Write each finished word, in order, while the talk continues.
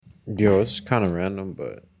Yo, it's kind of random,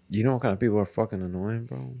 but you know what kind of people are fucking annoying,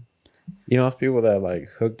 bro? You know those people that like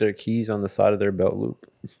hook their keys on the side of their belt loop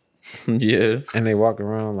Yeah. and they walk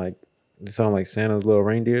around like they sound like Santa's little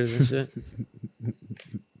reindeers and shit.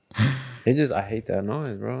 I hate that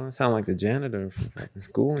noise, bro. It sound like the janitor from fucking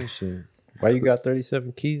school and shit. Why you got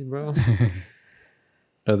 37 keys, bro?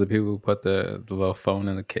 Other people who put the little phone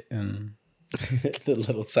in the kit and the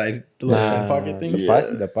little side pocket thing. The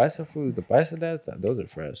paisa, those are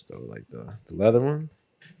fresh though, like the leather ones.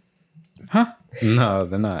 huh? No,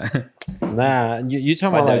 they're not. Nah, you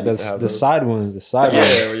talking My about dad like used to have the those. side ones, the side Yeah,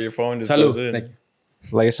 ones. where your phone just Salud. goes in. Thank you.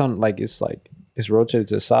 Like it's rotated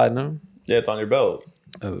to the side, no? Yeah, it's on your belt.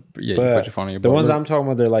 Yeah, But you put your phone on your the belt. ones I'm talking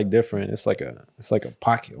about, they're like different. It's like a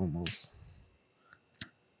pocket almost.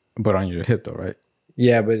 but on your hip though, right?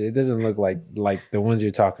 Yeah, but it doesn't look like the ones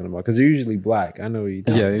you're talking about because they're usually black. I know what you're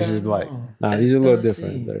talking Yeah, they usually be like Nah, these are a little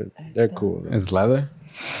different. They're cool. Though. it's leather,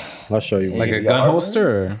 I'll show you. like Yeah, a gun hardware?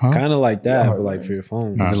 holster. Or? Kind of like that, Yeah, but like for your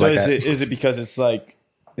phone. Is it So like is that? it because it's like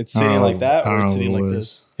it's sitting like that or it's sitting like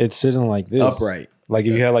this? It's sitting like this, Upright. Like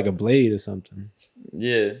if you had like a blade or something.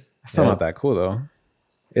 Yeah. It's still not that cool though.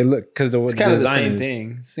 It look because the It's kind of the design same is-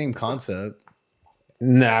 thing, same concept.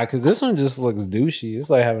 Nah, because this one just looks douchey. It's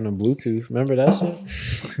like having a Bluetooth. Remember that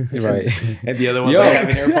shit? Right. And the other one's Yo. like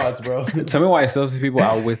having AirPods, bro. Tell me why it sells these people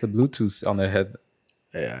out with the Bluetooth on their head.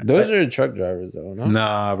 Yeah. Those are truck drivers though, no?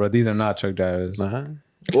 Nah, bro, these are not truck drivers. Uh-huh.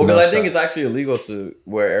 Well, No because I shot. think it's actually illegal to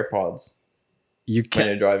wear AirPods You when you're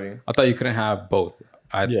can't. driving. I thought you couldn't have both.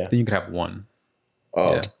 I Yeah. think you could have one.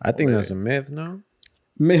 Oh. Yeah. I think that's a myth, no?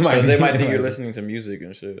 Because they might think you're listening to music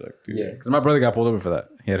and shit. Like, Yeah, because my brother got pulled over for that.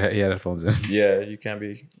 He had headphones in. Yeah, you can't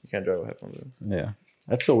drive with headphones in. Yeah.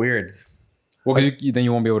 That's so weird. Well, because then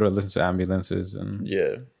you won't be able to listen to ambulances and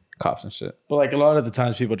Yeah. cops and shit. But like a lot of the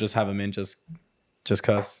times people just have them in just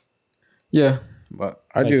cause. Yeah, but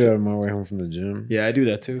I Like do so- that on my way home from the gym. Yeah, I do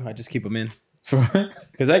that too. I just keep them in.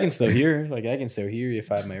 Because I can still hear. Like I can still hear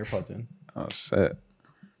if I have my AirPods in. oh shit,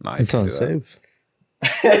 nah, It's unsafe.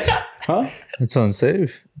 Huh? It's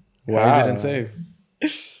unsafe. Why is it unsafe?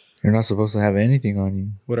 You're not supposed to have anything on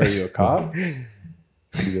you. What are you, a cop?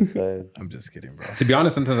 I'm I'm just kidding, bro. To be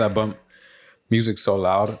honest, sometimes I bump music so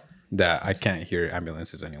loud that I can't hear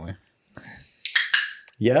ambulances anyway.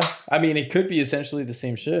 Yeah, I mean it could be essentially the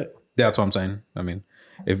same shit. That's what I'm saying. I mean,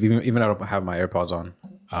 if even I don't have my AirPods on,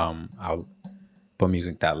 I'll put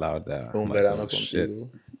music that loud that I'm like, oh, shit.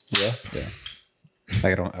 Yeah.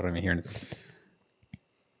 Like I don't even hear anything.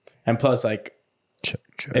 And plus, like,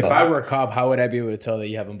 if I were a cop, how would I be able to tell that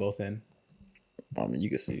you have them both in? I mean, you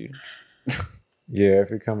can see. Yeah, if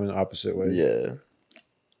you're coming opposite ways. Yeah.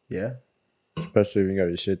 Yeah. Especially if you got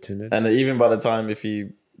your shit tinted. And even by the time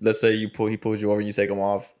let's say he pulls you over and you take him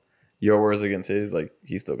off, your words against his, like,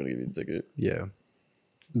 he's still going to give you the ticket. Yeah.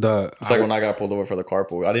 It's like when I got pulled over for the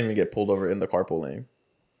carpool. I didn't even get pulled over in the carpool lane.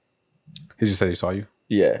 He just said he saw you.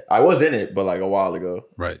 Yeah. I was in it, but like a while ago.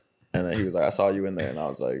 Right. And then he was like, I saw you in there. And I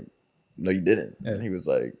was like, no, you didn't. Yeah. And he was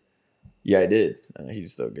like, yeah, I did. And he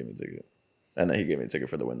still gave me a ticket. And then he gave me a ticket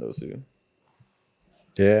for the windows too.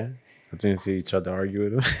 Yeah. I think he tried to argue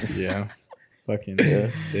with him. Yeah. Fucking yeah.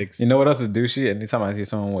 Dicks. You know what else is douchey? Anytime I see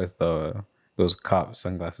someone with those cop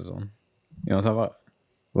sunglasses on, you know what I'm talking about?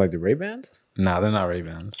 Like the Ray-Bans? Nah, they're not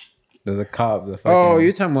Ray-Bans. They're the cop. The fucking, Oh,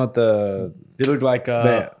 you're talking about the They look like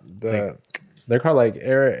they're called like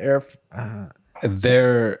air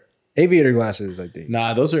they're aviator glasses, I think.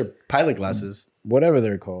 nah, those are pilot glasses. Whatever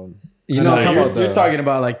they're called. you know what I'm talking about. You're talking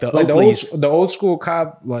about like the Like Oakleys. the old school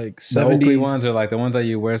cop, like The Oakley 70s ones are like the ones that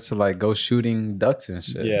you wear to like go shooting ducks and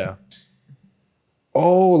shit. Yeah.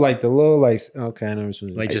 Oh, like the little like okay, I know what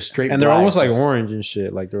you're Like just straight and they're black, almost like just- orange and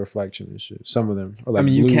shit, like the reflection and shit. Some of them are like I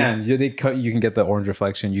mean, you blue. can. You can get the orange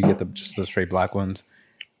reflection. You get just the straight black ones.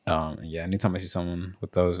 Yeah. Anytime I see someone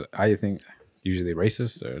with those, I think usually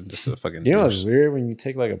racist or just a fucking. You know what's douche. weird when you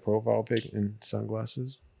take like a profile pic in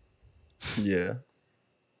sunglasses? Yeah.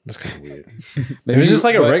 That's kind of weird. Maybe If it's just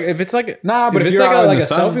like but- if it's like Nah, but if if it's you're like out a, in like the a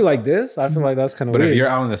sun- selfie like this, I feel like that's kind of But weird. if you're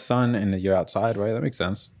out in the sun and you're outside, right, that makes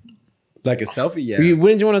sense. Like a selfie, yeah.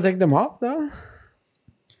 Wouldn't you want to take them off though?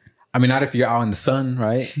 I mean, not if you're out in the sun,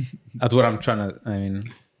 right? That's what I'm trying to. I mean,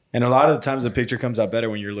 And a lot of the times the picture comes out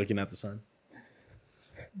better when you're looking at the sun.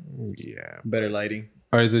 Yeah, Better lighting.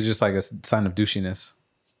 or is it just like a sign of douchiness?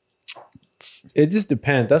 it just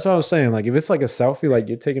depends. That's what I was saying. Like if it's like a selfie, like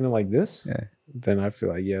you're taking it like this, Yeah. then I feel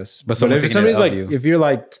like yes. But someone if taking somebody's it of like, you. if you're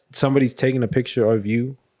like somebody's taking a picture of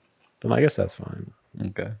you, then I guess that's fine.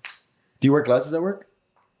 Okay. Do you wear glasses at work?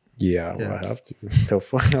 Yeah, Yeah. well, I have to. So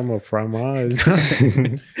far, I'm gonna fry my eyes.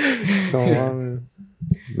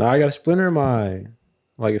 No, I got a splinter in my eye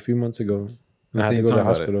like a few months ago. And I had to go to the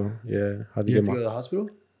hospital. Yeah, I had to You had get to go my to the hospital?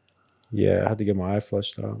 I had to get my eye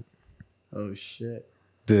flushed out. Oh shit.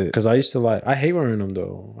 Because I used to I hate wearing them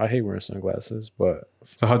though. I hate wearing sunglasses, but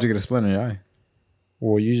So how'd you get a splinter in your eye?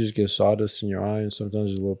 well, you just get sawdust in your eye, and sometimes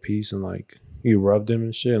there's a little piece, and like you rub them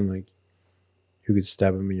and shit, and like you could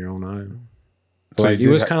stab them in your own eye. But So like, you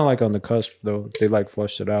it was did kind of like on the cusp though. They like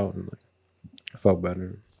flushed it out, and like I felt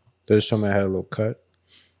better. They just told me I had a little cut,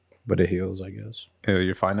 but it heals, I guess.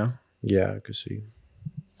 You're fine now. Yeah, I could see.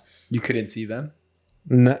 You couldn't see them?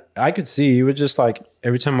 No, I could see. It was just like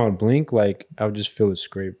every time I would blink, like I would just feel it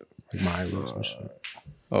scrape like my eyelids and shit.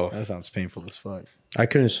 Oh, That sounds painful as fuck. I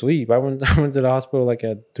couldn't sleep. I went to the hospital like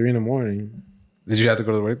at 3 a.m. did you have to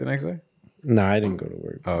go to work the next day? Nah, I didn't go to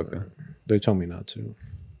work. Oh, okay. They told me not to.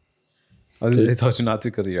 Oh, they told you not to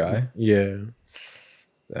because of your eye. Yeah.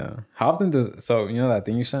 Yeah. How often does that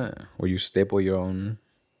thing you sent where you staple your own?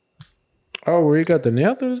 Oh, where you got the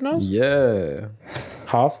nail through his nose? Yeah.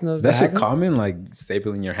 How often does That that shit happen? common, like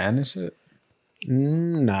stapling your hand and shit.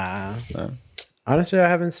 Nah. No. Honestly, I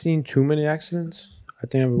haven't seen too many accidents. I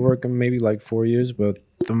think I've been working maybe like 4 years, but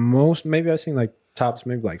the most maybe I've seen like tops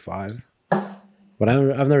maybe like 5. But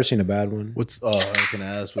I've never seen a bad one. I was gonna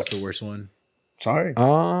ask, what's the worst one? Sorry.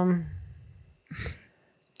 Nah,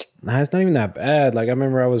 it's not even that bad. Like I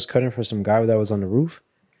remember I was cutting for some guy that was on the roof,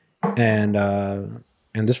 and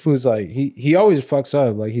this fool's like he always fucks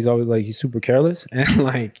up. Like he's always like he's super careless, and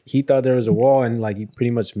like he thought there was a wall, and like he pretty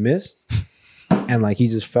much missed, and like he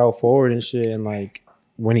just fell forward and shit, and like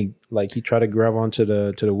when he tried to grab onto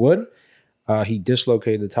the wood, he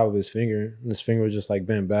dislocated the top of his finger, and his finger was just like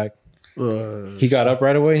bent back. He got up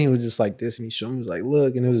right away, and he was just like this, and he showed me, he was like,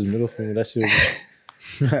 "Look," and it was his middle finger. That shit was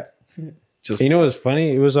just. You know what's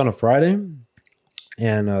funny? It was on a Friday,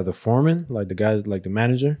 and the foreman, like the guy, like the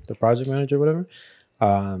manager, the project manager, whatever,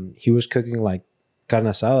 he was cooking like carne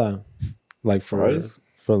asada, like for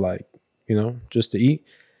like just to eat,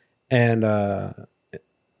 and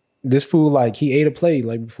this fool like he ate a plate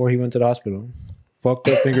like before he went to the hospital, fucked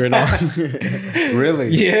up finger and all. Really?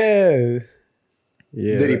 Yeah.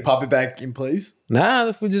 Yeah. Did he pop it back in place? Nah,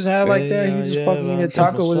 the fool just had like that. He was just fucking eating a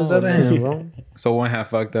taco with his other hand, bro. So one hand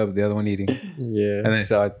fucked up, the other one eating. Yeah. And then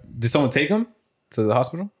so did someone take him to the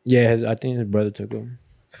hospital? Yeah, I think his brother took him.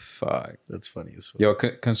 Fuck. That's funny as fuck. Yo,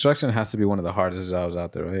 construction has to be one of the hardest jobs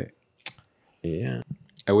out there, right? Yeah.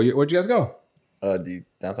 Hey, where'd you guys go? The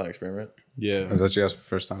downtown experiment. Yeah. Is that your guys'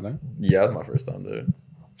 first time there? Yeah, that was my first time there.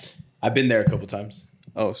 I've been there a couple times.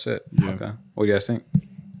 Oh shit. Yeah. Okay. What do you guys think? It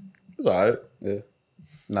was alright. Yeah.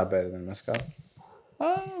 Not better than Mezcal.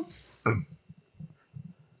 I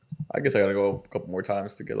guess I gotta go a couple more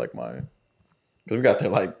times to get like my, because we got there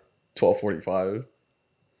like 12:45.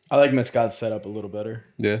 I like Mescal's setup a little better.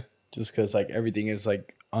 Yeah. Just because like everything is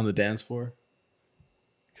like on the dance floor.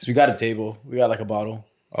 Because we got a table. We got like a bottle.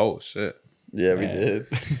 Oh shit. Yeah, we Yeah. did.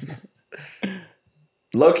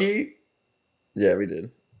 Low key, yeah, we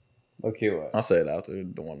did. Okay, what? I'll say it after.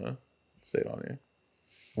 Don't want to say it on here.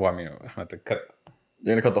 Well, I mean, I have to cut.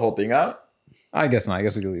 You're gonna cut the whole thing out? I guess not. I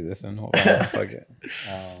guess we could leave this in. Hold on. Fuck it.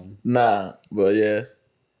 Nah, but yeah.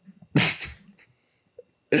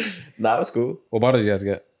 Nah, it was cool. What bottle did you guys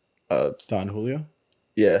get? Don Julio.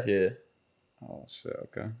 Yeah. Oh shit.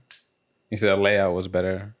 Okay. You said the layout was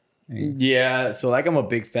better. Yeah. So like I'm a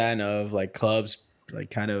big fan of like clubs, like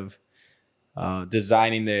kind of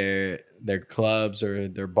designing their clubs or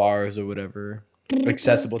their bars or whatever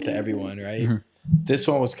accessible to everyone, right? Mm-hmm. This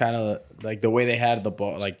one was kind of like the way they had the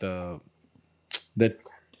bar, like the Dance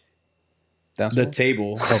the floor?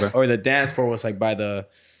 table Okay. or the dance floor was like by the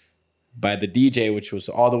DJ, which was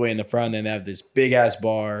all the way in the front. Then they have this big ass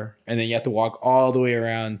bar, and then you have to walk all the way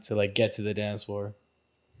around to like get to the dance floor.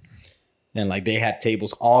 And like they had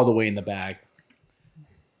tables all the way in the back.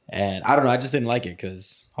 And I don't know, I just didn't like it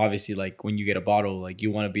because obviously like when you get a bottle, like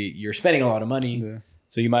you're spending a lot of money. Yeah.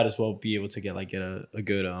 So you might as well be able to get like a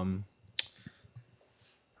good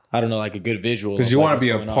I don't know, like a good visual. Because you want to be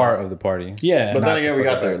a part of the party. Yeah. But Not then again, we for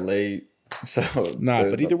got the there back. late, so Nah,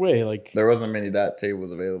 there's but either way, like there wasn't many that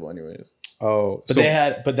tables available, anyways. Oh,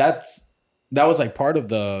 but that was like part of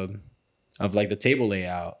the table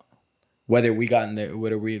layout. Whether we got in there,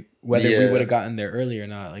 whether we would have gotten there early or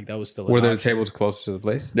not, like that was still. were there option. tables close to the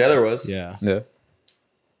place? Yeah, there was. Yeah. Yeah.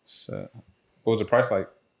 So, what was the price like?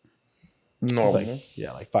 It's Normal. like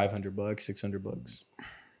like $500, $600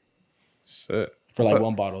 Shit. for like But-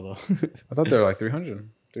 one bottle though. I thought they were like 300,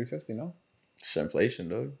 350. No. It's inflation,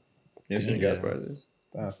 dog. You didn't see the gas prices.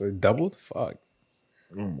 Damn, so they doubled. Fuck.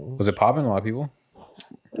 Was it popping? A lot of people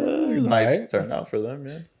Nice turnout for them,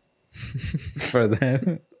 yeah. for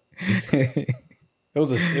them. It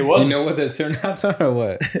was. You know what their turnouts are or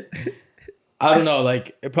what? I don't know.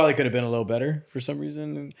 Like it probably could have been a little better for some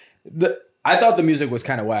reason. I thought the music was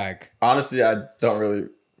kind of whack. Honestly, I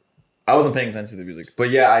wasn't paying attention to the music, but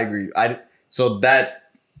yeah, I agree. So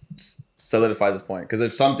that solidifies this point, because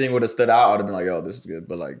if something would have stood out, I would have been like, "Oh, this is good."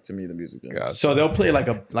 But like to me, the music didn't. So they'll play like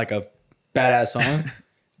a badass song,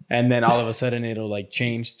 and then all of a sudden it'll like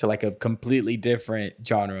change to like a completely different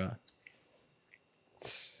genre.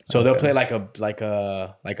 So they'll play like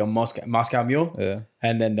a Moscow Mule, Yeah.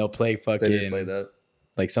 and then they'll play They didn't play fucking that.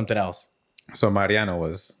 like something else. So Mariano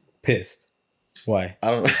was pissed. Why? I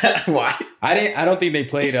don't know why. I don't think they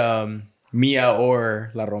played Mia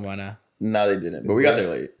or La Romana. No, they didn't. But we got there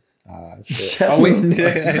late. Oh wait,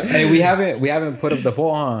 hey, we haven't put up the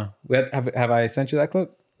poll, huh? Have I sent you that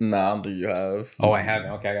clip? No, I don't think you have. Oh, I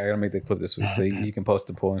haven't. Okay, I gotta make the clip this week so you can post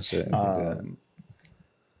the poll and shit.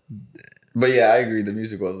 But yeah, I agree. The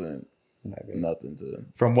music wasn't Not good. nothing to.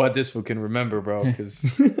 From what this fool can remember, bro.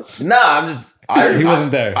 Because Nah, I'm just. He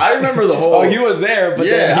wasn't there. I remember the whole. he was there, but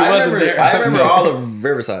yeah, then he wasn't remember, there. I remember all of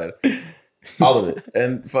Riverside, all of it,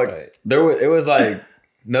 and fuck, Right. it was like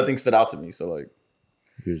nothing stood out to me. So like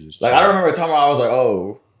You're just I don't remember a time where I was like,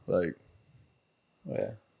 oh, like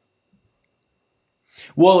Yeah.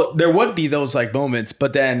 Well, there would be those like moments,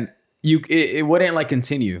 but then it wouldn't like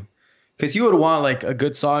continue, because you would want like a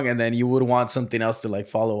good song and then you would want something else to like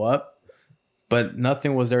follow up, but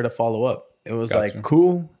nothing was there to follow up. It was Gotcha. like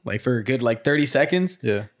cool, like for a good like 30 seconds.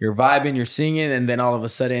 Yeah. You're vibing, you're singing, and then all of a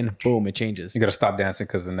sudden, boom, it changes. You gotta stop dancing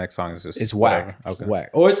because the next song is just It's whack. whatever. Okay. Whack.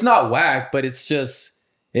 Or it's not whack, but it's just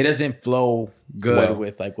it doesn't flow good Well,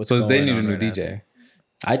 with like what's so going they need a on new right DJ. after.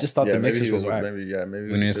 I just thought yeah, the maybe mixes he were was whack.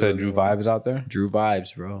 maybe When you said Drew Vibes out there, Drew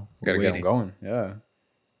Vibes, bro. gotta We're get them waiting. going. Yeah.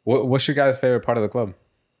 What's your guys' favorite part of the club?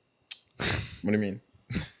 What do you mean?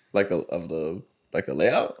 Like the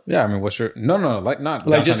layout? Yeah, I mean, what's your no, like not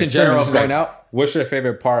Like just downtown in general experience, going like, out. What's your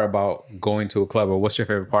favorite part about going to a club, or what's your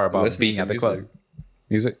favorite part about Listening being to at the music. club?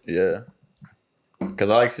 Music. Yeah,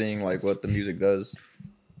 because I like seeing like what the music does,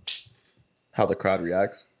 how the crowd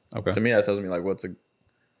reacts. Okay. To me, that tells me like what's a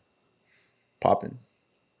popping.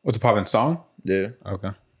 What's a poppin' song? Yeah,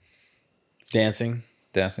 Okay. Dancing,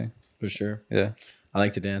 Dancing. for sure. Yeah. I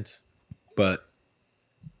like to dance. But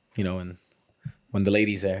you know, when the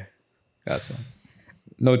ladies there. Gotcha.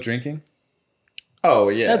 No drinking. oh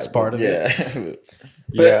yeah, That's part of it.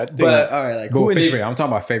 But all right, like Go who favorite. I'm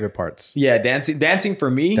talking about favorite parts. Yeah, dancing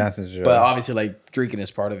for me. Dancing is your- but obviously like drinking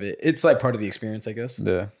is part of it. It's like part of the experience, I guess.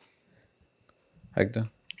 Yeah. Hector.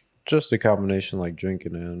 just a combination like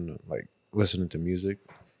drinking and like listening to music.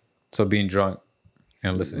 So being drunk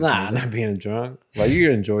and listening. to Nah, music. not being drunk. Like you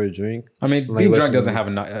can enjoy a drink. I mean, Like, being drunk listen- doesn't have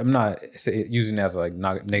a. I'm not using it as like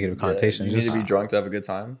negative connotation. You need Just, to be drunk to have a good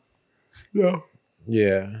time.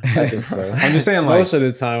 Yeah, I think so. I'm just saying, like Most of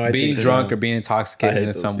the time, I being think drunk so. or being I intoxicated hate in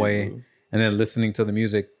those some way, people. and then listening to the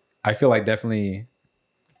music. I feel like definitely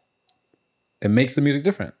it makes the music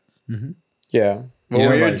different. Yeah, But You know,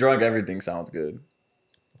 when you're like- drunk, everything sounds good.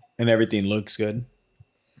 And everything looks good.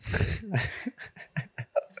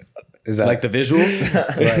 Is that Like the visuals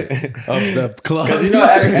right? of the club. Because you know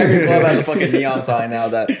every club has a fucking neon sign now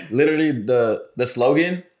that literally the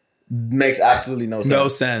slogan makes absolutely no sense. No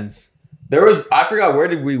sense. There was, I forgot, where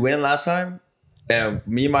did we win last time? And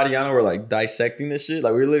me and Mariano were like dissecting this shit.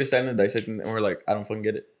 Like we were literally standing there dissecting, and we're like, I don't fucking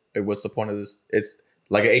get it. Like, what's the point of this? It's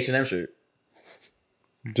like an H&M shirt.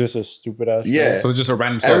 just a stupid ass. Yeah. So it's just a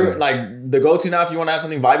random slogan. Like the go-to now, if you want to have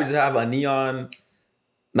something vibey, just have a neon.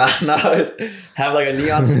 Not have like a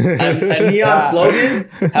neon a neon slogan.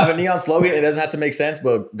 Have a neon slogan. It doesn't have to make sense,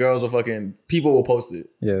 but girls will fucking people will post it.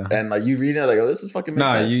 Yeah. And like you read it, like, oh, this is fucking makes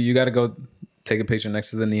Nah, sense. you got to go take a picture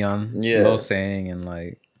next to the neon. Yeah. Little saying and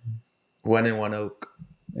like One in one oak.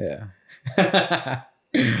 yeah.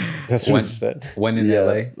 That's what it said. When in Yeah,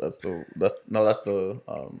 LA. that's the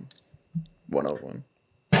one oak one.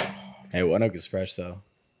 Hey, One Oak is fresh though.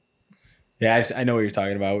 Yeah, I know what you're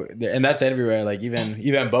talking about, and that's everywhere. Like even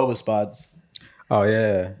boba spots, Oh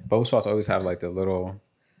yeah. Both spots always have like the little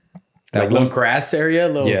like little grass area,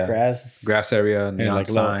 little Yeah. grass area, and, neon like,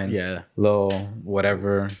 sign, yeah, little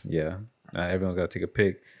whatever. Yeah. Everyone's got to take a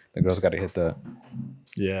pic. The girls got to hit the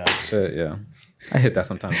yeah. shit. Yeah. I hit that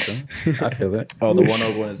sometimes too. I feel it. Oh, the one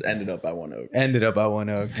oak one is ended up at one oak. Ended up at One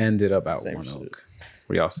Oak. Ended up at Same One shit. Oak.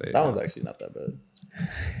 What do y'all say? That one's actually not that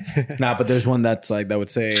bad. Nah, but there's one that's like that would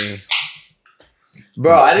say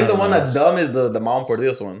Bro, I think the one that's dumb is the Mom por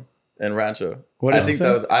Dios one in Rancho. What I does it think say?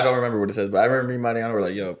 that was, I don't remember what it says, but I remember me and Mariano were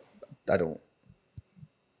like, yo, I don't.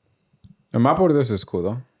 And my part of this is cool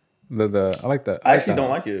though. The I like that. I actually don't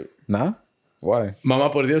like it. Nah. Why? Mama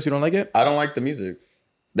por Dios. You don't like it? I don't like the music.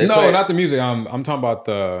 They No, play- not the music. I'm talking about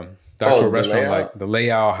the the actual the restaurant, layout? like the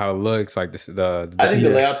layout, how it looks, like this, I think the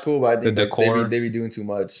layout's cool, but I think The like, they decor. be doing too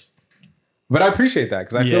much. But I appreciate that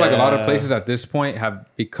because I feel like a lot of Yeah. places at this point have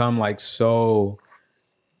become like so,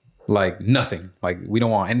 like nothing. Like we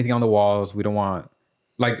don't want anything on the walls. We don't want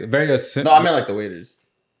like very No, I meant like the waiters.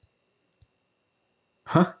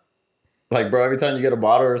 huh? Like, bro, every time you get a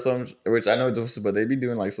bottle or something, which I know this, but they be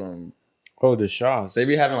doing like some. Oh, the shots. They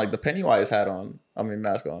be having like the Pennywise hat on. I mean,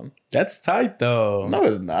 mask on. That's tight though. No,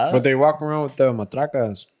 it's not. But they walk around with the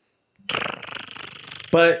matracas.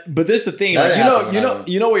 But this is the thing. That Like, happened when I went.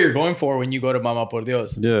 you know what you're going for when you go to Mama Por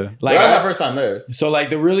Dios. Yeah. Like that was my first time there. so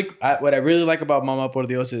like what I really like about Mama Por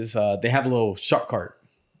Dios is they have a little shot cart.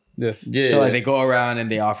 Yeah. Yeah. So like they go around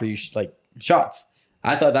and they offer you like shots.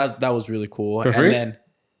 I thought that was really cool. For free? And then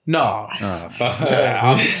no. if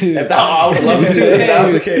that, I would love to. If that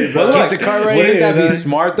was the case, bro. But look, the car right wouldn't here, that be dog.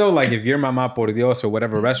 smart though? Like if you're Mama Por Dios or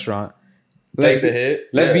whatever restaurant, Take the hit.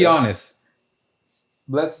 Let's be Yeah. honest.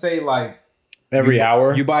 Let's say like Every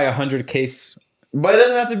hour. you buy 100 case. But it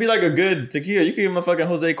doesn't have to be like a good tequila. You can give him a fucking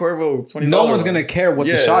Jose Cuervo $20. No one's gonna care what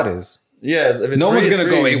the Yeah. shot is. Yeah, if it's No free, one's it's gonna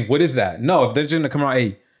go, free. hey, what is that? No, if they're just gonna come around,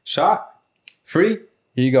 hey, shot, free,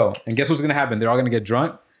 here you go. And guess what's gonna happen? They're all gonna get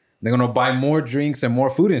drunk. They're gonna buy more drinks and more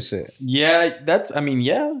food and shit. Yeah, that's I mean,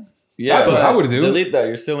 yeah. Yeah, That's what but I would do. Delete that.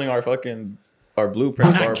 You're stealing our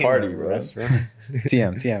blueprint for our party, bro.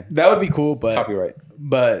 TM. That would be cool, but Copyright.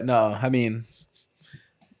 But no, I mean,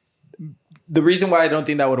 the reason why I don't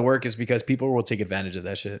think that would work is because people will take advantage of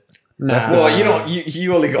that shit. Nah. Well, you don't.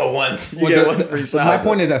 You only go once. You get one free shot. My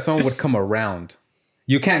point is that someone would come around.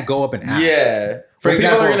 You can't go up and ask. Yeah. For People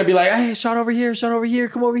example, are gonna be like, "Hey, shot over here,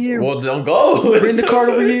 come over here, Well, don't go. bring the card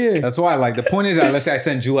over here." that's why. Like the point is that let's say I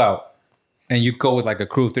send you out, and you go with like a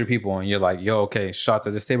crew of 3 people, and you're like, "Yo, okay, shots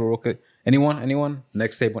at this table real quick. Anyone?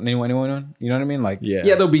 Next table? Anyone? You know what I mean? Like, Yeah.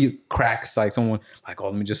 there'll be cracks. Like someone like, oh,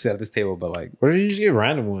 let me just sit at this table, but like, What if you just get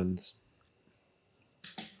random ones?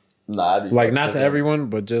 Nah, I'd be Like fucked not up. to everyone,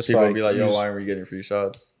 but just People like would be like, you "Yo, just- why aren't we getting free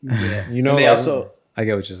shots?" you know, And they like, also I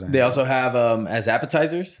get what you're saying. they also have as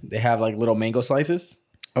appetizers, they have like little mango slices.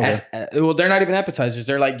 Okay. Well, they're not even appetizers.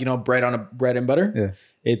 They're like bread on a bread and butter. Yeah.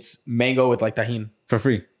 It's mango with like tahini. for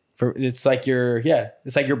free. It's like your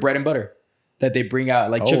bread and butter that they bring out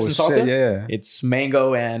like chips and shit, salsa. yeah. It's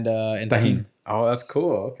mango and tahini. Oh, that's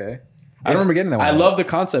cool. Okay. I don't remember getting that one. I love the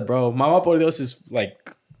concept, bro. Mama Por Dios is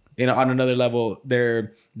like, on another level.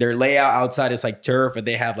 Their layout outside is like turf, and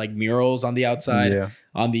they have like murals on the outside. Yeah.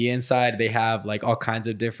 On the inside, they have like all kinds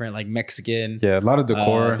of different like Mexican Yeah, a lot of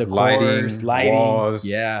decor, lighting, walls.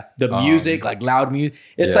 Yeah, the music, like loud music.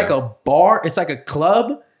 It's yeah. like a bar. It's like a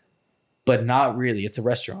club, but not really. It's a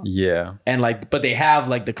restaurant, Yeah. and like, but they have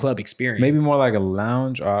like the club experience. Maybe more like a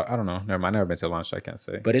lounge. Or, I don't know. Never mind. I've never been to a lounge, so I can't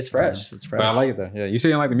say. but it's fresh. It's fresh. But I like it there. Yeah. You say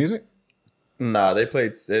you don't like the music? Nah, they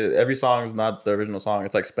played every song is not the original song.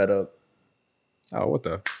 It's like sped up. Oh, what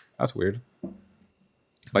the? That's weird.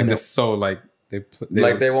 Like this, so like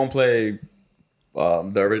They won't play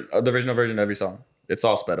the original version of every song. It's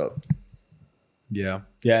all sped up. Yeah,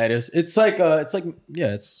 it is. It's like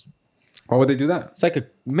it's Why would they do that? like a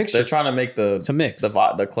mixture. They're trying to make It's a mix.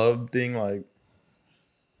 the club thing like.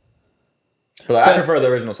 But I prefer the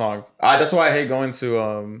original song. That's why I hate going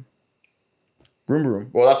to Room Room.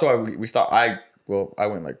 Well, that's why we stopped. I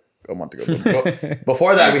went like a month ago. But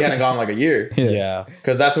before that, we hadn't gone like a year. Yeah.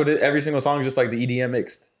 Because that's what every single song is just like the EDM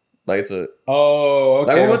mixed. Like it's a Oh,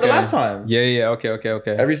 okay. like we went the okay. last time. Yeah. Okay.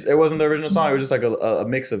 It wasn't the original song. It was just like a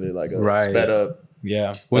mix of it, like a Right. sped up.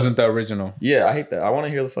 Yeah. Wasn't the original? Yeah, I hate that. I want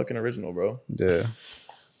to hear the fucking original, bro. Yeah.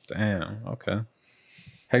 Damn. Okay.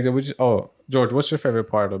 Hector, George, what's your favorite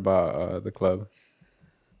part about the club?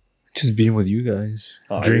 Just being with you guys,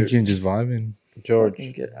 Oh, drinking, just vibing. George,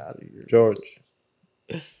 Get out of here. George.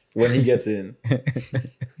 When he gets in.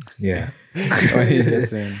 Yeah. When he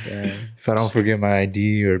gets in. Damn. If I don't forget my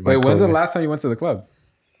ID or my Wait, when's the code. last time you went to the club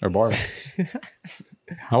or bar?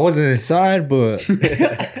 I wasn't inside, but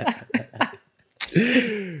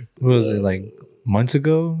what was it, like months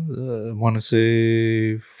ago? I want to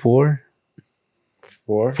say 4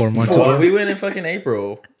 months Well, ago. we went in fucking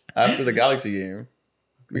April after the Galaxy game.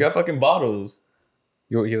 We got fucking bottles.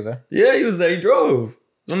 He was there. Yeah, he was there. He drove.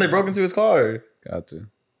 When they broke into his car. Got to.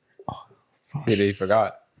 He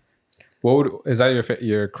forgot. Is that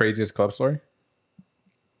your craziest club story?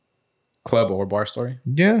 Club or bar story?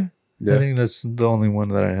 Yeah. Yeah. I think that's the only one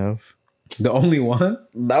that I have. The only one?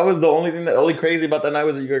 That was the only crazy about that night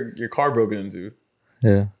was that your car broken into.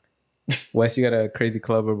 Yeah. Wes, you got a crazy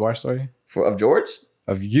club or bar story? Of George?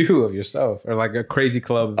 Of yourself. Or like a crazy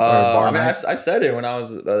club or bar I mean, night? I've said it when I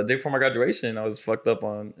was the day before my graduation. I was fucked up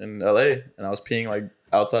in LA and I was peeing like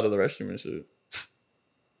outside of the restroom and shit.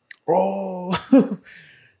 bro.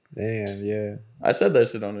 Damn, yeah. I said that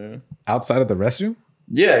shit on there. Outside of the restroom?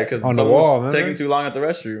 Yeah, because On the someone wall, was remember? taking too long at the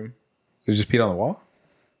restroom. You just peed on the wall?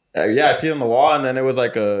 Yeah, I peed on the wall, and then it was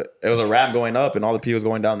a ramp going up, and all the pee was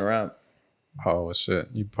going down the ramp. Oh shit!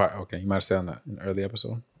 You might have said on that in an early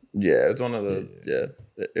episode. Yeah, it's one of the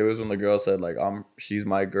It was when the girl said like, she's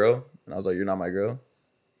my girl, and I was like, you're not my girl.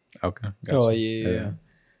 Okay. Oh gotcha. yeah.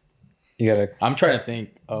 You got a I'm trying to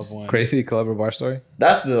think of one. crazy club or bar story?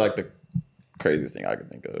 That's the craziest thing I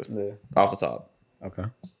could think of off the top. Okay.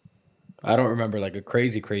 I don't remember like a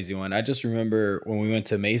crazy one. I just remember when we went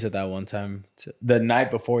to Mesa that one time, the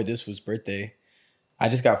night before this was birthday, I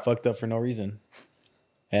just got fucked up for no reason.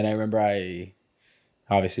 And I remember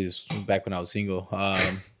obviously this was back when I was single. Throw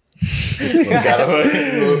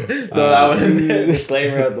that one in there.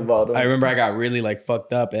 Disclaimer at the bottom. I remember I got really like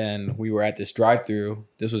fucked up and we were at this drive-through.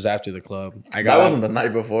 This was after the club. That wasn't the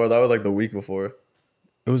night before. That was like the week before.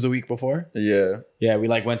 It was the week before? Yeah. Yeah, we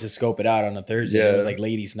like went to scope it out on a Thursday. Yeah. It was like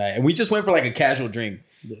ladies' night. And we just went for like a casual drink.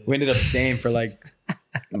 We ended up staying for like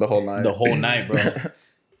The whole night. the whole night, bro.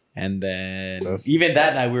 And then even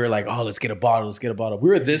that night we were like, oh, let's get a bottle. We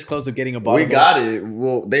were this close to getting a bottle. We got it.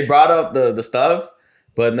 Well, they brought up the stuff,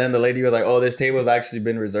 but then the lady was like, oh, this table's actually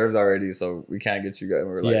been reserved already, so we can't get you guys. And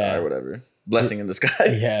we were like, all right, whatever. Blessing in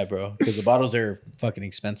disguise. Yeah, bro. Because the bottles are fucking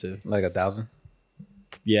expensive. Like 1,000?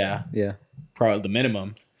 Yeah. Yeah. Probably the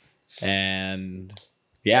minimum. And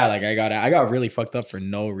yeah, like I got really fucked up for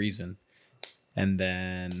no reason. And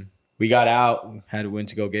then we got out, went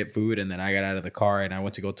to go get food, and then I got out of the car and I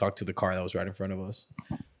went to go talk to the car that was right in front of us.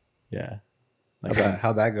 Yeah. Like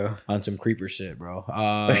How'd that go? on some creeper shit, bro.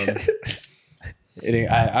 I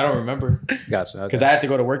don't remember. Gotcha. Because I had to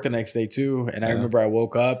go to work the next day too. And I remember I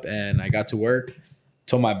woke up and I got to work,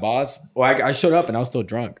 told my boss. Well, I showed up and I was still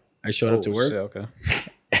drunk. I showed up to work. Shit, okay.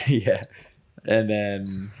 Yeah. And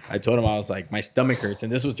then I told him, I was like, my stomach hurts.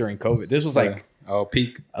 And this was during COVID. This was like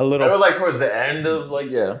peak. a little. It was like towards the end of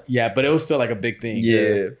Yeah, but it was still like a big thing.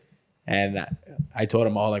 Yeah. And I told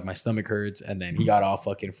him all like my stomach hurts. And then he got all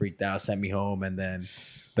fucking freaked out, sent me home. And then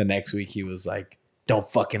the next week he was like, don't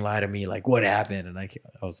fucking lie to me. Like, what happened? And I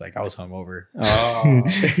was like, I was hungover. Oh.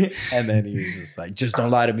 And then he was just like, just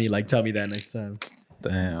don't lie to me. Like, tell me that next time.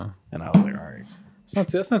 Damn. And I was like, all right.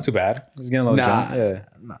 That's not too bad. Just getting a little drunk. Yeah.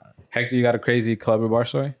 Nah. Hector, you got a crazy club or bar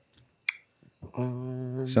story?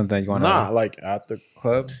 Something you want to Not like at the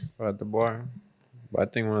club or at the bar. But I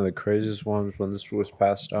think one of the craziest ones when this was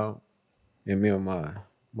passed out, and me and my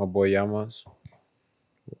boy Yamas,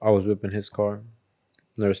 I was whipping his car. And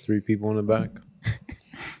there was 3 people in the back.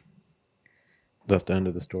 That's the end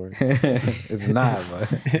of the story. It's not, but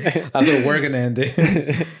that's what we're gonna end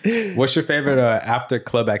it. What's your favorite after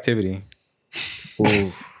club activity?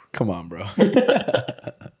 Ooh, Come on, bro.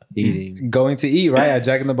 eating. Going to eat, right? At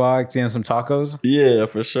Jack in the Box, getting some tacos. Yeah,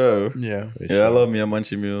 for sure. Yeah. Yeah, I love me a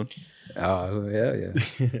munchie meal. Oh, yeah.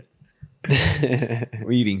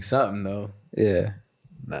 We're eating something, though. Yeah.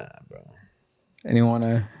 Nah, bro. Anyone want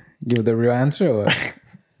to give the real answer or what?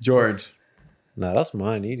 George. Nah, that's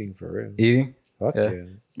mine eating for real. Eating? Fuck Yeah. yeah.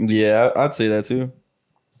 Yeah, I'd say that too.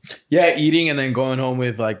 Yeah, eating and then going home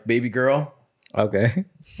with like baby girl. Okay.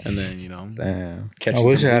 And then, you know, Damn. I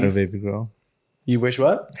wish I had a baby girl. You wish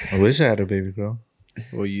what? I wish I had a baby girl.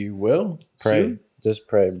 Well, you will. Pray. Soon. Just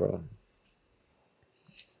pray, bro.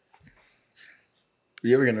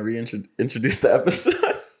 You ever gonna reintroduce the episode?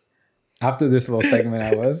 After this little segment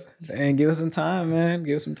I was, dang, give us some time, man.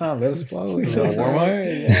 Give us some time. Let us flow. You know, warm up.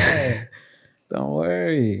 Yeah. Don't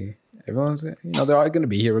worry. Everyone's, they're all going to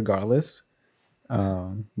be here regardless.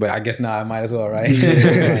 But I guess I might as well, right?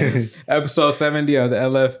 Episode 70 of the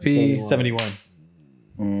LFP.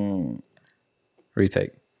 71. Retake.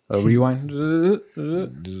 Rewind.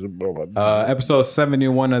 Episode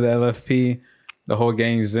 71 of the LFP. The whole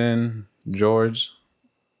gang's in. George,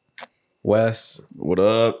 Wes, What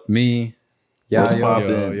up? me, What's Yayo.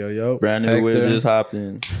 poppin'? Yo. Brand new Hector. wig just hopped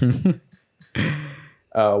in.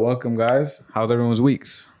 Welcome, guys. How's everyone's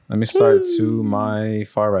weeks? Let me start to my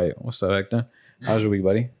far right. What's up, Hector? How's your week,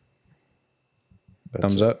 buddy?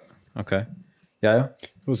 Thumbs up. Okay. Yayo? It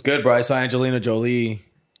was good, bro. I saw Angelina Jolie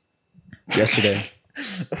yesterday.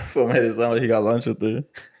 What made it sound like he got lunch with her?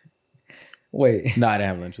 Wait, No, I didn't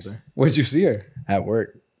have lunch with her. where'd you see her? At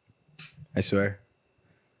work. I swear.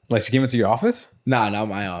 Like she came into your office? Nah, not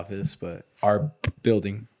my office, but our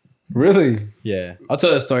building. Really? Yeah. I'll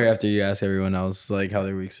tell the story after you ask everyone else like how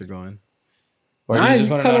their weeks are going. Or Nah, you can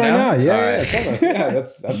wanna tell know her right now. Yeah, All yeah, right. tell us. Yeah,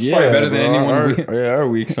 that's probably better than anyone. Our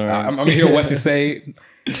weeks are. I'm gonna hear Wesley say,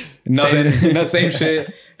 Nothing. No, same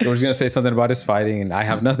shit. I was gonna say something about his fighting, and I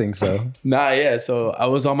have nothing. So Yeah. So I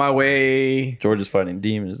was on my way George is fighting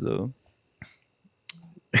demons though.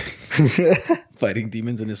 fighting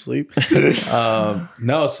demons in his sleep.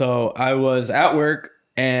 No, so I was at work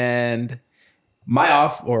and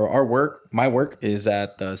my work is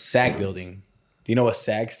at the SAG building. Do you know what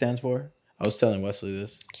SAG stands for? I was telling Wesley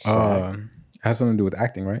this. it has something to do with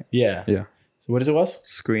acting, right? Yeah. Yeah. So what is it, Wes?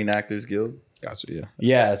 Screen Actors Guild. Gotcha. Yeah.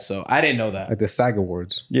 Yeah. So I didn't know that. Like the SAG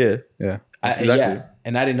Awards. Yeah. Yeah. Exactly. Yeah.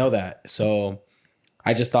 And I didn't know that. So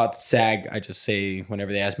I just thought SAG, I just say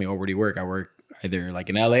whenever they ask me, oh, where do you work? I work either like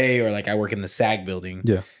in LA or like I work in the SAG building.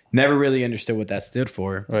 Yeah. Never really understood what that stood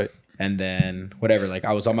for. Right. And then whatever, like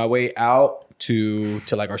I was on my way out to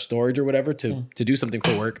like our storage or whatever to do something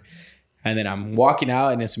for work. And then I'm walking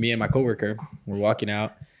out and it's me and my coworker. We're walking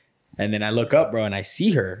out. And then I look up, bro, and I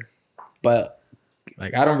see her. But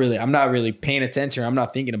like I'm not really paying attention. I'm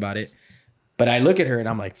not thinking about it. But I look at her and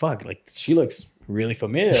I'm like, fuck, like she looks really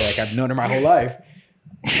familiar. Like I've known her my whole life.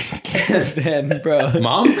 And then, bro,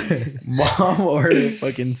 mom or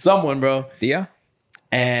fucking someone, bro. Thea?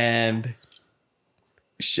 And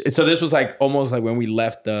so this was like almost like when we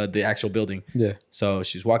left the actual building. Yeah. So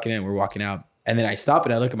she's walking in, we're walking out. And then I stop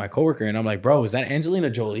and I look at my coworker and I'm like, bro, is that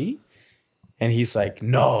Angelina Jolie? And he's like,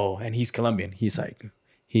 no. And he's Colombian. He's like,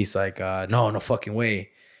 no fucking way.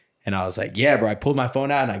 And I was like, yeah, bro. I pulled my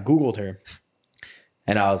phone out and I Googled her.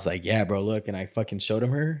 And I was like, yeah, bro, look. And I fucking showed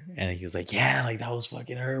him her. And he was like, yeah, like that was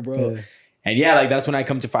fucking her, bro. Yeah. And yeah, like that's when I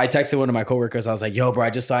texted one of my coworkers. I was like, yo, bro,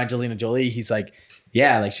 I just saw Angelina Jolie. He's like,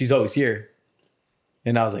 yeah, like she's always here.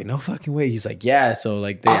 And I was like, no fucking way. He's like, yeah. So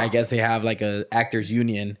like I guess they have like a actors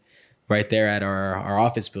union right there at our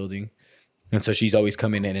office building. And so she's always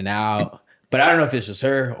coming in and out. But I don't know if it's just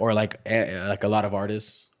her or like a lot of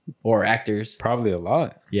artists or actors. Probably a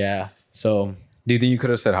lot. Yeah. So do you think you could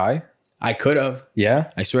have said hi? I could have.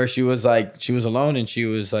 Yeah. I swear she was alone and she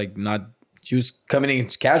was coming in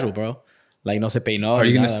casual, bro. Like no se peinó. Are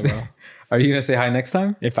you gonna say hi next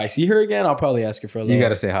time? If I see her again, I'll probably ask her for a little. You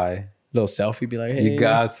gotta say hi. Little selfie, be like, hey. You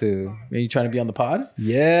got to. Are you trying to be on the pod?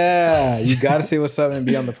 Yeah. You gotta say what's up and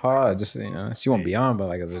be on the pod. Just, she won't be on, but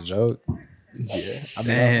like as a joke. Yeah.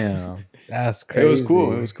 Damn. That's crazy. It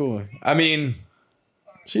was cool. I mean,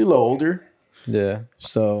 she's a little older. Yeah.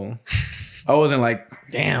 So I wasn't like,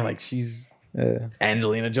 damn, like she's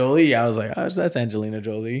Angelina Jolie. I was like, oh, that's Angelina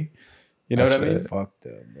Jolie. You know what I mean? Fucked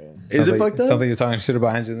up, bro. Is it fucked up? Something you're talking shit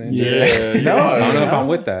about Angelina. Yeah. No, I don't know if I'm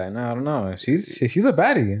with that. No, I don't know. She's a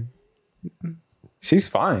baddie. She's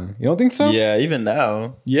fine. You don't think so? Yeah, even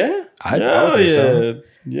now. Yeah. I would think so.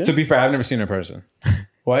 Yeah. To be fair, I've never seen her in person.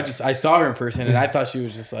 Well, I saw her in person and I thought she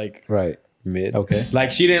was just like right. Mid. Okay.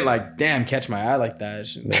 Like she didn't like catch my eye like that.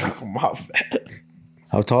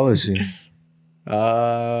 How tall is she? She's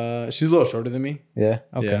a little shorter than me. Yeah.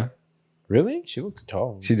 Okay. Yeah. Really? She looks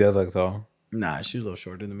tall. She does look tall. Nah, she's a little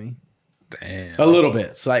shorter than me. Damn. A little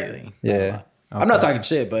bit, slightly. Yeah. I'm not talking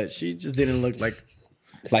shit, but she just didn't look like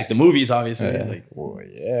the movies, obviously. Yeah. Like, Well,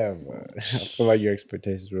 yeah, but I feel like your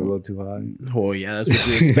expectations were a little too high. oh yeah, that's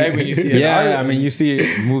what you expect when you see it. Yeah, I mean, you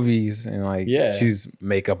see movies and like, Yeah. she's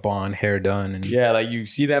makake on, hair done, and Yeah, like you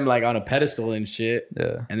see them like on a pedestal and shit,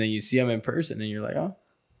 yeah. and then you see them in person, and you're like, oh,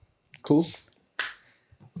 cool.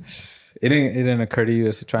 It didn't occur to you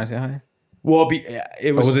just to try and say hi. Well,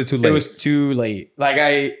 it was. Or was it too late? It was too late. Like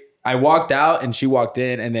I walked out and she walked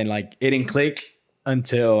in, and then like it didn't click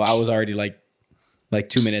until I was already like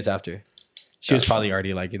 2 minutes after. She was probably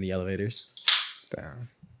already like in the elevators. Damn.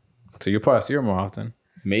 So you probably see her more often,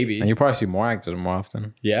 Maybe. and you probably see more actors more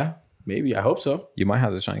often. Yeah. Maybe. I hope so. You might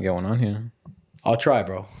have to try and get one on here. I'll try,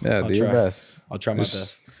 bro. Yeah, I'll do your try. best. I'll try my Just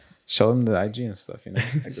best. Show them the IG and stuff, you know.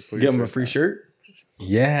 Give them a free shirt.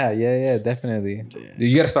 Yeah, definitely.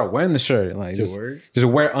 You got to start wearing the shirt, like To just, work? just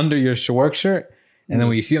wear under your work shirt, and then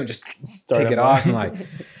when you see them, just take it off and like,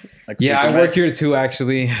 yeah, I work here too.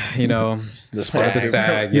 Actually, you know, the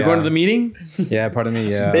SAG. You're going to the meeting? Yeah, pardon me.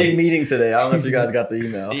 Yeah, Big meeting today. I don't know if you guys got the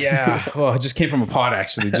email. yeah. Well, it just came from a pod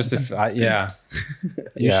actually. Just if yeah,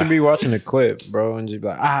 You should be watching the clip, bro, and just be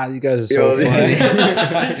like, you guys are You know so what I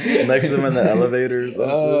funny. mean? Next to them in the elevators.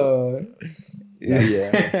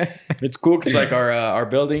 yeah. It's cool because like our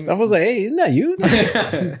building. I was like, hey, isn't that you?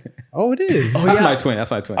 Oh, it is. That's my twin.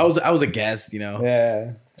 That's my twin. I was a guest, you know.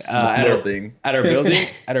 Yeah. This At little thing.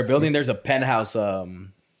 our building, there's a penthouse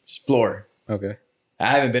floor. Okay. I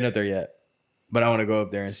haven't been up there yet, but I want to go up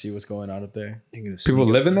there and see what's going on up there. People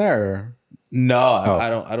live in there, or? No,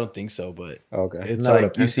 Oh. I don't think so. But Okay. it's Not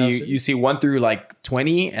like a you see 1 through like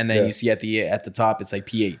 20, and then Yeah. you see at the top it's like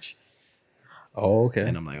PH, Oh, okay.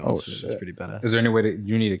 and I'm like, oh, that's pretty badass. Is there any way that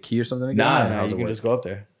you need a key or something? To get in, or Nah, how's you it can work? just go up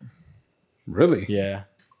there. Really? Yeah.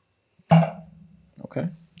 Okay.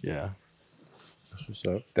 Yeah. That's what's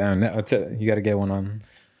up. Damn, you got to get one on.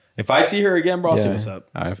 If I see her again, bro, I'll see Yeah. what's up.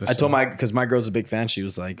 All right, for I told sure. because my girl's a big fan. She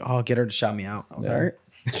was like, "Oh, get her to shout me out." I was like, all right.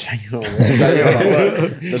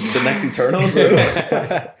 The next Eternals.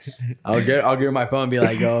 I'll give her my phone and be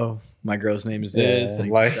like, "Yo, my girl's name is this." Yeah,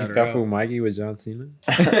 Like, like just shout her that out. fool Mikey with John Cena.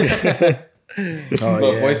 Oh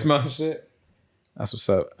yeah. Voicemail shit. That's what's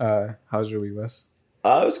up. How's your week, Wes?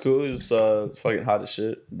 It was cool. It was fucking hot as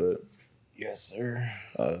shit, but Yes, sir.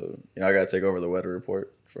 I gotta take over the weather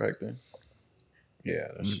report for Hector. Yeah,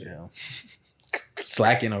 that's Yeah.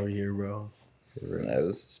 Slacking over here, bro. It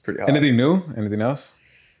was pretty hot. Anything new? Anything else?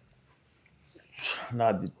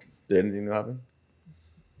 Did anything new happen?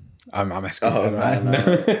 I'm asking. Oh, no.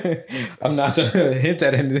 I'm not trying to hint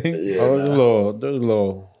at anything. Yeah, there's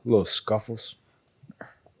little scuffles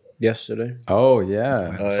yesterday. Oh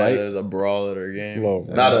yeah. yeah, there's a brawl at our game. Low.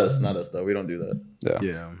 Not us though. We don't do that.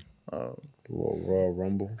 Yeah. Little Royal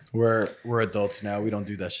Rumble. We're adults now. We don't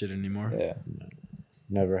do that shit anymore. Yeah.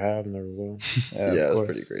 Never have, never will. Yeah, of it's course.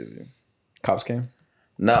 pretty crazy. Cops came.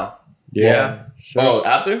 No. Yeah. Oh,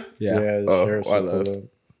 after? Yeah. The Oh, sheriff's I pulled left. up.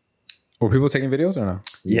 Were people taking videos or no?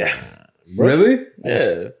 Yeah. Really?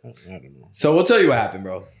 Yeah. I don't know. So we'll tell you what happened,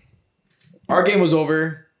 bro. Our game was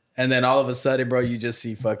over, and then all of a sudden, bro, you just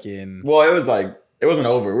see fucking. Well, it wasn't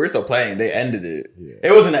over. We were still playing. They ended it. Yeah.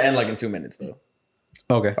 It wasn't to end like in 2 minutes though.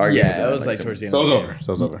 Okay. Our game Yeah, to it end was like 2 towards the end. So it of was the game. over.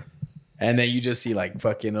 So it was over. And then you just see like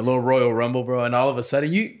fucking a little Royal Rumble, bro, and all of a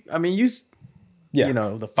sudden you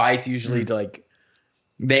know, the fights usually like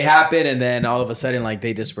they happen, and then all of a sudden like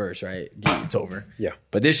they disperse, right? It's over. Yeah.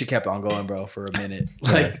 But this shit kept on going, bro, for a minute.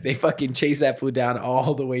 Like they fucking chased that food down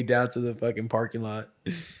all the way down to the fucking parking lot.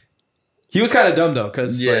 He was kind of dumb though,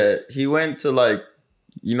 because He went to like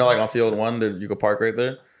on field 1 that you could park right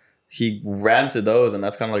there. He ran to those, and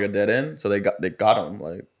that's kind of like a dead end. So they got him.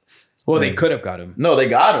 Like, they could have got him. no, they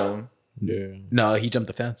got him. Yeah. No, he jumped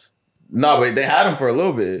the fence. No, but they had him for a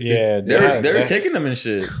little bit. Yeah, they were kicking him and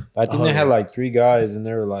shit. I think they had like 3 guys, and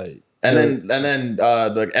they were like, And then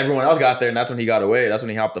everyone else got there, and that's when he got away. That's when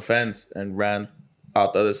he hopped the fence and ran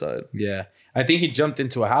out the other side. Yeah, I think he jumped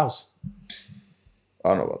into a house. I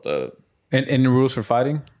don't know about that. And any rules for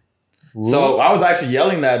fighting? So I was actually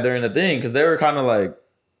yelling that during the thing because they were kind of like.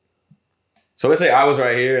 So let's say I was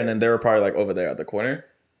right here, and then they were probably like over there at the corner,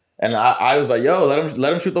 and I was like, "Yo, let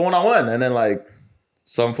him shoot the 1-on-1," and then like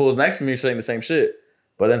some fools next to me saying the same shit,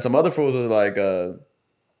 but then some other fools was like,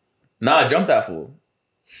 "Nah, jump that fool."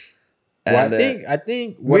 And well, I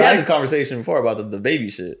think we had this conversation before about the baby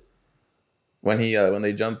shit when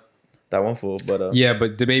they jumped that one fool, but Yeah,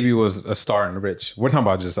 but the baby was a star in the rich. We're talking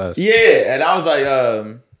about just us. yeah, and I was like,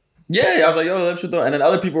 I was like, "Yo, let him shoot the," and then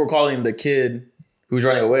other people were calling the kid who's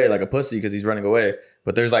running away like a pussy because he's running away,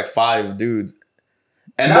 but there's like 5 dudes.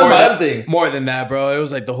 And that's my other thing. More than that, bro. It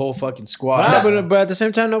was like the whole fucking squad. Nah, but at the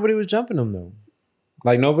same time, nobody was jumping him though.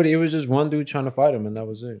 Like nobody, it was just one dude trying to fight him, and that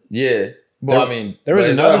was it. Yeah. Well, I mean, there was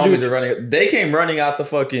his another other homies dude- are running. They came running out the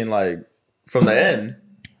fucking like from the end.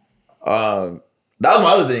 That was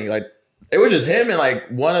my other thing. Like, it was just him and like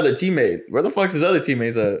one other teammate. Where the fuck's his other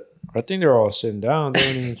teammates at? I think they're all sitting down. They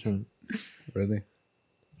weren't even trying. Really?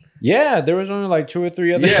 Yeah, there was only like 2 or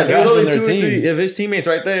 3 other Yeah, there guys was on only their 2 or team. 3 of his teammates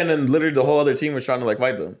right there, and then literally the whole other team was trying to like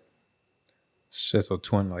fight them. Shit, so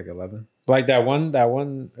 11. Like that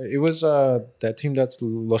one. It was that team that's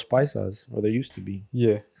Los Paisas, or they used to be.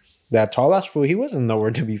 Yeah. That tall ass fool, he wasn't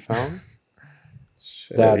nowhere to be found.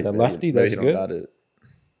 The lefty, Maybe that's he don't good. got it.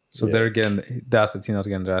 So that's the team that's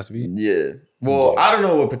getting their ass beat. Yeah. Well, I don't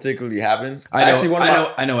know what particularly happened. I know, Actually,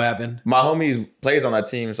 I know what happened. my homies plays on that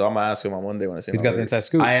team, so I'm gonna ask him on one day when I see him. He's got the inside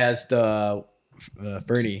scoop. I asked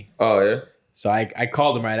Fernie. Oh yeah. So I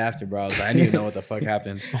called him right after, bro. I was like, I need to know what the fuck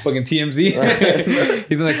happened. Fucking TMZ.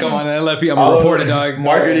 He's gonna come on and LFP. I'm gonna report it, dog.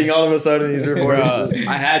 Marketing all of a sudden he's Bro, reporting.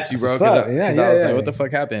 I had to, bro, What's because up? I Yeah, was yeah. like, what the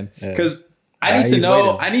fuck happened? Yeah. Because I need to he's know.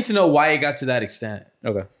 waiting. I need to know why it got to that extent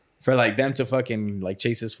Okay. for like them to fucking like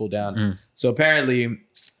chase this fool down. So apparently,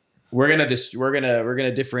 we're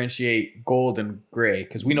gonna differentiate gold and gray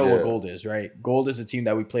because we know what Yeah. gold is, right? Gold is a team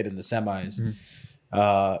that we played in the semis.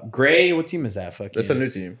 Gray, what team is that? Fucking It's a new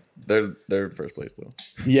team. They're first place though.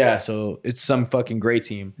 yeah. So it's some fucking gray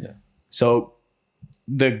team. Yeah. So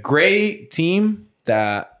the gray team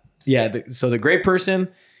so the gray person,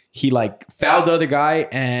 he like fouled the other guy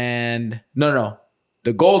and no.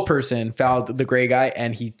 The gold person fouled the gray guy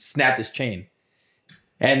and he snapped his chain.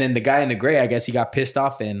 And then the guy in the gray, I guess he got pissed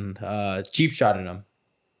off and cheap shotted him.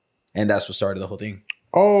 And that's what started the whole thing.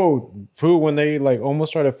 Oh, fool! When they like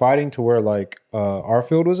almost started fighting to where like our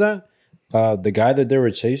field was at, the guy that they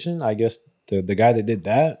were chasing, I guess the guy that did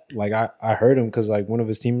that, like I heard him because like one of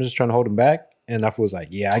his teammates was trying to hold him back, and that was like,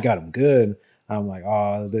 yeah, I got him good. I'm like,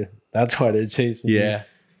 oh, that's why they're chasing. Yeah.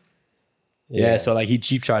 Me. Yeah. So like he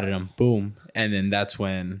cheap shotted him, boom, and then that's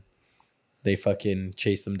when they fucking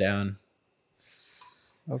chased him down.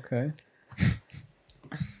 Okay.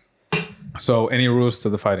 So, any rules to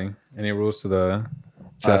the fighting? Any rules to that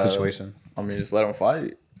situation? I mean, just let him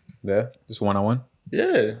fight. Yeah, just 1-on-1.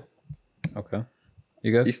 Yeah. Okay.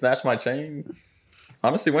 You guys? He snatched my chain.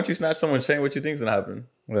 Honestly, once you snatch someone's chain, what you think's gonna happen?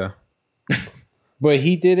 Yeah. But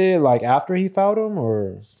he did it like after he fouled him,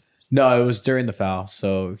 or No, it was during the foul.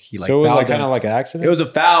 So he like so it was fouled like kind him. of like an accident. It was a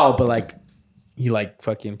foul, but like he like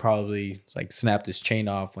fucking probably like snapped his chain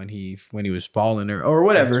off when he was falling or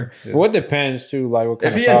whatever. Well, it depends too. Like what kind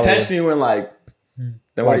If of he foul intentionally went like, then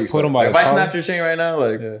what Like, do you put him expect? by If the I collar? snapped your chain right now,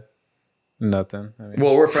 like, Nothing. I mean,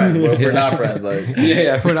 well, we're friends. But if we're not friends, like,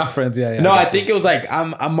 yeah, we're not friends. Yeah. No, I think it was like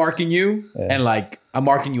I'm marking you and like I'm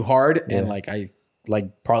marking you hard and Yeah. like I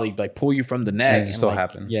like probably like pull you from the neck. And it just so like,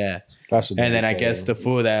 happened. Yeah. That's And then I guess the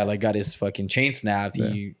fool that like got his fucking chain snapped,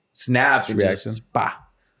 he snapped and Reaction. just bah,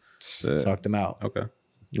 Shit. sucked him out. Okay.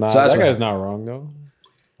 Nah, So that's that what guy's not wrong though.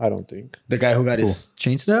 I don't think The guy who got his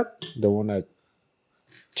chain snapped? the one that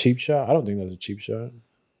cheap shot. I don't think that's a cheap shot.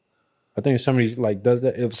 I think if somebody like does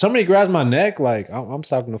that. If somebody grabs my neck, like I'm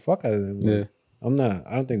socking the fuck out of them. Yeah. I'm not.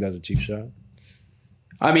 I don't think that's a cheap shot.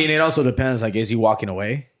 I mean, it also depends. Like, is he walking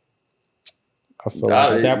away? I feel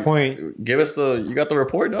like at that point, give us you got the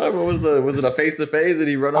report, dog. What was it a face to face? Did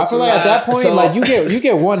he run up? I feel to like him? at that point, so- like you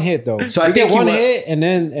get one hit though. So I you think get he one wa- hit and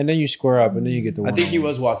then you square up and then you get the one. I think he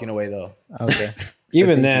was walking away though. Okay.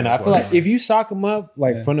 Even then, I feel like if you sock him up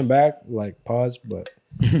like front and back, like pause, but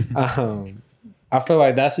I feel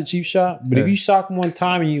like that's a cheap shot. But if you sock him one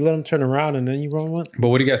time and you let him turn around and then you run one, But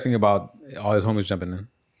what do you guys think about all his homies jumping in?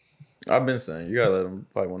 I've been saying you gotta let him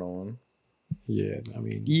fight 1-on-1. yeah, I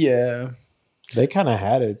mean Yeah. they kind of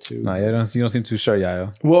had it too. No, you don't seem too sure,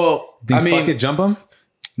 Yayo. Well, Do you I mean, fuck it, jump him?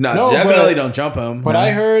 no, No, definitely but- don't jump him. But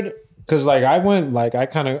I heard because like I went like I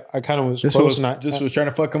kind of was This close was and I was trying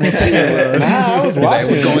to fuck him up too. Bro. Nah, I was He's like, watching.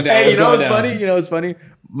 what's going down? Hey, What's you know going what's down? funny? You know what's funny?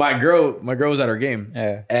 My girl was at our game.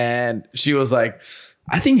 Yeah. And she was like,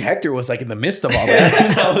 I think Hector was like in the midst of all that.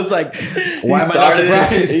 And I was like, why am I not started it.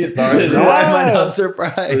 surprised? He started it. Why am I not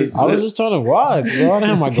surprised? I was just trying to watch, bro. I didn't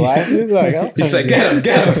have my glasses. Like I was He's trying like, to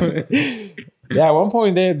get him. Yeah, at one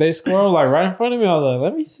point they squirreled like right in front of me. I was like,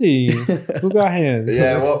 let me see who got hands.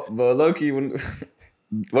 Yeah, well, but low key, when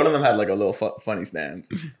one of them had like a little funny stance.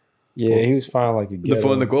 Yeah, he was fine like a The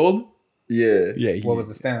fool in the gold? Yeah, Yeah. What was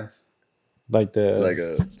the stance? like the like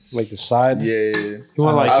a the side. yeah. He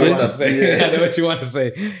went like I was this. just- yeah. I know what you want to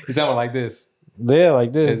say. He's talking like this. Yeah,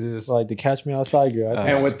 like this. It's just- like the catch me outside girl. I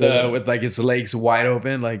think And it's with like his legs wide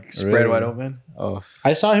open, like spread Really? wide open. Oh,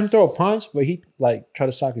 I saw him throw a punch, but he like tried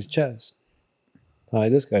to sock his chest.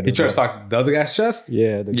 Like this guy. he tried to sock the other guy's chest.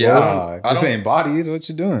 Yeah, the Yeah, goal. I You're don't- saying bodies. What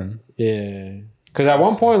you doing? Yeah. Because at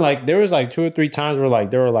one point, like there was like 2 or 3 times where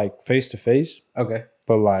like they were like face to face, Okay,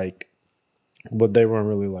 but they weren't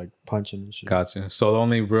really like punching and shit. gotcha. So the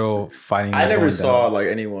only real fighting I was never going saw down. like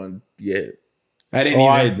anyone yet. I didn't Oh,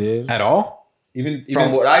 even. I did. at all. Even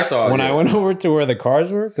From what I saw, When yeah. I went over to where the cars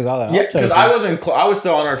were, because I was like, Yeah, I'll try to because see. I wasn't. I was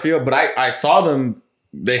still on our field, but I saw them.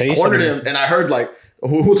 They Chasing cornered him. him, and I heard like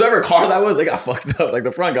whoever car that was, they got fucked up. Like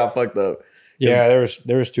the front got fucked up. Yeah,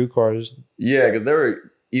 there was 2 cars. Yeah, because they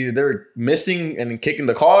were missing and kicking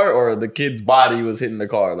the car, or the kid's body was hitting the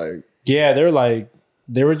car. Like Yeah,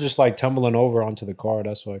 they were just like tumbling over onto the car.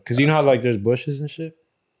 That's why. Because you know how like there's bushes and shit.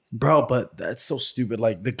 Bro, but that's so stupid.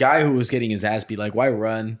 Like the guy who was getting his ass beat, like why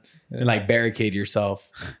run and like barricade yourself?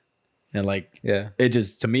 And like Yeah, it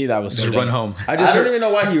just to me that was so just run dumb. home. I I just don't heard, even know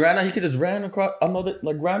why he ran out. He could just ran across another,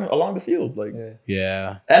 like ran along the field. Like,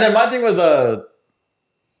 yeah. and then my thing was that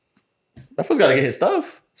fool's got to get his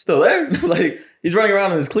stuff still there. Like he's running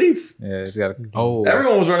around in his cleats. Yeah, he's got. Oh,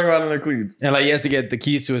 Everyone was running around in their cleats, And like he has to get the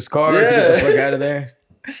keys to his car to get the Yeah. fuck out of there.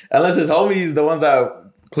 unless his homies, the ones that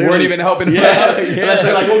clearly Weren't even helping him Yeah, out. unless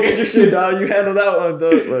they're like, "Go get your shit, dog. You handle that one,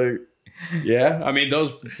 dog." Like, Yeah, I mean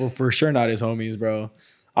those were for sure not his homies, bro.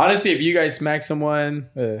 Honestly, if you guys smack someone,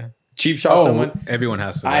 cheap shot someone, everyone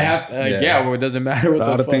has to. I have well, it doesn't matter what But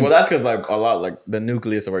I the don't fuck. think- well, that's because like a lot, like the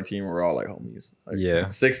nucleus of our team, we're all like homies. Like, Yeah.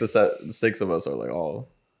 6 of us are like all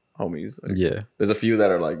homies. Like, Yeah, there's a few that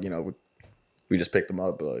are like, we just picked them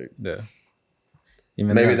up, but like yeah.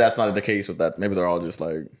 Even maybe that- that's not the case with that. Maybe they're all just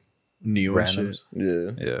like, New and shit. randoms.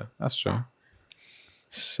 yeah. Yeah, that's true.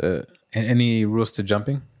 Shit. And any rules to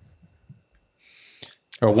jumping?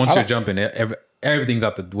 Or once you're jumping, everything's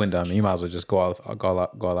out the window. I mean, you might as well just go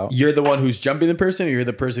all out. You're the one who's jumping the person, or you're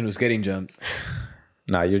the person who's getting jumped.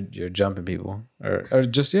 Nah, you're jumping people, or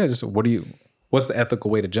just what's the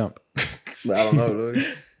ethical way to jump? I don't know, dude.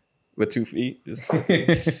 With 2 feet, just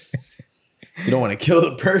You don't want to kill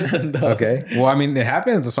the person, though. Okay. Well, I mean, it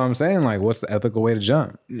happens. That's what I'm saying. Like, what's the ethical way to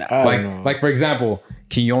jump? Like for example,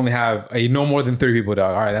 can you only have no more than 3 people?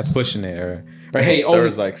 Dog. All right, that's pushing it. Or hey, there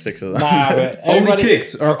was like 6 of them. Nah, but only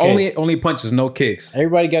kicks or only punches, no kicks.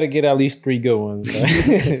 everybody got to get at least 3 good ones.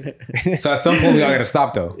 So at some point, we all got to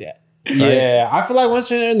stop though. Yeah. Yeah, I feel like once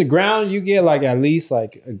you're in the ground, you get like at least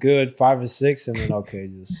like a good 5 or 6, and then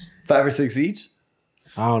just 5 or 6 each.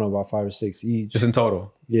 I don't know about 5 or 6 each. Just in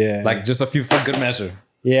total. Yeah, Like just a few for good measure.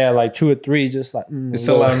 yeah, like 2 or 3, just like Just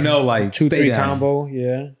to let them know, like 2, stay 3 down. combo.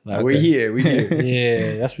 Yeah, Like we here.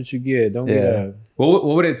 yeah, that's what you get. Don't get Yeah. What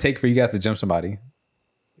would it take for you guys to jump somebody?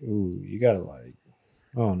 ooh, you gotta like,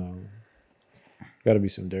 I don't know, gotta be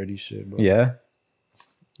some dirty shit, bro. Yeah.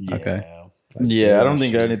 Yeah. Okay. Yeah, I don't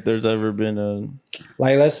think there's ever been a.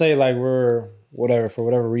 Like, let's say like we're whatever for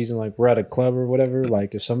whatever reason, like we're at a club or whatever.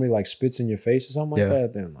 Like if somebody like spits in your face or something like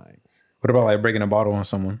that, then like, What about like breaking a bottle on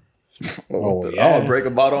someone? oh I'm yeah, gonna break a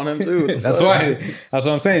bottle on him too. That's why. That's what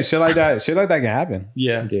I'm saying. Shit like that can happen.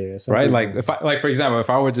 Yeah. yeah, some Right? people- Like if I for example, if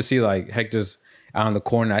I were to see like Hector's out in the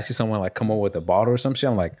corner, I see someone like come over with a bottle or some shit,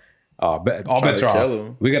 I'm like, oh, all Try bets to are kill off.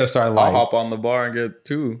 him. We gotta start I'll like hop on the bar and get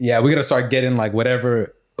 2. yeah, we gotta start getting like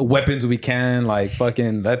whatever weapons we can, like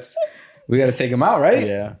fucking we gotta take them out, right?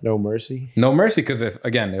 Yeah. no mercy. No mercy, because if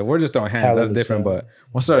we're just throwing hands, Hell that's of a different. sun. But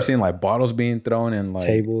once I start seeing like bottles being thrown and like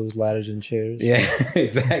Tables, ladders, and chairs. yeah,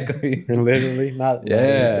 exactly. Literally, not Yeah.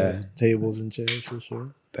 ladders, but tables and chairs for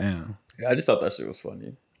sure. Damn. I just thought that shit was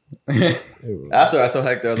funny. After I told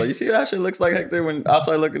Hector, I was like, "You see how that shit looks like Hector when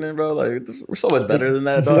outside looking in, bro? Like we're so much better than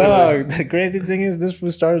that, dog." Dog, the crazy thing is, this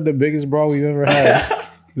fool started the biggest brawl we've ever had.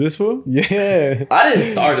 This one? Yeah. I didn't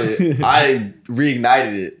start it. I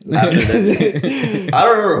reignited it after that. I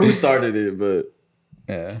don't remember who started it, but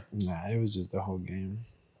Yeah. Nah, it was just the whole game.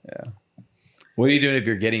 What are you doing if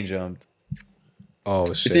you're getting jumped? Oh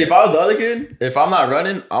you shit. see, if I was the other kid, if I'm not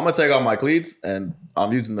running, I'm gonna take off my cleats and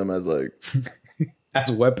I'm using them as like, As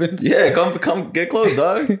weapons? yeah, come get close,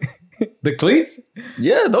 dog. The cleats?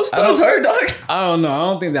 Yeah, those studs hurt, dog. I don't know. I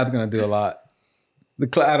don't think that's gonna do a lot.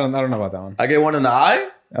 I don't know about that one. I get one in the eye.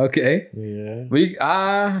 Okay. Yeah. We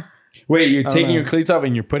Wait, you're taking know. your cleats off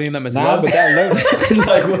and you're putting them as Nah, well? but that looks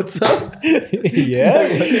Like, what's up? yeah.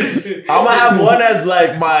 I'm gonna have one as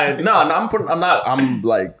like my I'm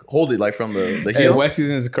like hold it like from the Hey, heel. Wesley's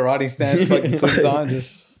in his karate stance, fucking cleats on,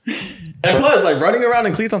 just And plus, like running around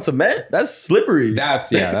in cleats on cement, that's slippery.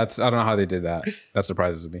 that's I don't know how they did that. That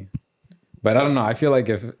surprises me. But I don't know. I feel like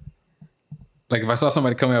if I saw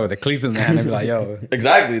somebody coming out with the cleats in their hand, I'd be like, yo.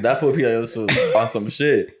 Exactly. That fool be like, this was on some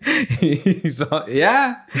shit.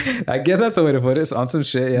 Yeah. I guess that's the way to put it. It's on some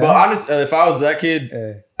shit, yeah. But honestly, if I was that kid,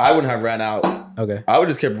 Yeah. I wouldn't have ran out. Okay. I would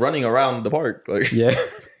just kept running around the park. Like Yeah.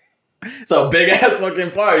 it's a big ass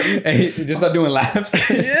fucking park. And he just start doing laps.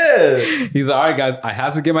 Yeah. He's like, all right, guys, I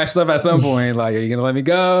have to get my stuff at some point. Like, are you gonna let me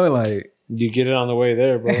go? Like, You get it on the way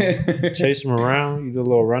there, bro. Chase them around. You do a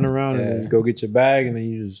little run around, and then you go get your bag, and then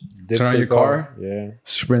you just dip Turn on to your the car? Yeah.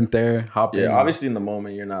 sprint there, hop in. Yeah. Obviously, in the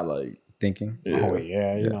moment, you're not like. Thinking. Yeah. Oh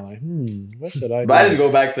yeah. You're not like, what should I do? But I just go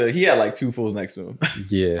back to he had like 2 fools next to him.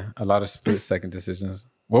 Yeah. A lot of split second decisions.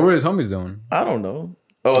 What were his homies doing? I don't know.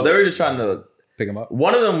 Oh, they were just trying to. Pick him up?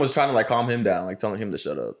 One of them was trying to like calm him down, like telling him to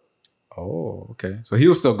shut up. Oh, okay. So he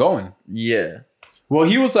was still going. Yeah. Well,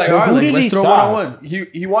 he was like, But all right, who like, did let's he throw stop?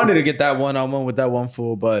 1-on-1. He wanted to get that 1-on-1 with that one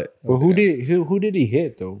fool, but But who did he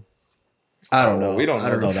hit though? I don't know. We don't I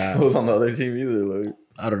don't know that. Who's on the other team either. Like,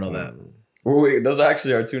 I don't know that. well, wait, those are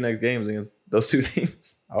actually our 2 next games against those 2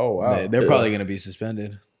 teams. Oh wow. They're probably going to be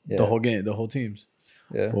suspended. Yeah. The whole game, the whole teams.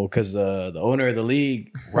 Yeah. Well, because the owner of the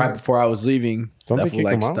league, right before I was leaving, Don't that they fool kick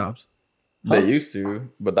like him out? stops. They used to,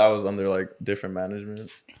 but that was under like different management.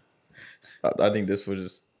 I think this fool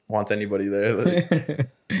just wants anybody there. Like,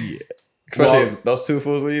 especially if those 2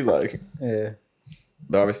 fools leave, like Yeah.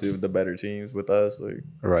 they're obviously the better teams with us. Like,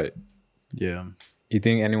 Right. Yeah. You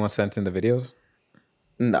think anyone sent in the videos?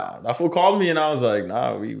 nah, that fool called me and I was like,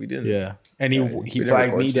 nah, we didn't. Yeah. And he we didn't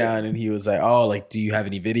flagged record me shit. down and he was like, oh, like, do you have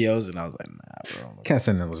any videos? And I was like, nah, bro. Can't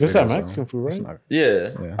send in those Just videos. that so Mexican food, it's right? not- Yeah.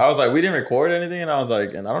 Yeah. I was like, we didn't record anything, and I was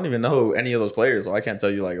like, and I don't even know any of those players, so I can't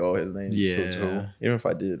tell you like, oh, his name. Yeah. Even if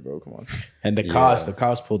I did, bro, come on. And the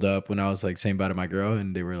cops pulled up when I was like saying bye to my girl,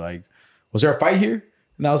 and they were like, was there a fight here?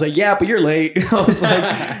 And I was like, yeah, but you're late. I was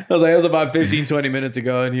like, it was about 15, 20 minutes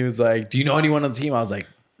ago. And he was like, do you know anyone on the team? I was like,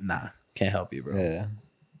 nah, can't help you, bro. Yeah.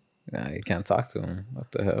 Nah, you can't talk to him.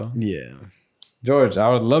 What the hell? Yeah. George, I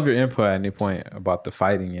would love your input at any point about the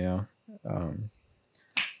fighting, you know.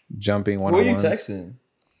 jumping Who are you one-on-ones. texting?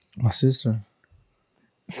 My sister.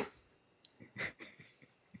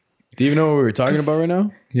 Do you even know what we were talking about right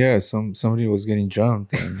now? Yeah, somebody was getting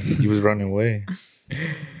jumped and he was running away.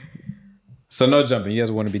 So no jumping. You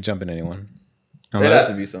guys wouldn't be jumping anyone. It had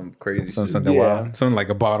to be some crazy shit. Something wild. Something like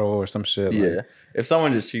a bottle or some shit. Yeah. Like, If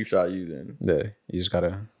someone just cheap shot you, then yeah. You just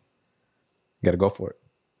gotta go for it.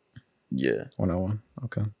 yeah. 1-on-1.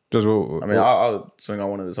 Okay. Just I mean, I'll swing on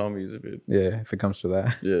one of his homies if it. yeah, if it comes to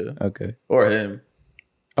that. Yeah. Okay. Or him.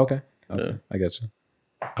 Okay. Yeah. I get you.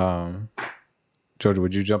 George,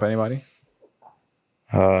 would you jump anybody?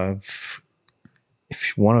 If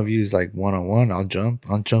one of you is like 1-on-1, I'll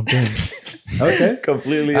jump in. Okay.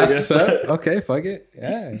 Completely That's against what's up. that. Okay, fuck it.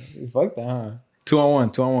 Yeah. Fuck that, huh?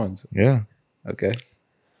 2-on-1, 2-on-1s. Yeah, Okay.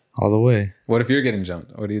 all the way. What if you're getting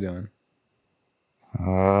jumped? What are you doing?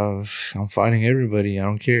 I'm fighting everybody. I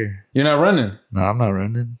don't care. You're not running. No, I'm not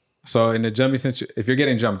running. So in the jumping situation, if you're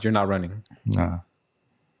getting jumped, you're not running. Nah.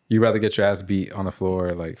 You'd rather get your ass beat on the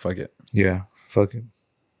floor, like fuck it. Yeah, fuck it.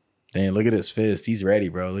 Damn, look at his fist. He's ready,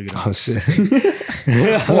 bro. Look at him. Oh shit.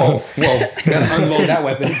 Whoa. Gotta unload that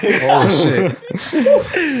weapon. Oh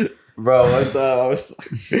shit. Bro, one time I was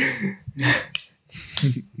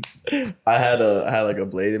I had like a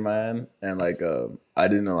blade in my hand and like I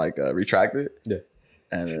didn't like retract it. Yeah.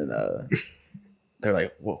 And then they're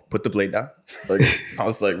like, "Whoa, put the blade down." Like I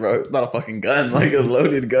was like, "Bro, it's not a fucking gun. Like a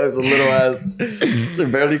loaded gun. It's a little ass.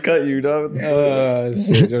 Should barely cut you, dog."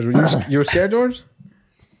 Shit, George, you were scared, George?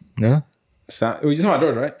 Yeah. You talking about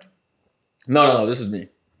George, right? No, this is me.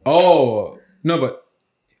 Oh no, but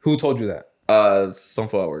who told you that? Some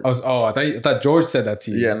fool at work. I thought George said that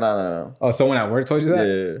to you. Yeah, no. Oh, someone at work told you that?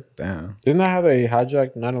 Yeah. Damn. Isn't that how they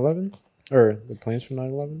hijacked 9/11 or the planes from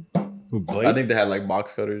 9/11? I think they had like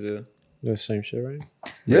box cutters. Yeah, The same shit, right?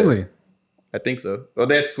 Really? I think so. Well,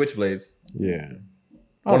 they had switchblades. Yeah. I was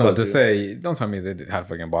One of about the to two. say, don't tell me they had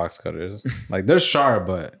fucking box cutters. Like they're sharp,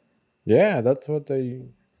 but Yeah, that's what they.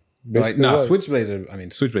 like no, was.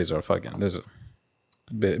 switchblades are fucking. There's a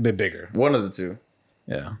bit bigger. One of the two.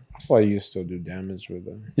 Yeah, Well, you still do damage with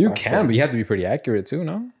them. you can, but you have to be pretty accurate too.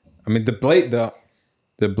 No, I mean the blade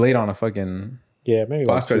on a fucking Yeah, maybe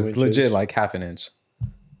box like cutter 2 is inches. legit like half an inch.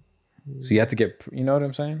 So you have to get, you know what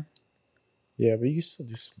I'm saying? Yeah, but you can still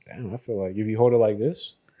do some damn. I feel like if you hold it like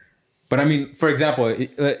this. But I mean, for example,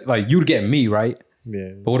 like you'd get me, right?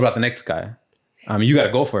 Yeah. But what about the next guy? I mean, you got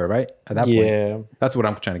to go for it, right? At that point, Yeah. that's what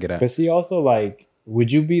I'm trying to get at. But see, also, like,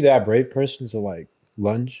 would you be that brave person to, like,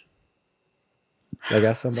 lunge? Like,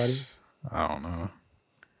 at somebody? I don't know.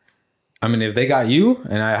 I mean, if they got you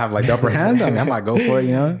and I have like the upper hand, I mean, I might go for it,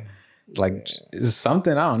 you know? Like, it's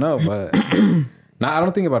something, I don't know. But I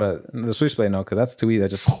don't think about the switchblade, no, because that's too easy. I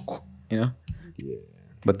just, you know? Yeah.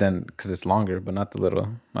 But then, because it's longer, but not the little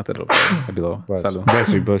blade. Below. Salud.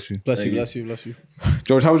 Bless you, bless you. Bless you.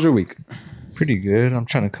 George, how was your week? Pretty good. I'm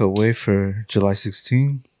trying to cut weight for July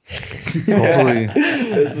 16. Hopefully,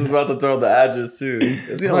 This was about to throw the address too.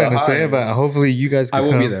 It's I'm not gonna say it, but hopefully you guys can I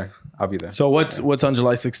will come. be there. I'll be there. So what's on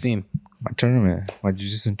July 16th? My tournament, my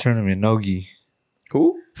jiu-jitsu tournament, Nogi.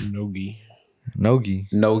 Who? Nogi. Nogi.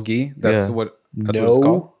 No-gi? That's Yeah. what it's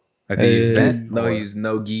called? Like the event? No, he's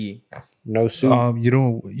no gi. No suit. You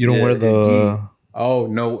don't Yeah, wear it's the Oh,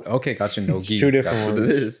 no. Okay, gotcha. No-gi. two different Gotcha. What it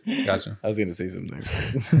is? Gotcha. I was gonna say something.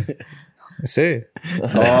 say it.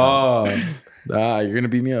 Oh, You're gonna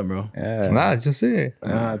beat me up, bro. yeah. Nah, just say it.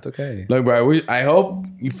 Nah, it's okay. Look, bro. I hope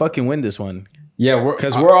you fucking win this one Yeah,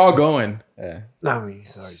 because we're all going. Yeah. No,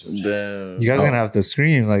 sorry, George. Damn. You guys are gonna have to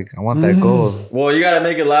scream like, I want that goal. Well, you gotta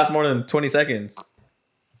make it last more than 20 seconds.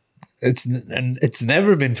 It's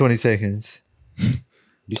never been 20 seconds.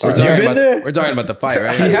 We're talking about the fight, He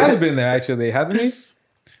right? has been there, actually, hasn't he?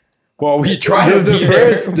 Well, we tried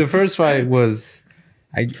The first fight was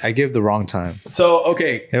I gave the wrong time. So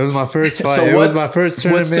okay. It was my first fight. So It was my first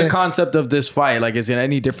tournament. What's the concept of this fight? Like, is it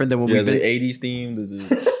any different than what Yeah, we've it's been? like 80s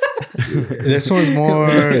themed. This one's more.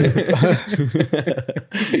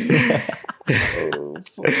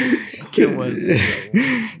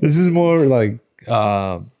 This is more like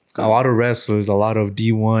a lot of wrestlers, a lot of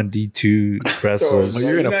D1, D2 wrestlers.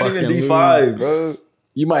 You're gonna not even fucking D5, bro.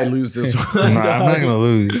 You might lose this one. Nah, I'm not gonna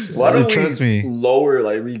lose. Why don't Trust we me. lower?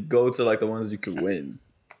 Like we go to like the ones you could win.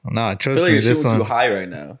 Nah, I trust feel like me. you're This shooting too one. high right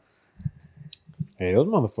now. Hey, those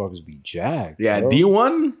motherfuckers be jacked. Yeah, bro.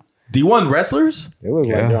 D1 wrestlers, They look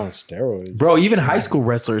Yeah. like they're on steroids. bro. Even high school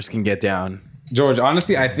wrestlers can get down. George,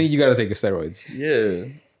 honestly, I think you got to take your steroids. Yeah.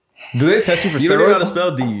 Do they test you for You don't even know how to steroids?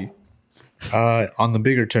 spell D. On the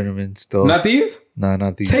bigger tournaments, though. Not these? Nah,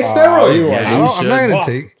 not these. Take steroids. you are. I'm not gonna Fuck,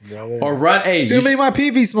 take. brother. Or run. Hey, To make my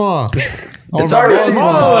pee small. It's already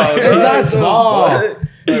small. It's not small. What?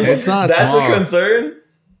 It's not That's small. a concern. And it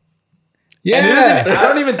Yeah. doesn't, I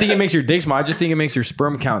don't even think it makes your dick small. I just think it makes your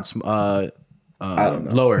sperm count don't know.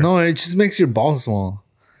 lower. No, it just makes your balls small.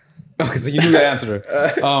 Okay, so you knew the answer.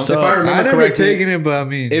 So, if I I remember never correctly, taken it, but I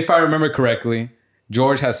mean, if I remember correctly,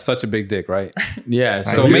 George has such a big dick, right? Yeah.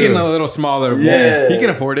 So do. making it a little smaller, Yeah. he can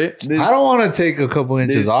afford it. This, I don't want to take a couple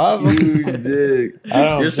inches this off. huge dick.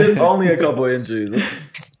 Your shit's only a couple inches.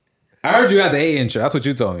 I heard you had the 8-inch. That's what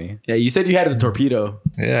you told me. Yeah, you said you had the torpedo.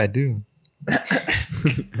 Yeah, I do.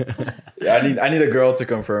 Yeah, I need a girl to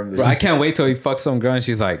confirm this. Bro, I can't wait till he fucks some girl and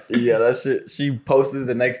she's like, Yeah, that shit. She posted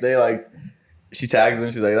the next day, like she tags him.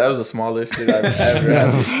 She's like, "That was the smallest shit I've ever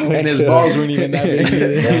had." And his balls weren't even that big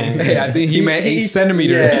either. hey, I think he meant 8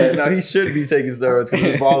 centimeters. Yeah, no, he should be taking steroids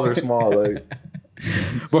because his balls are small. Like,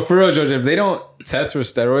 But for real, George, if they don't test for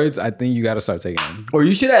steroids, I think you got to start taking them. Or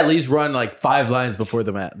you should at least run like 5 lines before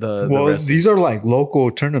the Well, rest. these are like local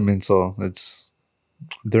tournaments, so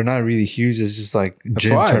they're not really huge. It's just like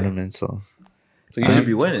gym why. tournaments. So so you should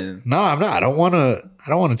be winning. no, I'm not. I don't want to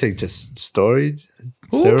take just steroids.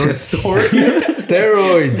 Steroids.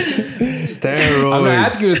 Steroids. I'm not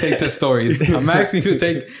asking you to take test stories. I'm asking you to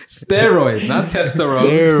take steroids, not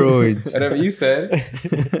testosterone. Steroids. Whatever you said.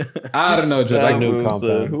 I don't know, George. Like Like, new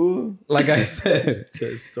compound. Who? like I said,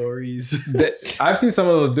 stories. I've seen some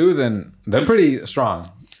of those dudes and they're pretty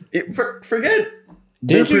strong. Forget.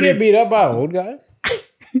 Didn't you get beat up by an old guy?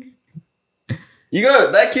 You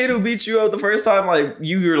got that kid who beat you up the first time. Like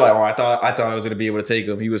you're like, oh, I thought I was gonna be able to take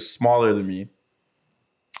him. He was smaller than me.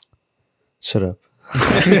 Shut up.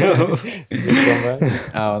 I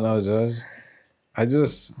don't know, George. I don't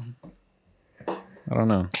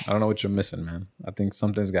know. I don't know what you're missing, man. I think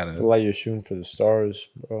something's got I to. feel like you're shooting for the stars,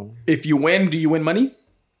 bro. If you win, do you win money?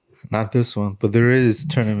 Not this one, but there is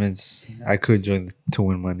tournaments I could join to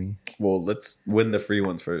win money. Well, let's win the free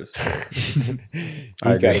ones first.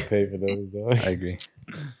 You gotta pay for those, though. I agree.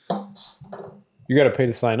 You gotta pay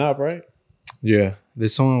to sign up, right? Yeah,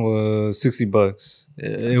 this one was $60.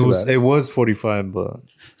 It too was bad. it was 45, but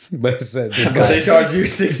But it said this But guy. they charge you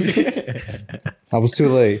 60. I was too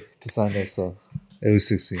late to sign up, so it was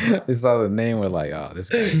 60. They saw the name. We're like, oh, this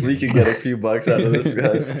guy. We could get a few bucks out of this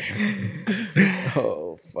guy.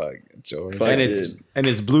 Oh fuck, George. Fuck And it.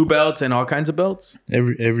 it's blue belts and all kinds of belts.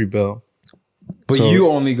 Every belt. But So- you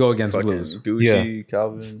only go against Fucking blues. Gucci,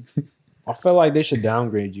 Calvin. I feel like they should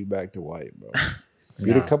downgrade you back to white, bro.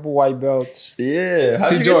 Get a couple white belts. Yeah. How'd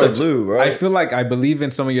See, you get to George, blue, bro? I feel like I believe in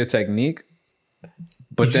some of your technique,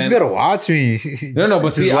 but You then just gotta watch me. no. But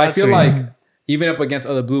Just see, I watch feel me. like even up against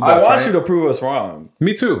other blue I belts, want right? you to prove us wrong.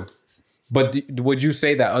 Me too. But would you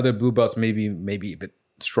say that other blue belts maybe a bit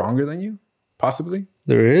stronger than you? Possibly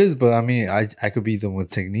there is, but I mean, I could beat them with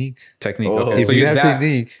technique. technique. Oh. Okay, If so you you're have that,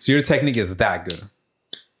 technique, so your technique is that good,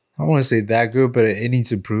 I don't want to say that good, but it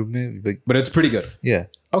needs improvement. But but it's pretty good. yeah,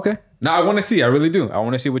 Okay. Now I want to see. I really do. I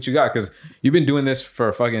want to see what you got because you've been doing this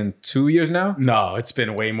for fucking 2 years now. No, it's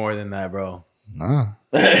been way more than that, bro. nah.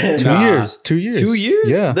 Nah. 2 years. 2 years. 2 years?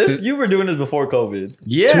 Yeah. You were doing this before COVID.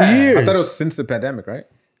 Yeah. 2 years. I thought it was since the pandemic, right?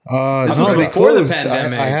 This no, was they before the closed.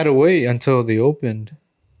 pandemic. I had to wait until they opened.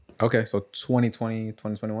 Okay, so 2020,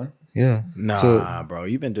 2021. Yeah. Nah, So, bro,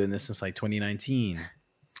 you've been doing this since like 2019.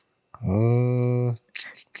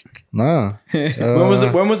 nah.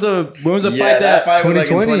 When was the Yeah, fight that fight was like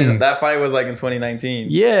in 2020. that fight was like in 2019.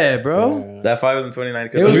 Yeah, bro. That fight was in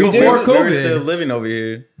 2019. It was we before we were COVID. still living over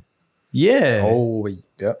here. Yeah. Oh,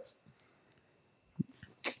 yep.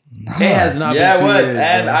 It has not Yeah, been it 2 was. years,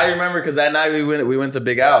 And bro. I remember because that night we went to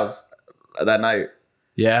Big Al's. That night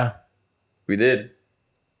Yeah. we did,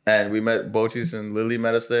 and we met Bochis and Lily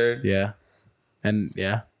met us there. Yeah. And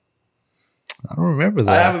yeah. I don't remember I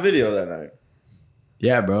that. have a video that night.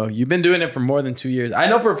 Yeah, bro. You've been doing it for more than 2 years. I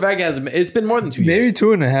know for a fact it's been more than 2 years. Maybe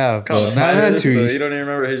 2.5. But not 2 So years. you don't even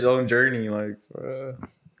remember his own journey. Like,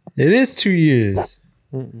 It is 2 years.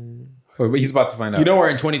 But he's about to find out. You know we're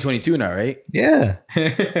in 2022 now, right? Yeah.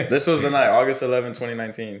 this was the night, August 11,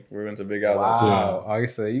 2019. We went to Big Al's. Wow.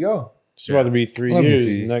 August, there you go. It's about to be 3 Let me years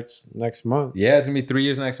see. next month. Yeah, it's gonna be 3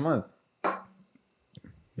 years next month.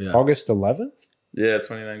 Yeah. August 11th. Yeah,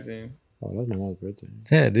 2019. Oh, that's my mom's birthday.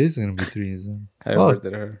 Yeah, it is going to be 3 years then. Happy Fuck. birthday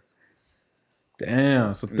to her.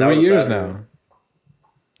 Damn, so That 3 was years Saturday. now.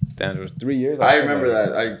 Damn, it was 3 years. I remember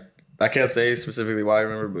that. I can't say specifically why I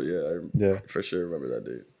remember, but Yeah. I for sure remember that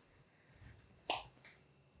date.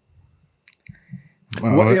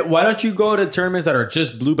 Why don't you go to tournaments that are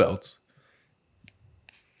just blue belts?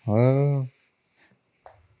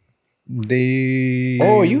 They.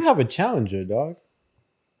 Oh, you have a challenger, dog.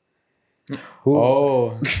 Who?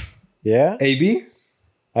 Oh, Yeah. AB.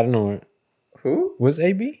 I don't know. Who? Was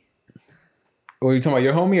AB? Were you talking about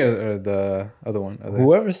your homie or the other one?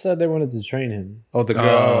 Whoever said they wanted to train him. Oh, the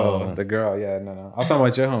girl. Oh. The girl. Yeah, no. I'm talking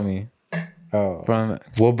about your homie. Oh, From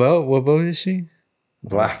What belt? What belt is she?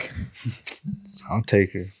 Black. I'll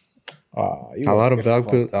take her. you A lot of get black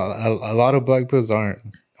fucked. belts. A lot of black belts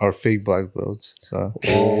are fake black belts. So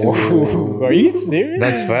Are you serious?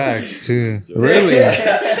 that's facts too. Really?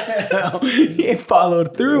 He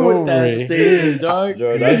followed through with that statement, dog.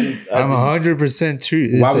 I'm 100%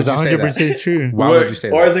 true. Why It's would you say 100% true. Why would you say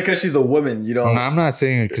Or that? is it because she's a woman? You don't. I'm not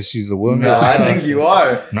saying it because she's a woman. No, I think you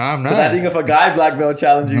are. No, I'm Because I not. think if a guy black belt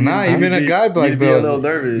challenged you, Not even a guy black you'd belt. be a little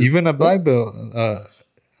nervous. Even a black belt.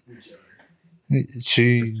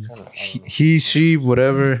 She,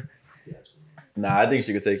 whatever. Nah, I think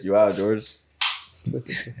she could take you out, George.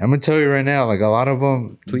 I'm gonna tell you right now, like a lot of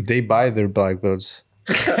them, they buy their black belts.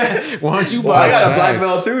 Why don't you Well, I buy got a black facts.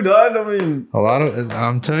 belt too, dog. I mean, A lot of,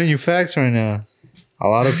 I'm telling you facts right now. A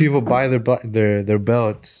lot of people buy their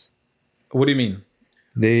belts. What do you mean?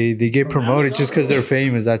 They get promoted just because they're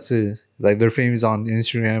famous. That's it. Like they're famous on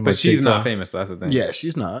Instagram. But or she's TikTok. not famous. So that's the thing. Yeah,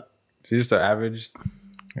 she's not. She's just an average.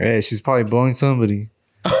 Yeah, she's probably blowing somebody.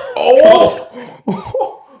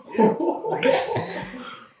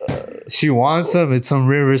 She wants them. It's some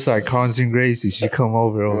Riverside, Constant Gracie. She come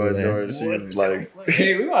over there. George, she's like,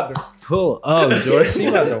 Hey, we about to pull up, George. She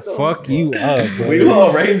about to fuck you up, bro. we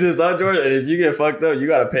will arrange this, huh, George? And if you get fucked up, you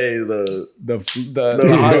gotta pay the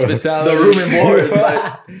hospitality. room and board,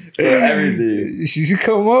 like, for everything. She should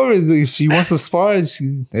come over. If she wants to spar,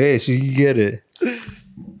 she can get it.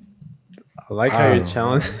 I like how you're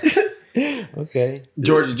challenging. Okay.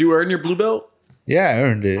 George, did you earn your blue belt? Yeah, I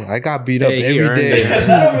earned it. I got beat up Hey, he every earned day. it.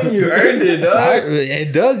 I don't mean you earned it, dog.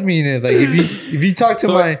 It does mean it. Like if you talk to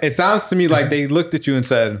So my it sounds to me like they looked at you and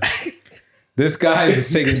said, "This guy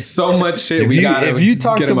is taking so much shit. if you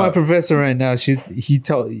talk get to him my up." professor right now,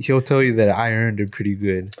 he'll tell you that I earned it pretty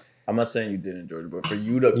good. I'm not saying you didn't, George, but for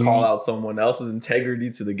you to call out someone else's integrity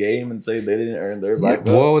to the game and say they didn't earn their black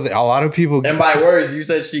belt. Well, a lot of people. And by words, you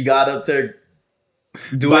said she got up to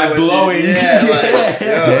doing By what blowing. Yeah, like,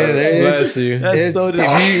 Bless you. It's, so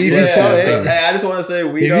if you tell, Hey, I just want to say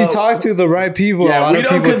if you talk to the right people, Yeah, a lot we of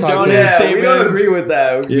don't people talk condone to it. us. Yeah, we don't agree with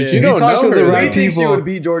that. Yeah. If you talk to the We right think she people, would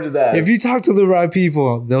beat George's ass. if you talk to the right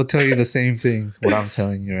people, they'll tell you the same thing. What I'm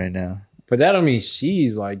telling you right now. But that don't mean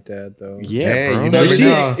she's like that, though. Yeah, Hey, bro. you So never she-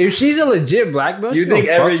 know. If she's a legit black belt, You she think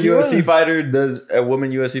gonna every fuck you UFC up. fighter a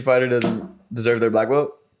woman UFC fighter doesn't deserve their black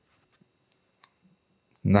belt?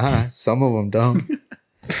 Nah, some of them don't.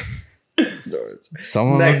 George.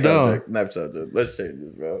 Some of Next them don't. subject. Next subject. Let's change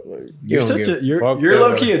this, bro. Like, You're don't such give a you're fuck you're that,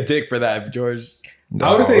 low key a dick for that, George.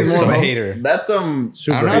 I would say he's more of a So- hater. that's some.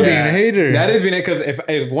 Super I'm not hater. being a hater. That is being it because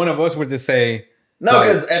if one of us were to say, No,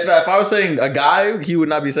 because if I was saying a guy, he would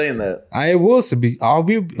not be saying that. I will be. I'll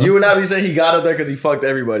be. You would not be saying he got up there because he fucked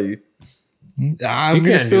everybody. I'm You gonna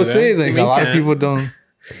can't still do that. say that You a lot of can't. people don't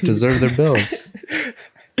deserve their belts.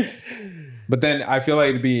 but then I feel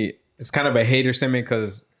like it's kind of a hater sentiment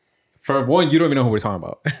because for one, you don't even know who we're talking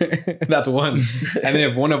about. That's one. And then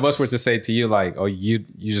if one of us were to say to you like, "Oh, you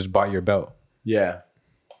just bought your belt. Yeah,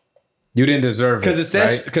 You didn't deserve it." because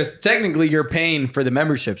right? technically you're paying for the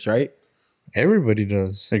memberships, right? Everybody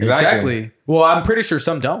does. Exactly. Well, I'm pretty sure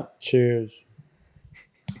some don't. Cheers.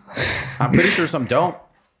 I'm pretty sure some don't.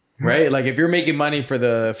 Right? Like if you're making money for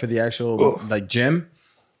the actual like gym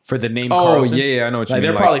for the name. Oh Carlson, yeah, I know what you Like,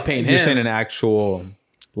 mean. they're probably paying You're him. saying an actual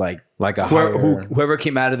like a Whoever, higher, whoever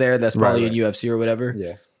came out of there, that's probably Right, in UFC or whatever.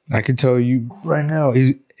 yeah. I can tell you right now,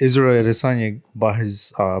 Israel Adesanya bought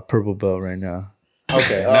his purple belt right now.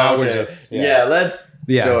 Okay, now we're Okay. just let's.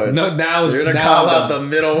 yeah. George, No, now you're gonna now call I'm out done. the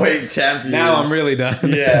middleweight champion. Now I'm really done.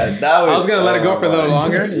 Yeah, that was. I was gonna let it go for a little my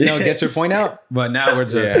longer, get your point out, but now we're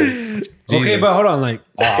just Okay, Jesus. but hold on. Like,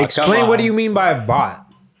 come explain what on. do you mean by bot?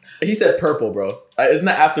 He said purple, bro. Isn't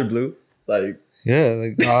that after blue? Like, Yeah,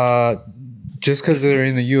 like just because they're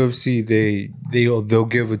in the UFC, they'll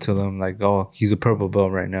give it to them. Like, oh, he's a purple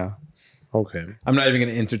belt right now. Okay. I'm not even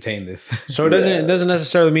gonna entertain this. So it doesn't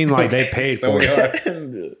necessarily mean like they paid So for we it.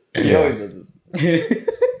 are. he always does this.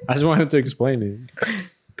 I just want him to explain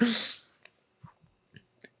it.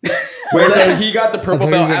 Wait, so he got the purple thought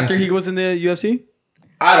he belt was in- after he was in the UFC?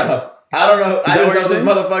 I don't know. I don't know. I that just what know you're this saying?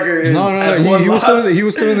 motherfucker is. No, has he, one he was loss. he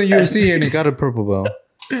was still in the UFC and he got a purple belt.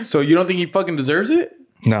 So you don't think he fucking deserves it?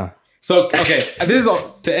 Nah, So okay, this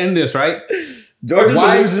is to end this, right? George is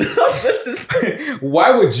Why- delusional. That's just.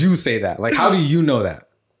 Why would you say that? Like, how do you know that?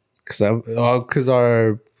 because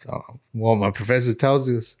my professor tells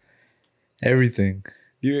us everything.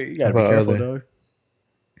 You gotta About be careful, other- dog.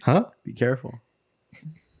 Huh? Be careful.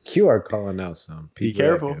 Q are calling out some people. Be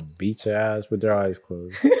careful. That can beat your ass with their eyes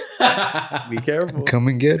closed. Be careful. Come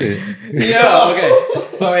and get it. Yeah. Okay.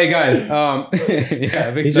 So hey guys,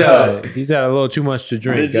 yeah, big He's had a little too much to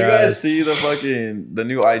drink. Did you guys see the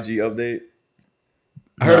new IG update?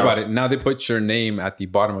 I heard about it. Now they put your name at the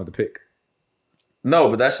bottom of the pic. No,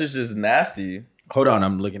 but that shit's just nasty. Hold on,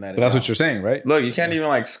 I'm looking at it. But that's now. what you're saying, right? Look, you can't even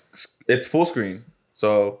like. It's full screen,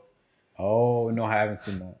 so Oh no, I haven't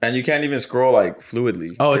seen that. and you can't even scroll like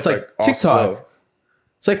fluidly. Oh, it's like all TikTok. slow.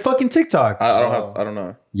 It's like fucking TikTok. I don't have. I don't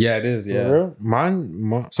know. Yeah, it is. For Yeah. real?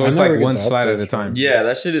 Mine. So I it's never like get one the slide at updates a time. Yeah,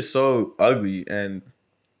 that shit is so ugly, and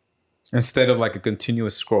Instead of like a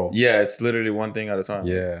continuous scroll. yeah, it's literally one thing at a time.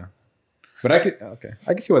 Yeah. But I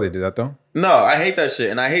can see why they did that though. No, I hate that shit,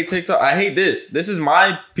 and I hate TikTok. I hate this. This is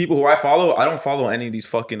my people who I follow. I don't follow any of these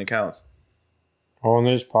fucking accounts. Oh, and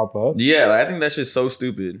they just pop up. Yeah, like, I think that shit's so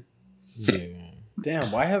stupid. Yeah.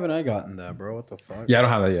 Damn, why haven't I gotten that, bro? What the fuck? Yeah, I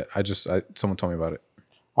don't have that yet. Someone told me about it.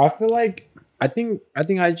 I feel like I think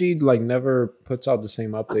IG like never puts out the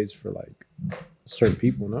same updates for like certain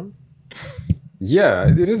people. No. Yeah,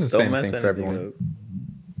 it is the Don't same mess thing for anything everyone. up.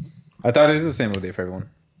 I thought it is the same update for everyone.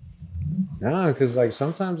 Nah, because like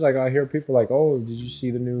sometimes like I hear people like, "Oh, did you see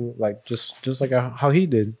the new like just like how he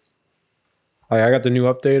did?" Like I got the new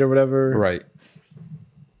update or whatever, Right.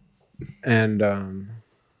 and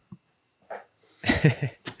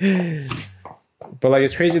but like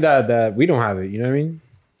it's crazy that we don't have it. You know what I mean?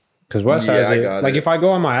 Because West Yeah, has I it. got Like it. if I go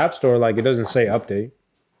on my app store, like it doesn't say update.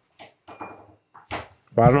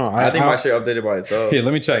 But I don't know. I think my shit updated by itself. Here,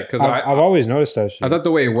 let me check because I've always noticed that shit. I thought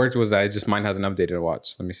the way it worked was that just mine has an updated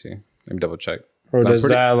watch. Let me see. Let me double check. Or I'm does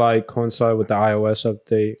pretty- that like coincide with the iOS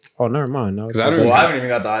update? Oh, never mind. No, 'Cause I don't Well, even- I haven't even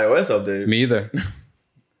got the iOS update. Me either.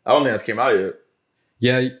 I don't think that's came out yet.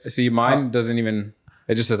 Yeah, see, mine doesn't even.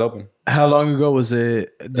 It just says open. How long ago was it?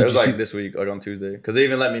 It was like this week, like on Tuesday. Because they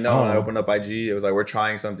even let me know when I opened up IG. It was like, we're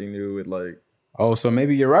trying something new with like. Oh, so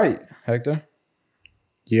maybe you're right, Hector.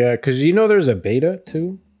 Yeah, because you know there's a beta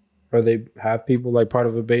too, or they have people like part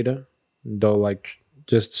of a beta. They'll like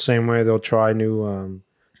just the same way they'll try new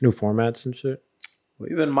formats and shit. Well,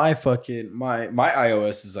 even my fucking my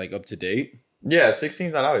iOS is like up to date. Yeah,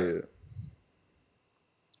 16's not out yet.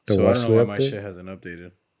 The So I don't know why Wesley my update? shit hasn't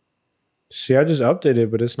updated. See, I just updated,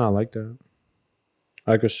 but it's not like that.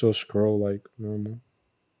 I could still scroll like normal.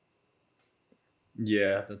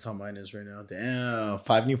 Yeah, that's how mine is right now. Damn,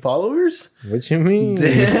 5 new followers. What you mean?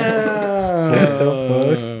 Damn. What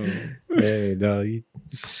the fuck? Hey, dog.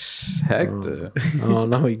 Hector, I don't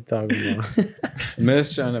know what you're talking about.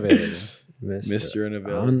 Mr. Unavailable, Mr.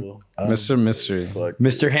 Unavailable. Mr. Mystery.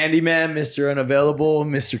 Mr. Handyman, Mr. Unavailable,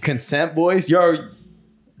 Mr. Consent Boys. Yo,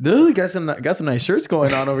 literally got some nice shirts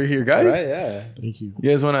going on over here, guys. Right? Yeah. Thank you. You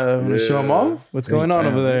guys want to show them off? What's going on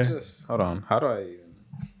over there? Hold on. How do I even?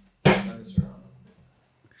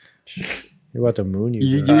 You're about to moon you.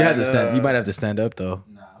 You bro. have to stand. You might have to stand up though.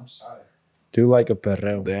 Nah, I'm sorry. Do like a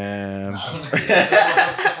perreo. Damn.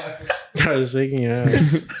 Start shaking your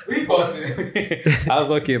ass. I was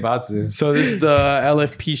lucky about to. So this is the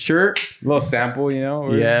LFP shirt. A little sample, you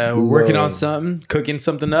know. Yeah, we're working on something, cooking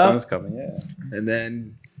something up, Sun's coming. Yeah. and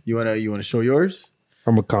then you wanna show yours.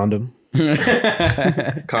 From a condom.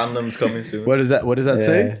 Condoms coming soon. What does that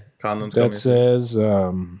say? Condoms coming That soon. says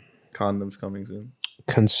Condoms coming soon.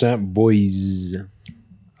 consent boys.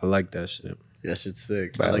 I like that shit. That shit's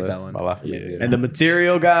sick. I like that one. Yeah. And the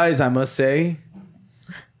material, guys, I must say,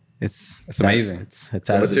 it's amazing. It's The out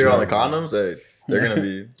of this material on the world. condoms, hey, they're gonna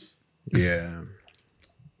be. Yeah.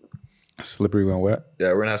 Slippery when wet. Yeah,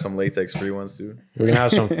 we're gonna have some latex free ones too. We're gonna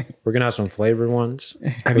have some. We're gonna have some flavored ones.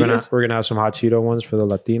 We're gonna have some hot Cheeto ones for the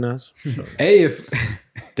Latinas. Hey, if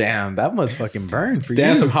Damn, that must fucking burn for they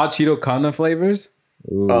have you. some hot Cheeto condom flavors,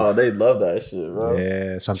 Ooh, Oh, they love that shit, bro.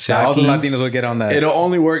 yeah, some all the Takis. Latinos will get on that. It'll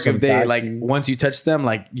only work Some if they like Takis. once you touch them,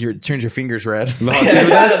 like you turns your fingers red.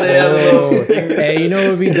 Oh, hey, you know what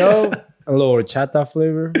would be dope? A little horchata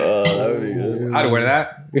flavor. That would be good. I'd wear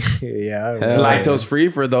that. Yeah. I don't Hell know. Lactose free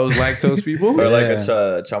for those lactose people. Or like a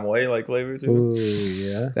Yeah. chamoy like flavor too. Ooh,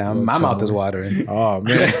 yeah. Damn, my mouth is watering. Oh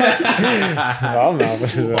man. Oh,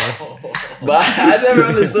 no. But I never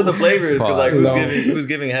understood the flavors because like No. who's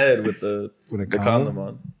giving head with the condom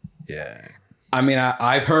on. Yeah. I mean,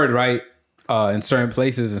 I've heard right in certain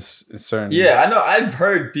places, in certain. Yeah, I know. I've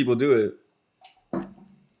heard people do it.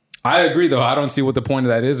 I agree though. I don't see what the point of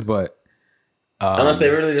that is, but Unless they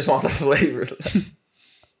really just want the flavor.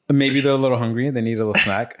 maybe they're a little hungry. They need a little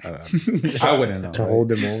snack. I wouldn't know. To right? hold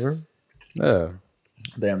them over. Yeah.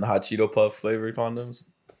 Damn, the hot Cheeto Puff flavored condoms.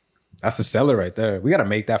 That's a seller right there. We gotta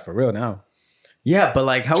make that for real now. Yeah, but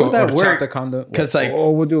like, how would that Or chop work? the condom. Because like, Oh,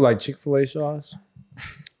 we'll do like Chick-fil-A sauce.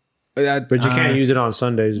 But you can't use it on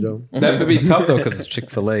Sundays though. That would be tough though because it's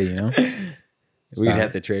Chick-fil-A, you know. We'd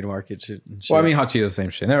have to trademark it. Shit. Well, I mean, hot Cheetos, same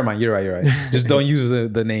shit. Never mind. You're right. Just don't use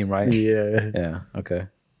the name, right? Yeah. Yeah. Okay.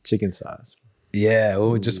 Chicken sauce. Yeah,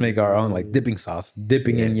 we'll just make our own like dipping sauce,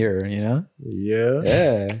 dipping in your, you know. Yeah.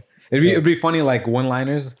 Yeah. It'd be funny like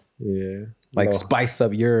one-liners, Yeah. like spice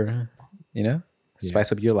up your, you know,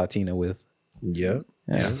 spice up your Latino with. Yeah.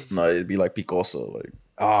 Yeah. No, it'd be like picoso. Like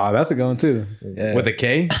Oh, that's a good one too. Yeah. With a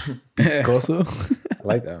K? Coso. I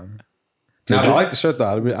like that one. Now, I like the shirt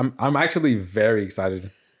though. I'm actually very excited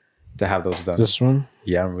to have those done. This one?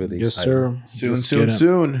 Yeah, I'm really Yes, excited. sir.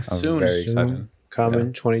 Soon. I'm very excited.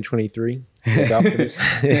 Coming 2023. Look out for this.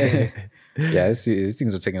 Yeah, these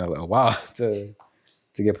things are taking a little while to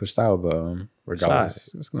get pushed out, but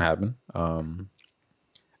regardless, it's gonna happen.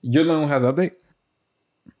 You're the one who has an update?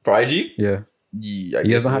 for IG. Yeah. Yeah, I You guess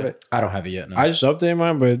guys don't so. have it? I don't have it yet. No. I just updated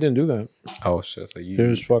mine, but it didn't do that. Oh shit! So It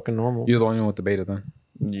was fucking normal. you're the only one with the beta then.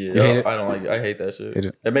 Yeah, You hate it? I don't like it. I hate that shit. Hate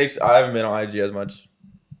it? It makes I haven't been on IG as much.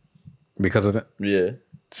 Because of it. Yeah,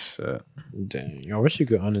 Shit. Dang. I wish you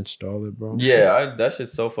could uninstall it, bro. yeah, that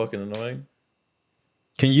shit's so fucking annoying.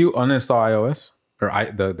 Can you uninstall iOS or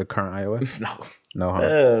the current iOS? No, No,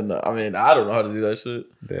 huh? no. I mean, I don't know how to do that shit.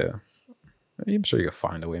 Yeah. I'm sure you can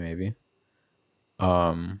find a way, maybe.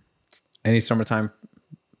 Any summertime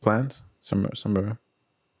plans? Summer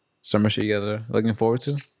shit you guys are looking forward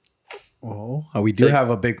to? Oh, we do have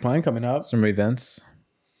a big plan coming up. Summer events?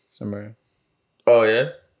 Summer. Oh yeah,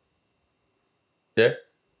 yeah.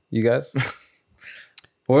 You guys?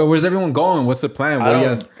 Where's everyone going? What's the plan? What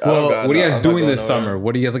are you guys doing this summer?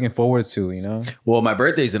 What are you guys looking forward to? You know, Well, my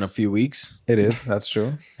birthday's in a few weeks. it is. That's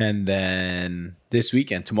true. And then this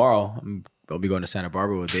weekend, tomorrow, I'll be going to Santa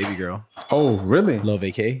Barbara with baby girl. Oh, really? Little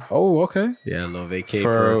vacay. Oh, okay. Yeah, a little vacay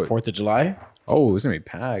For- for 4th of July. Oh, it's gonna be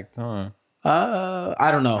packed, huh? I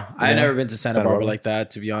don't know. I never been to Santa Barbara Barbara. like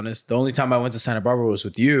that, to be honest. The only time I went to Santa Barbara was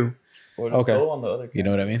with you. Okay. On the other You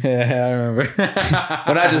know what I mean? Yeah, I remember.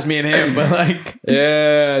 Well, not just me and him, but like,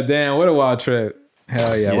 Yeah, damn, what a wild trip.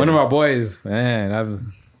 Hell yeah. One of our boys, man.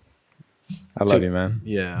 I love you, man.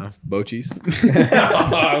 yeah, Bochis.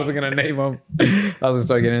 I wasn't gonna name him. I was gonna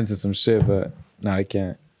start getting into some shit, but no, I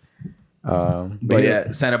can't. But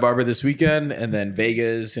yeah, Santa Barbara this weekend, and then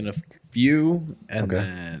Vegas in a few, and Okay.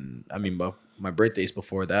 then my birthday's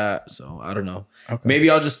before that, so I don't know. Okay. Maybe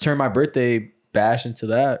I'll just turn my birthday bash into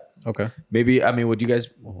that. Okay. Maybe would you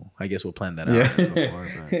guys? Well, I guess we'll plan that out. Yeah. Before,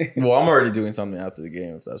 but. Well, I'm already doing something after the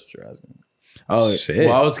game. If that's what you're asking. Oh Shit.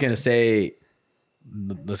 Well, I was gonna say,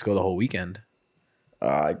 let's go the whole weekend.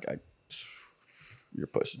 You're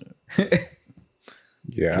pushing it.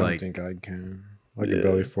 Yeah, I Like- don't think I can. I can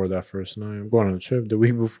barely afford that first night. I'm going on a trip the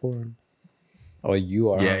week before. Oh, you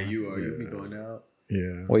are. Yeah, you are. You'll be going out.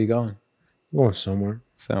 Yeah. Where you going? I'm going somewhere.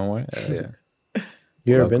 Somewhere. Yeah.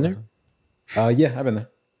 You ever been there? Yeah, I've been there.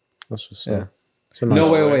 That's what's Yeah. up. It's a nice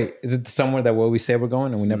No, way. wait. Is it somewhere that where we say we're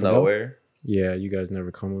going and we never go? Nowhere. Yeah, you guys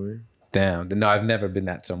never come with me. Damn. No, I've never been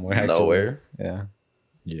that somewhere. Actually. Nowhere. Yeah.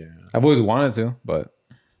 Yeah. I've always wanted to, but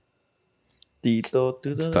It's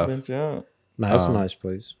tough. Nah, it's a nice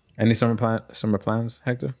place. any summer plans,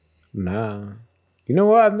 Hector? Nah. You know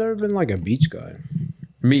what? I've never been like a beach guy.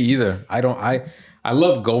 Me either. I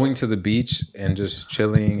love going to the beach and just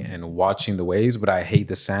chilling and watching the waves, but I hate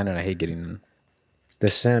the sand and I hate getting in. The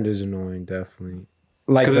sand is annoying, definitely.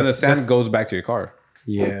 Like Because then the sand goes back to your car.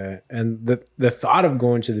 yeah, and the thought of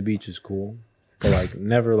going to the beach is cool, but like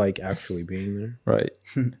never like actually being there. Right.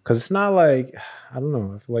 Because it's not like, I don't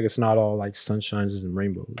know. I feel like it's not all like sunshines and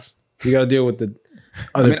rainbows. You got to deal with the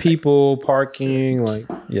other people, parking. Like,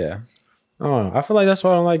 Yeah. I don't know. I feel like that's why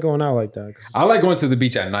I don't like going out like that. 'Cause I like going to the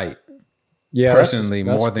beach at night, yeah, personally,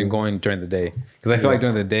 that's more than cool. going during the day. Because I feel like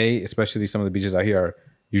during the day, especially some of the beaches out here are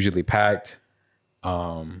usually packed.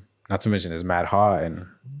 Not to mention it's mad hot and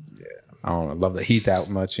I don't love the heat that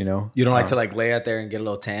much, you know. You don't like to like lay out there and get a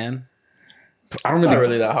little tan? I don't It's really, not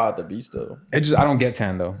really that hot at the beach though. I don't get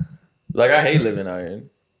tan though. Like I hate living out here.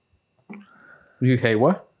 You hey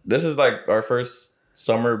what? This is like our first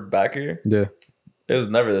summer back here. Yeah. It was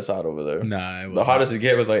never this hot over there. Nah, The hottest it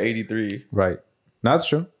get was like 83. Right. No, that's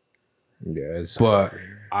true. Yeah, it's But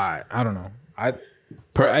I don't know.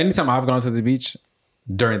 Anytime I've gone to the beach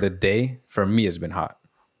during the day, for me it's been hot.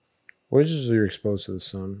 Well, it's just you're exposed to the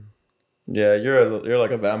sun. Yeah, you're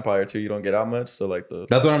like a vampire too. You don't get out much, so like the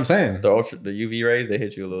That's what I'm saying. the UV rays they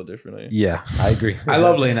hit you a little differently. Yeah, I agree. I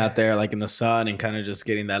love laying out there like in the sun and kind of just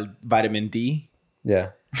getting that vitamin D. Yeah.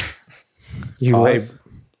 You lay Pause.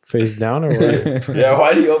 face down or what? Yeah,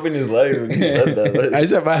 why did he open his legs when he said that? Like, I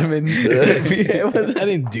said vitamin D. I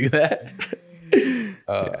didn't do that.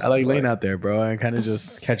 I like laying out there, bro, and kind of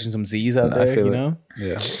just catching some Z's out there. feel You it. know.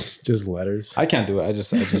 Yeah. Just letters. I can't do it. I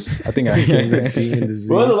think I can. When was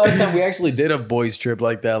the last time we actually did a boys trip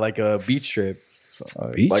like that, like a beach trip?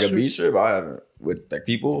 Like a beach trip, I haven't with like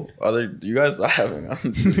people. Other you guys, I haven't.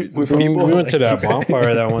 We went to that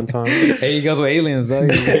bonfire that one time. Hey, you guys with aliens, though.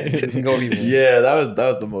 Yeah, that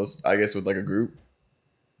was the most. I guess with like a group.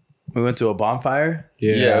 We went to a bonfire.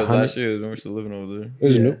 Yeah, it was last year when we were still living over there. It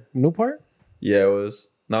was New Park? Yeah, it was.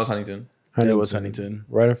 No, it was Huntington. Yeah, it was Huntington.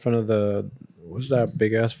 Right in front of what's that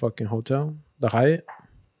big ass fucking hotel? The Hyatt,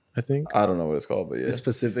 I think. I don't know what it's called, but yeah. It's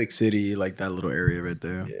Pacific City, like that little area right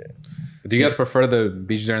there. Yeah. Do you guys prefer the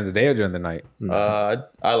beach during the day or during the night?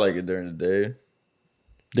 I like it during the day.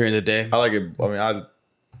 During the day, I like it. I mean, I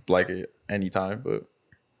like it anytime, but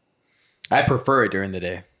I prefer it during the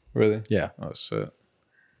day. Really? Yeah, Oh shit.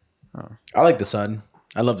 I like the sun.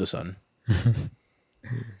 I love the sun.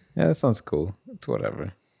 Yeah, that sounds cool. It's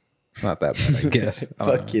whatever. It's not that bad, I guess. I don't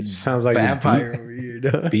know. Fucking Sounds like vampire over here,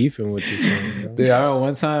 dog. beefing with this thing. Bro. Dude, I remember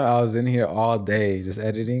one time I was in here all day just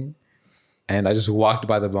editing, and I just walked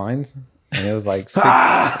by the blinds, and it was like 6,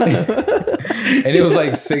 and it was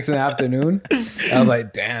like 6 in the afternoon. I was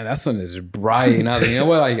like, damn, that sun is bright. And I was like, you know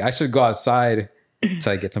what? Like, I should go outside to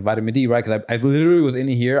like get some vitamin D, right? Because I literally was in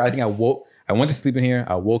here. I think I went to sleep in here.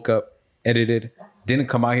 I woke up, edited, didn't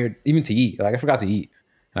come out here even to eat. Like, I forgot to eat.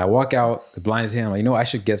 And I walk out, the blinds in. I'm like, you know, I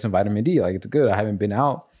should get some vitamin D. Like, it's good. I haven't been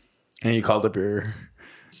out. And you called up your.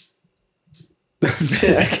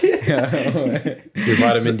 Just kidding. Your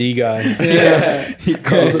vitamin D guy. Yeah. He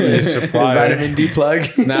called up your supplier. vitamin D plug.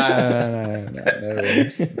 Nah.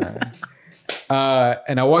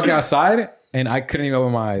 And I walk outside and I couldn't even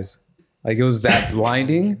open my eyes. Like, it was that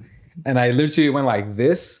blinding. And I literally went like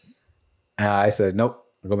this. And I said, nope,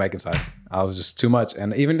 I'll go back inside. I was just too much.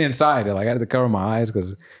 And even inside, like, I had to cover my eyes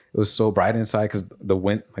because it was so bright inside because the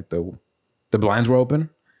wind, like the blinds were open.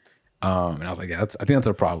 And I was like, yeah, I think that's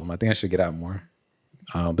a problem. I think I should get out more.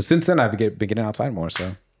 But since then, I've been getting outside more.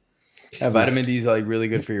 So Yeah, vitamin D is like really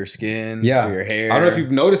good for your skin, yeah, for your hair. I don't know if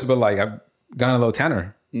you've noticed, but like I've gotten a little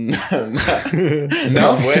tanner. no.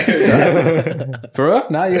 For real?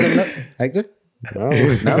 Nah, you don't know, Hector? No,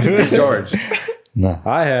 George. No.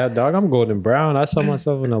 I had, dog. I'm golden brown. I saw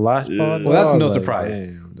myself in the last pod. Well, that's I was no like, surprise.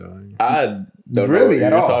 Damn, dog. I don't Really, know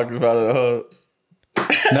at what all? you're talking about at all.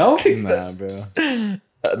 No, Nah, bro.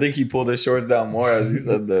 I think he pulled his shorts down more as he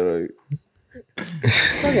said that.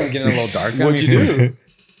 I'm getting a little dark. What'd you do?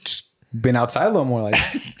 Been outside a little more, like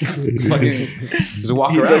fucking just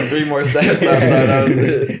walk He around. took 3 more steps outside. That was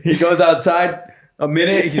it. He goes outside a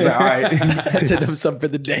minute. He's like, all right, that's enough something for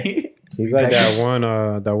the day. He's like that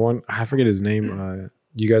one. I forget his name.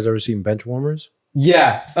 You guys ever seen Bench Warmers?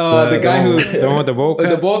 Yeah, the guy who the one with the bowl cut?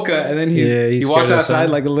 the bowl cut, and then Yeah, he he's walks scared of outside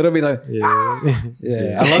sun. like a little bit, like Yeah.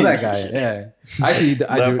 yeah. I love that guy. Yeah, actually,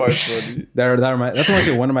 That part's funny. that's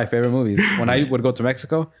actually one of my favorite movies. When I would go to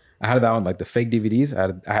Mexico, I had that one, like the fake DVDs.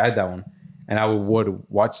 I had that one, and I would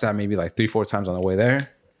watch that maybe like 3-4 times on the way there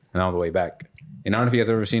and on the way back. And I don't know if you guys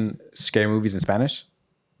ever seen scary movies in Spanish,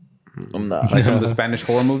 I'm not. like some of the Spanish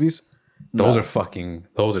horror movies. Those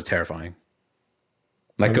are terrifying.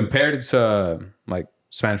 Like compared to like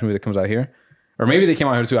Spanish movie that comes out here, or maybe they came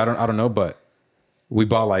out here too. I don't know, but we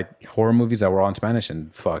bought like horror movies that were all in Spanish,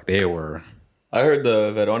 and fuck, they were. I heard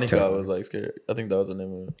the Veronica Terrible. was like scary. I think that was the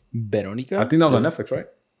name of it. Veronica? I think that was on Netflix, right?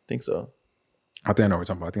 I think so. I think I know what you're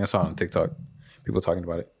talking about. I think I saw it on TikTok, people talking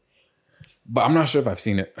about it, but I'm not sure if I've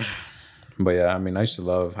seen it. But yeah, I mean, I used to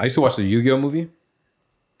watch the Yu-Gi-Oh movie.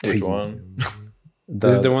 Which one?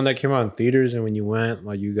 This is the one that came out in theaters, and when you went,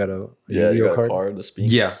 like you got a Yeah, you Yu-Gi-Oh got a card, the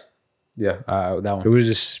Sphinx. Yeah, that It one. was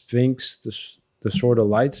the Sphinx, the Sword of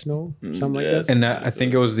Lights, no, something like that. And I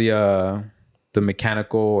think it was the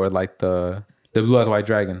mechanical or like the blue eyes white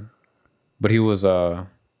dragon, but he was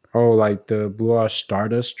Oh, like the Blue Eyes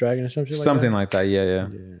Stardust Dragon or something. something like that. Yeah.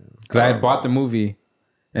 Because I had bought the movie,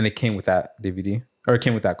 and it came with that DVD or it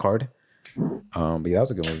came with that card. But yeah, that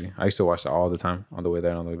was a good movie. I used to watch that all the time on the way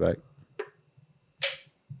there and on the way back.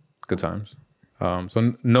 Good times.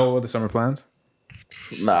 So no other summer plans?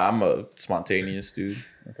 Nah, I'm a spontaneous dude.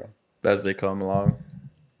 Okay. As they come along.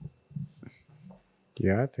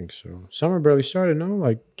 Yeah, I think so. Summer barely started, no?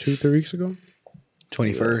 Like 2-3 weeks ago.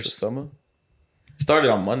 21st. Summer.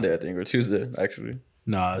 Started on Monday, I think, or Tuesday, actually.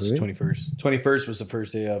 No, it's Really? 21st. 21st was the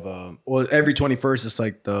first day of well, every 21st is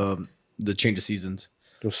like the change of seasons.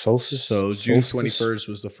 The solstice. So June Solstice? 21st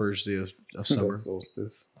was the first day of summer.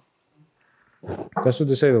 That's what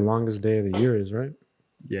they say the longest day of the year is, right?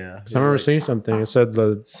 Yeah. So I remember seeing something. It said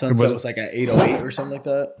Sunset was like at 8:08 or something like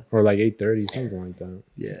that. or like 8:30, something like that.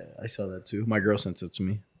 Yeah, I saw that too. My girl sent it to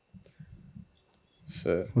me.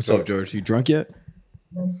 Shit. What's up, George? You drunk yet?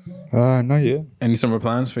 Not yet. Any summer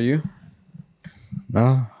plans for you?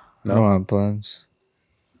 No. I don't have plans.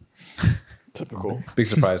 Typical. Big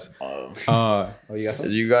surprise. Oh, You got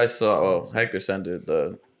something? you guys saw? Oh, Hector sent it.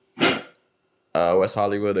 The West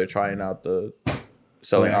Hollywood. They're trying out the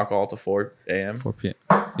selling alcohol to 4 a.m. 4 p.m.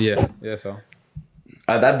 Yeah. So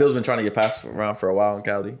That bill's been trying to get passed around for a while in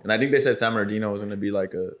Cali, and I think they said San Bernardino was going to be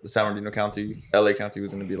like the San Bernardino County, LA County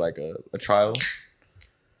was going to be like a trial.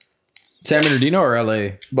 San Bernardino or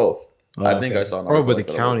LA? Both. Oh, I think okay. I saw. an Oh, but the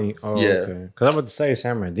article county. Oh, Yeah. okay. Because I'm about to say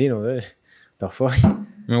San Bernardino. The fuck? I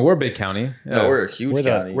mean, we're a big county. No, we're a huge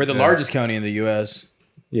county. We're the largest county in the U.S.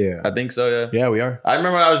 Yeah. I think so. Yeah. Yeah, we are. I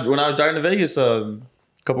remember when I was driving to Vegas a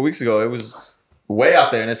couple weeks ago. It was way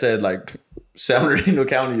out there, and it said like San Bernardino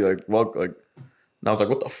County, like and I was like,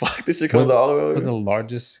 what the fuck? This shit comes all the way over. We're the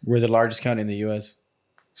largest. We're the largest county in the U.S.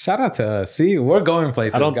 Shout out to us. See, we're going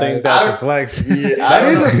places. I don't guys. think that's a flex. Yeah, That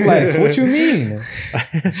is a flex. What you mean?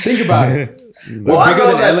 Think about it. Well, We're I bigger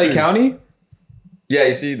know than that's LA true. County. Yeah,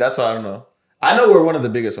 you see, that's why I don't know. I know we're one of the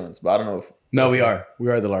biggest ones, but I don't know if No, we are. We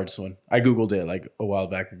are the largest one. I Googled it like a while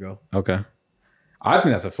back ago. Okay. I think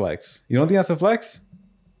that's a flex. You don't think that's a flex?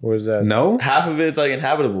 Where's that? No. half of it's like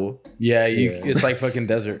inhabitable. Yeah, it's like fucking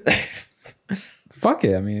desert. Fuck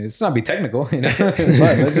it. I mean, let's not be technical, you know. But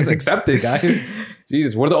let's just accept it, guys.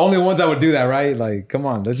 Jesus, we're the only ones that would do that, right? Like, come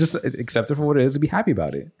on, let's just accept it for what it is and be happy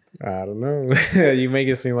about it. I don't know. You make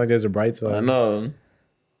it seem like there's a bright side. I know.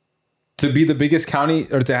 To be the biggest county,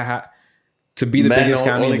 or to be the Men biggest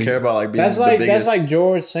county. only in the- care about like being That's the like biggest. that's like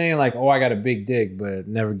George saying like, "Oh, I got a big dick, but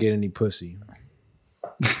never get any pussy."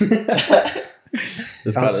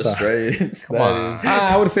 It's kind of strange. That is.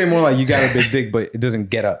 I would say more like you got a big dick, but it doesn't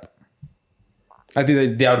get up. I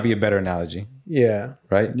think that would be a better analogy, Yeah,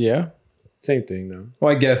 right? Yeah. same thing though.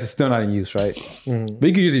 Well, I guess it's still not in use, right? But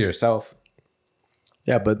you could use it yourself.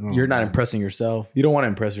 Yeah, but you're not impressing yourself. You don't want to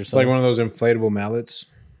impress It's yourself. like one of those inflatable mallets.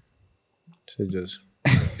 So just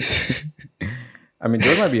I mean,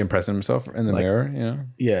 George might be impressing himself in the mirror, you know?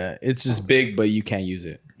 yeah, it's just big, but you can't use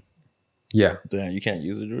it. Yeah. Damn, you can't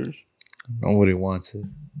use it, George. Nobody wants it.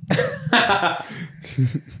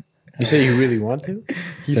 you say you really want to.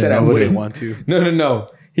 He said I wouldn't want to. No.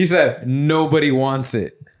 He said nobody wants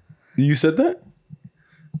it. You said that?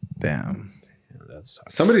 Damn. That's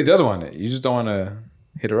Somebody does want it. You just don't want to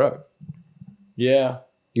hit her up. Yeah.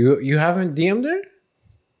 you haven't DM'd her?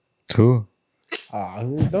 Who?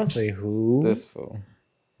 Don't say who. This fool.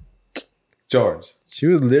 George. She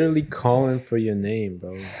was literally calling for your name,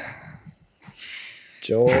 bro.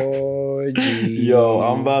 Georgie. Yo,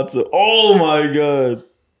 I'm about to. Oh my god.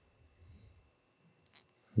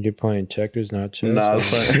 You're playing checkers, not chess. Nah,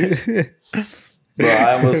 it's fine. Bro,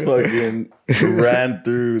 I almost fucking ran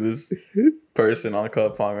through this person on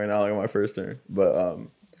Club Pong right now, like on my first turn. But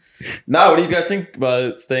what do you guys think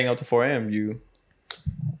about staying up to 4 a.m.?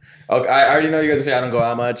 Okay, I already know you guys say I don't go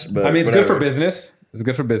out much, but I mean, it's good for whatever. business. It's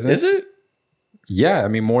good for business. Is it? Yeah. I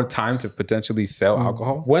mean, more time to potentially sell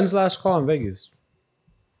alcohol. When's last call in Vegas?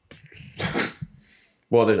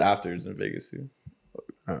 Well, there's afters in Vegas too.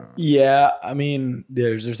 Yeah, I mean,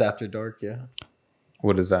 there's after dark, yeah.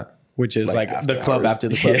 What is that? Which is like after the club hours. after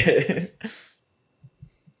the club. Yeah.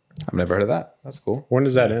 I've never heard of that. That's cool. When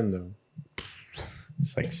does that end though?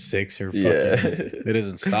 It's like 6 or fucking. Yeah. It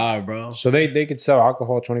doesn't stop, bro. So they could sell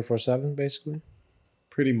alcohol 24/7, basically.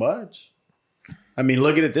 Pretty much. I mean,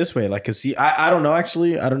 look at it this way. Like, I don't know,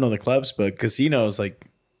 actually. I don't know the clubs, but casinos, like,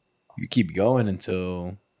 you keep going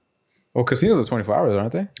until. Well, casinos are 24 hours,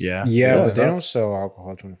 aren't they? Yeah. Yeah, but it's they not- don't sell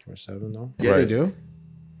alcohol 24/7 though. Yeah, they Right. do.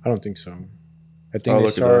 I don't think so. I think I'll they look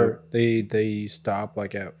it start. They stop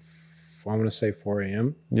like at I'm gonna say 4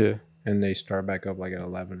 a.m. Yeah. and they start back up like at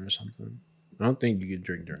 11 or something. I don't think you can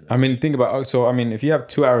drink during that. I mean, think about if you have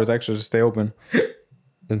 2 hours extra to stay open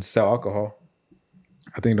and sell alcohol,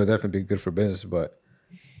 I think it'll definitely be good for business. But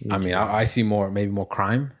I mean, I see maybe more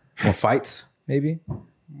crime, more fights, maybe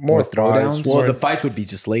More throwdowns. fights, Well, the fights would be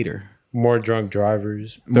just later. more drunk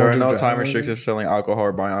drivers. There are More no drink- time restrictions for selling alcohol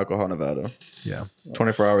or buying alcohol in Nevada. Yeah.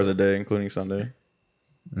 24 hours a day, including Sunday.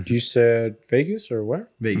 You said Vegas or where?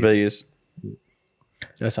 Vegas.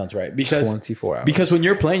 That sounds right. Because 24 hours. Because when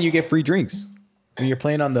you're playing, you get free drinks. When you're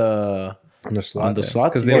playing on the On the slot.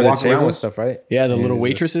 slots, because they or the walk around with tables. stuff, right? Yeah, the little just-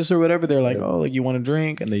 waitresses or whatever, they're like, oh, like you want a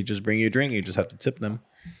drink, and they just bring you a drink. You just have to tip them.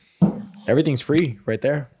 Everything's free right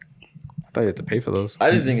there. I thought you had to pay for those.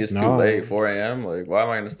 I just think it's too No. late, 4 a.m. Like, why am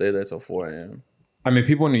I going to stay there till 4 a.m.? I mean,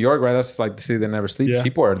 people in New York, right? That's like the city that never sleeps. Yeah.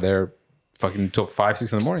 People are there fucking until 5,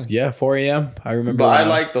 6 in the morning. Yeah, 4 a.m. I remember. But I when,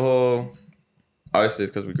 like the whole, obviously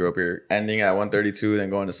it's because we grew up here, ending at 1:32 and then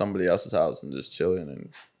going to somebody else's house and just chilling. And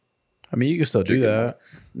I mean, you can still do that.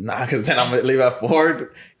 Nah, because then I'm gonna leave at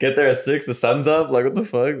 4, get there at 6. The sun's up. Like, what the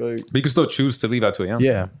fuck? Like, But you can still choose to leave at 2 a.m.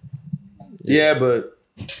 Yeah. yeah, but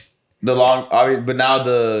but now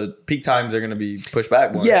the peak times are gonna be pushed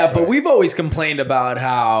back more. Yeah, but we've always complained about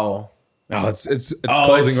how Oh, it's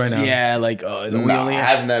closing right now. Yeah, like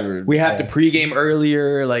I've never. we have to pregame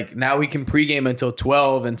earlier. Like now we can pregame until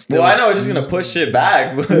 12 and still. Well, I know we're just gonna push shit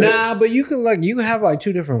back. But Nah, but you can have like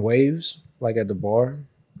 2 different waves, like at the bar.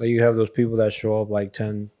 Like you have those people that show up like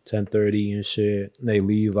 10:30 and shit. They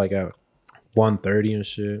leave like at 1:30 and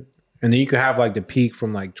shit. And then you can have like the peak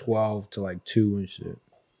from like 12 to like 2 and shit.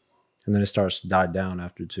 And then it starts to die down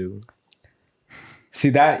after 2. See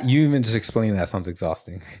that you even just explaining that sounds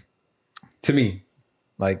exhausting to me.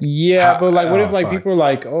 Like Yeah, but like, what if like fuck. people are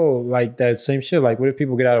like, oh, like that same shit? Like, what if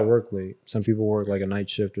people get out of work late? Some people work like a night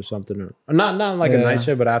shift or something, or not like a night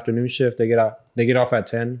shift, but afternoon shift. They get off at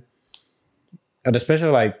 10, and especially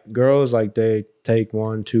like girls, like they take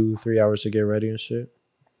 1, 2, 3 hours to get ready and shit.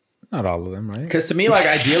 Not all of them, right? Because to me, like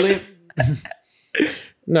ideally,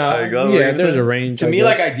 No, There you go. yeah, there's a range. to I me, guess.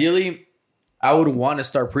 like ideally, I would want to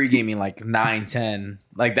start pregaming like 9, 10.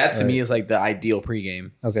 Like that to me is like the ideal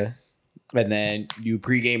pregame. Okay. And then you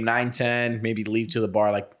pregame 9, 10, maybe leave to the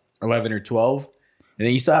bar like 11 or 12. And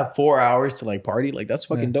then you still have 4 hours to like party. Like that's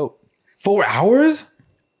fucking dope. 4 hours?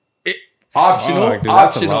 Optional, Fuck, dude,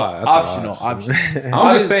 that's a optional, lot. That's a optional, lot.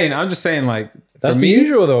 optional. I'm just saying like that's for the me,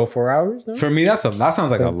 usual though. 4 hours. No? For me, that sounds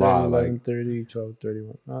like a lot. Like 11:30,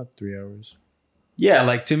 12:31, not 3 hours. Yeah,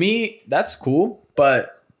 like to me, that's cool.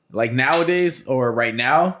 But like nowadays or right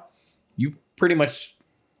now, you pretty much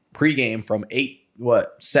pregame from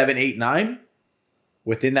 7, 8, 9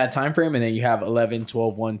 within that time frame. And then you have 11,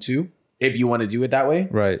 12, 1, 2 if you want to do it that way.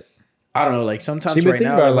 right. I don't know. Like sometimes See, but right think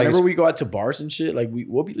now, about it, like, like, whenever we go out to bars and shit, like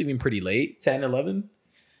we'll be leaving pretty late, 10, 11.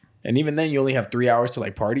 And even then, you only have 3 hours to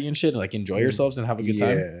like party and shit and like enjoy yourselves and have a good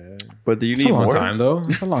time. Yeah. But do you It's a need long more? time though.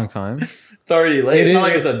 It's a long time. It's already late. It It's not is.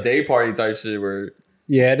 like it's a day party type shit where.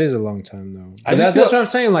 Yeah, it is a long time though. I But just that's feel- what I'm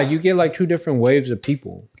saying. Like you get like 2 different waves of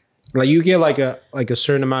people. Like you get like a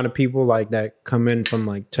certain amount of people like that come in from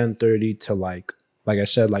like 10:30 to like I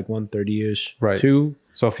said, like 1:30 ish. Right. 2.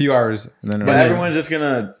 So a few hours and then But everyone's just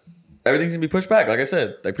gonna. Everything's gonna be pushed back. Like I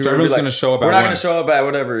said, like people So are gonna, everyone's be like, gonna show up at We're not 1. gonna show up at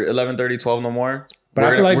whatever 11:30, 12 no more. But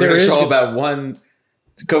I feel like we're there gonna is- show up at 1.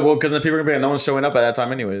 Because then people are gonna be like, no one's showing up at that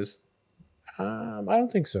time anyways. I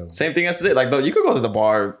don't think so. Same thing as today. Like though, you could go to the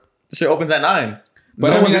bar. The shit opens at 9. But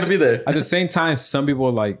No I mean, one's gonna be there. At the same time, some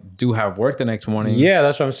people like do have work the next morning. Yeah,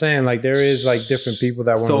 that's what I'm saying. Like there is like different people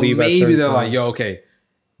that want to So leave at maybe certain they're times. like, yo, okay,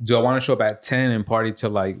 do I want to show up at 10 and party till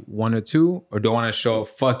like 1 or 2? Or do I want to show up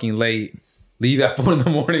fucking late, leave at 4 in the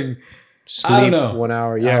morning? sleep I don't know. 1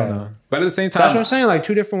 hour. I Yeah, don't know. But at the same time, that's what I'm saying. Like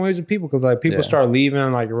 2 different waves of people because like people Yeah. start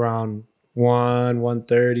leaving like around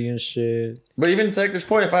 1:30 and shit. But even to take this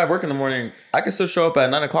point, if I have work in the morning, I can still show up at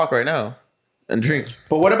 9 o'clock right now and drink.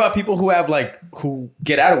 But what about people who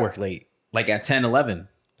get out of work late, like at 10, 11?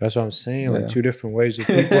 That's what I'm saying. Like Yeah. 2 different waves of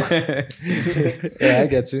people. yeah, I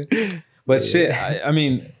get you. But shit, I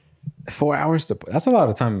mean, 4 hours that's a lot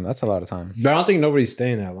of time. That's a lot of time. But I don't think nobody's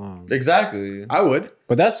staying that long. Exactly. I would.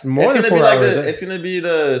 But that's more It's than gonna 4 be like hours. it's gonna be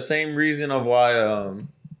the same reason of why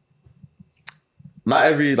not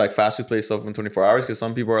every like fast food place is open 24 hours because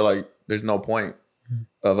some people are like, there's no point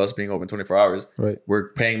of us being open 24 hours. Right. We're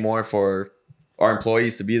paying more for our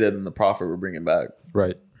employees to be there than the profit we're bringing back.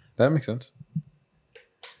 Right. That makes sense.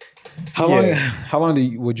 Yeah. How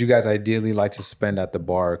long would you guys ideally like to spend at the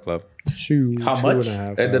bar or club? Shoot, How 2 much? and a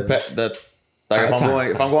half It hours. depends.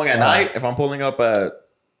 Like if I'm going at night, if I'm pulling up at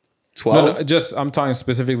 12, No, just I'm talking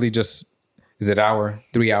specifically just is it hour,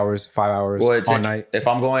 3 hours, 5 hours, well, all night? if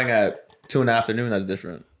I'm going at 2 in the afternoon, that's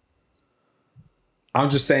different. I'm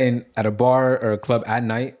just saying at a bar or a club at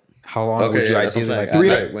night, how long Okay, would you yeah, that's what ideally I'm like saying. to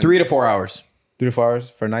At night, when- 3 to 4 hours, 3 to 4 hours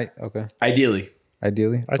for a night? Okay. ideally.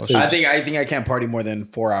 Ideally. I'd Oh, say- shit. I think I can't party more than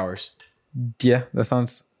 4 hours. Yeah, that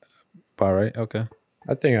sounds about right. Okay.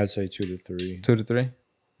 I think I'd say 2 to 3. 2 to 3.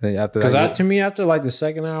 Then after Because that, to me, after like the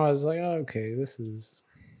second hour, I was like, oh, okay, this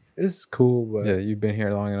is cool, but yeah, you've been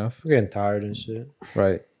here long enough. I'm getting tired and shit.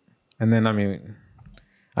 Right. And then I mean,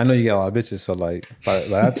 I know you get a lot of bitches, so like by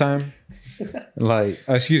that time, like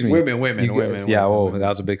excuse me, Women. Yeah, whoa, that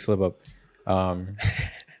was a big slip up.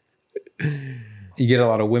 You get a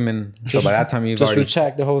lot of women, so by that time Just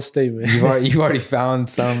retract the whole statement. you've already found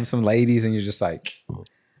some ladies, and you're just like,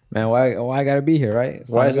 man, why I gotta be here, right?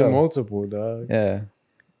 It's Why time is to it go. multiple, dog? Yeah.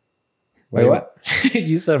 Wait, what?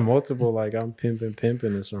 You said multiple, like I'm pimping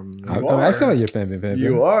or something. I feel like you're pimping.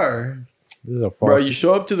 You are. This is a Bro, false. you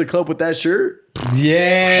show up to the club with that shirt?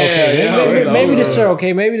 Yeah. Okay, maybe the shirt.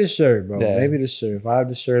 Okay, maybe the shirt, bro. Yeah. Maybe the shirt. If I have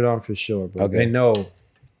the shirt on, for sure, bro. Okay. They know.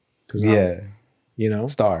 Cause Yeah. you know,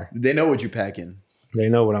 Star. They know what you're packing. they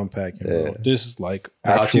know what I'm packing, bro. Yeah. This is like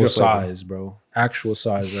I'll actual cheat up later. size, bro. Actual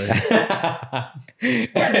size, right?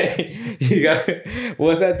 You got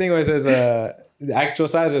what's that thing where it says the actual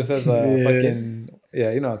size or it says fucking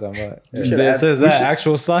you know what I'm talking about. Yeah. It says that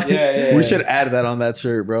actual size. Yeah. We should add that on that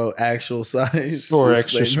shirt, bro. Actual size. Or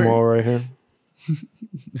extra Disclaimer. small right here.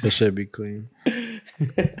 That should be clean.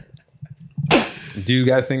 Do you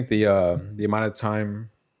guys think the amount of time?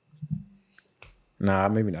 Nah,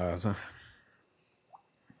 maybe not.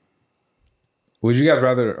 Would you guys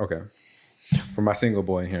rather? Okay, for my single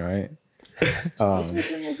boy in here, right?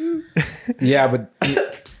 Yeah, but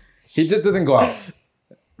he just doesn't go out,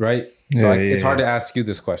 right? So it's hard to ask you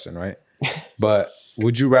this question, right? But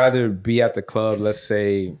would you rather be at the club, let's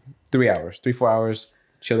say 3 hours, 4 hours,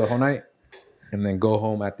 chill the whole night, and then go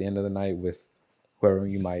home at the end of the night with whoever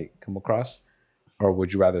you might come across? Or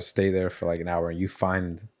would you rather stay there for like an hour and you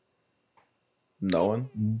find, No one.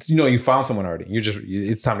 you found someone already?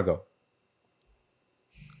 It's time to go.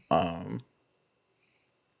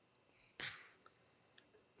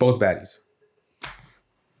 Both baddies.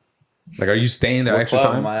 Like, are you staying there What extra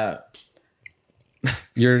club time? am I at?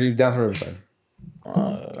 You're down to Riverside.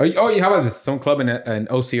 How about this? Some club in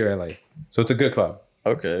OC or LA. So it's a good club.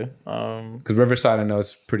 Okay. Because Riverside, I know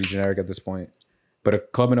it's pretty generic at this point. But a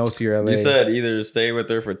club in OC or LA. You said either stay with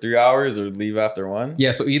her for 3 hours or leave after one.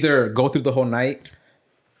 Yeah, so either go through the whole night,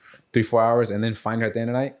 3-4 hours, and then find her at the end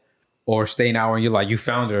of the night, or stay an hour and you're like, you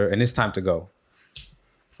found her and it's time to go.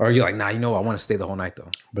 Or you're like, nah, I want to stay the whole night though.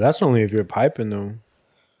 But that's only if you're piping, though.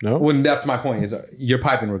 No? Well, that's my point. Is you're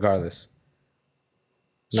piping regardless.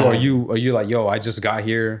 So No. are you like, yo, I just got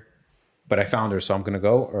here, but I found her, so I'm gonna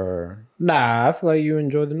go? Or Nah, I feel like you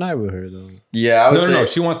enjoy the night with her, though. Yeah, I would say. no,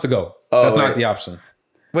 she wants to go. Oh, That's wait. not the option.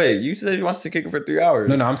 Wait, you said you wants to kick it for 3 hours.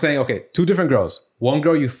 No, I'm saying, okay, two different girls. One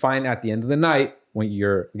girl you find at the end of the night when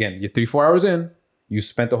you're 3-4 hours in, you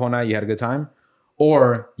spent the whole night, you had a good time,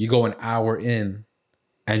 or you go an hour in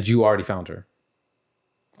and you already found her.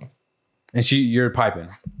 And you're piping.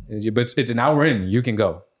 But it's an hour in, you can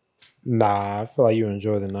go. Nah, I feel like you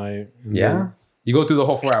enjoy the night. Yeah. You go through the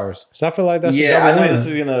whole 4 hours. So I feel like that's Yeah, I know win. this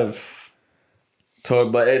is gonna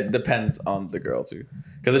talk, but it depends on the girl too.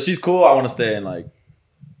 Because if she's cool, I want to stay and like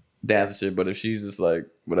dance and shit. But if she's just like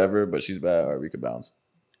whatever, but she's bad, or we could bounce.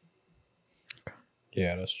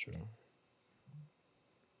 Yeah, that's true.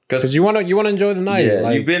 Because Because you want to enjoy the night. yeah,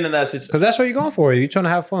 like, you've been in that situation. because that's what you're going for. You're trying to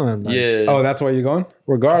have fun. Like, Yeah. Oh, that's where you're going?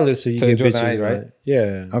 regardless if you To get enjoy the bitches, night, right? right?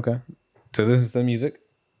 Yeah. Okay. To listen to the music?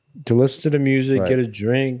 To listen to the music, Right. get a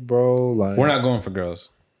drink, bro. Like We're not going for girls.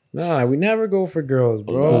 Nah, we never go for girls,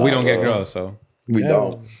 bro. Well, we don't get bro. girls, so we Never.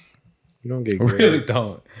 don't. We don't get we girls. really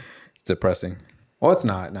don't. It's depressing. Well, it's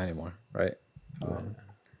not anymore, right?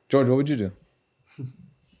 George, what would you do?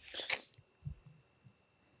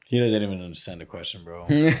 He doesn't even understand the question, bro.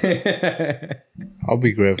 I'll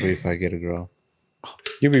be grateful if I get a girl.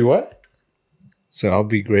 You be what? So I'll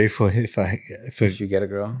be grateful if You get a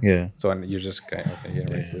girl? yeah. So you're just okay, you're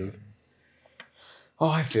ready to leave. Oh,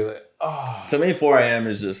 I feel it. Oh. To me, 4 a.m.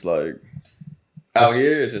 is just like out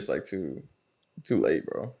here. It's just like too late,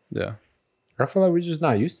 bro. Yeah. I feel like we're just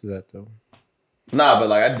not used to that though. Nah, but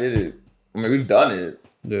like I did it. I mean, we've done it.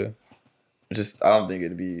 Yeah. It's just I don't think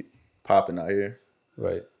it'd be popping out here.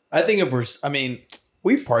 Right. I think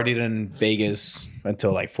we partied in Vegas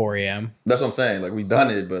until like 4 a.m. That's what I'm saying. Like we've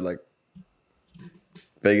done it, but like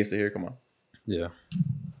Vegas to here, come on. Yeah.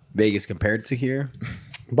 Vegas compared to here.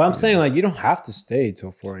 But I'm saying like you don't have to stay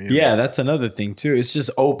till 4 a.m. Yeah, that's another thing too. It's just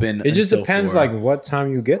open. It just until depends 4. like what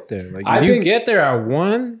time you get there. Like I if you think- get there at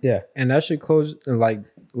 1, Yeah. and that should close like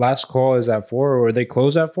last call is at 4 or they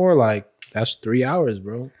close at 4, like that's 3 hours,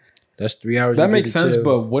 bro. That's 3 hours. That you makes get to sense, chill.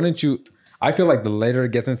 but wouldn't you? I feel like the later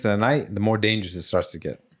it gets into the night, the more dangerous it starts to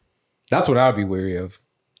get. That's what I would be wary of.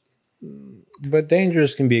 But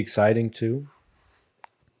dangerous can be exciting too.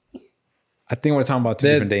 I think we're talking about two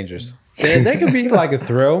That- different dangers. There could be like a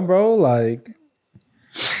thrill, bro. Like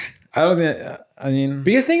I don't think. I mean,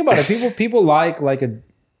 because think about it, people like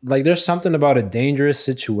there's something about a dangerous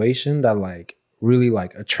situation that like really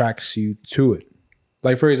like attracts you to it.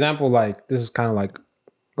 Like for example, like this is kind of like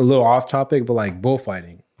a little off topic, but like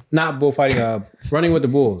bullfighting, not bullfighting, running with the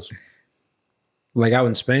bulls. Like out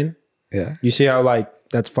in Spain, yeah. you see how like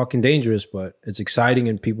that's fucking dangerous, but it's exciting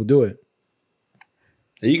and people do it,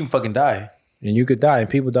 You can fucking die. and you could die, and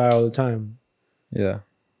people die all the time. Yeah.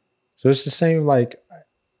 So it's the same like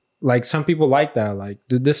some people like that, like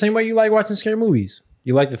the same way you like watching scary movies.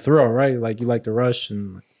 You like the thrill, right? Like you like the rush,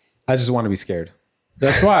 and I just want to be scared.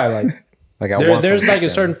 that's why like. Like There's like a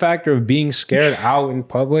certain factor of being scared out in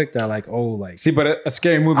public that like, oh, like See, but a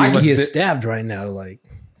scary movie. I could must get di- stabbed right now, like,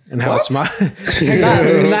 and have a What? smile.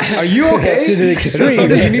 Are you okay? To the Is there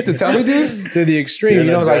something extreme. you need to tell me, dude? To the extreme, you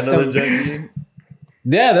know, like stuff,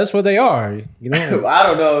 yeah, that's what they are. You know, I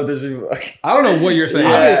don't know if there's people. I don't know what you're saying.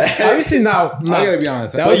 obviously now. I gotta be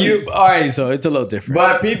honest. That But was you, all right, so it's a little different.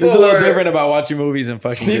 But people it's a little were- different about watching movies and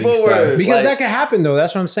fucking People getting were- stabbed. because like- that can happen though.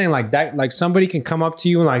 That's what I'm saying. Like that, like somebody can come up to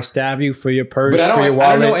you and like stab you for your purse, but I for your don't. wallet.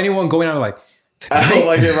 I don't know anyone going out like. I don't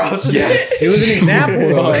like it, Rob. Yes. It was an example.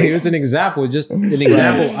 Though. Like, it was an example. Just an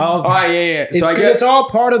example of. All right, yeah. It's, So I 'cause guess it's all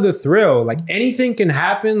part of the thrill. Like anything can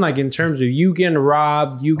happen. Like in terms of you getting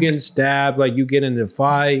robbed, you getting stabbed, like you get in a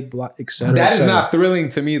fight, etc. That is not thrilling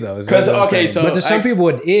to me though. because okay, so But to some people,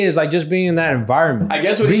 it is like just being in that environment. I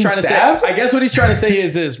guess what he's Being trying to stabbed? say. I guess what he's trying to say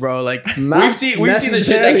is this, bro. Like we've seen the shit that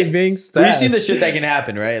necessarily can, being stabbed. we've seen the shit that can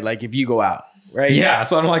happen, right? Like if you go out, right? Yeah,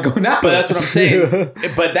 that's why I don't like going out. But that's what I'm saying.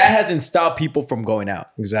 But that hasn't stopped people from going out.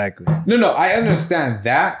 Exactly. No, I understand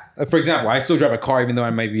that. For example, I still drive a car even though I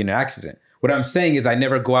might be in an accident. What I'm saying is I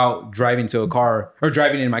never go out driving to a car or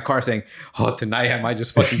driving in my car saying, oh, tonight I might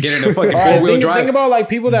just fucking get in a fucking All right, four-wheel think, drive. think about like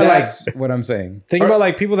people that That's like. what I'm saying. Think about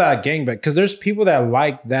like people that are gangbang because there's people that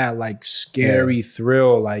like that like scary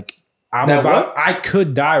thrill. Like I'm That about. what? I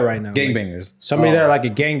could die right now. Like, Gangbangers. somebody that are like a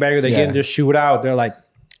gangbanger, they Yeah. can just shoot out. They're like.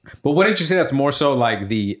 But wouldn't you say that's more so like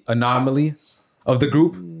the anomaly of the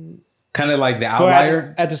group? Kind of like the But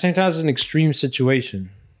outlier? at the same time, it's an extreme situation.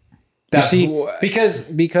 That's you see, wh-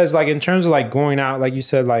 because like in terms of like going out, like you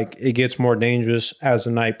said, like it gets more dangerous as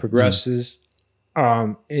the night progresses.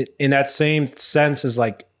 In that same sense, is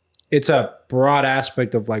like it's a broad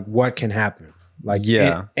aspect of like what can happen. Like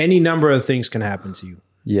Yeah. any number of things can happen to you,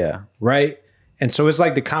 Yeah. right? And so it's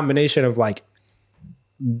like the combination of like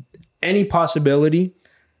any possibility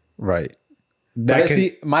Right. that But can,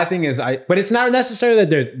 see, my thing is but it's not necessarily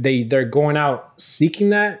that they're going out seeking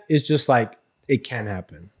that. It's just like it can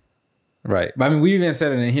happen. right. But I mean, we even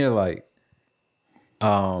said it in here like,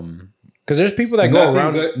 Because there's people that go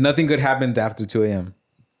around. nothing good happened after 2 a.m.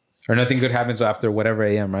 or nothing good happens after whatever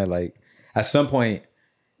a.m. Right? Like at some point,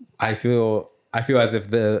 I feel as if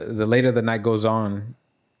the later the night goes on,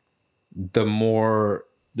 the more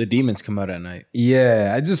The demons come out at night.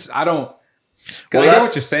 I don't. Well, I get that's-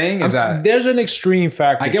 what you're saying. Is that There's an extreme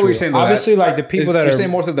factor. I get to what you're it. saying, though, Obviously, like the people that you're are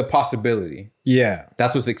saying more so the possibility. yeah.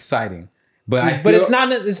 That's what's exciting. But I But feel, it's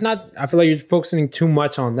not. It's not. I feel like you're focusing too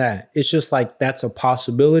much on that. It's just like that's a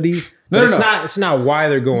possibility. But No, it's no. not. It's not why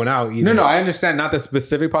they're going out either. No, I understand not the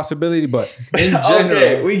specific possibility, but in general.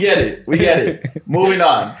 Okay, we get it. Moving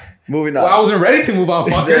on. Well, I wasn't ready to move on.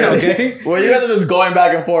 Fucking okay. Well, you guys are just going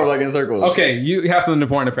back and forth like in circles. Okay, you have something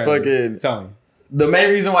important apparently. Fucking- Tell me. The main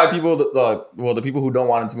reason why people, the people who don't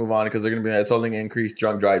want it to move on, because they're gonna be it's only increased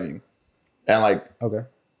drunk driving, and like Okay.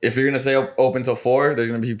 if you're gonna say open till 4, there's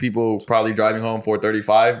gonna be people probably driving home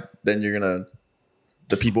 4:35. Then you're gonna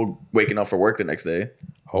the people waking up for work the next day.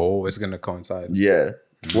 Oh, it's gonna coincide. Yeah.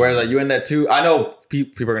 Whereas like you in that too, I know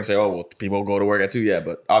people are gonna say, oh well, people go to work at 2, yeah,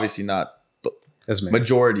 but obviously not the That's me.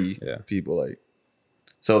 majority Yeah. people like.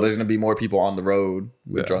 So there's gonna be more people on the road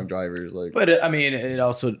with Yeah. drunk drivers, like. But I mean, it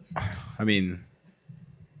also,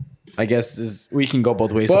 I guess we can go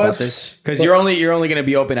both ways But- about this because you're only gonna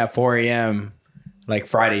be open at 4 a.m. like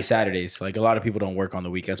Friday, Saturdays. Like a lot of people don't work on the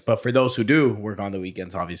weekends, but for those who do work on the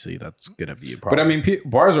weekends, obviously that's gonna be a But problem. I mean,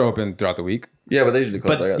 bars are open throughout the week. Yeah, but they usually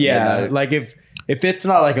close. but like, at yeah, midnight. like if it's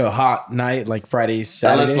not like a hot night like Friday,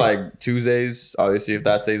 Saturday, Unless like Tuesdays, obviously, if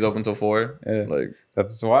that stays open till 4, Yeah. like,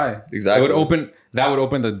 That's why. Exactly. That would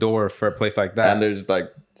open the door for a place like that. and there's like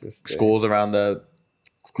Just, schools around that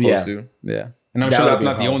close Yeah. to. yeah. And I'm That sure would that's be a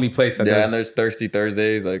not the problem. only place that Yeah, does. and there's Thirsty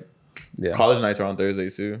Thursdays, like Yeah. college nights are on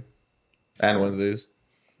Thursdays too, and Wednesdays.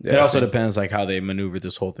 it also depends like how they maneuver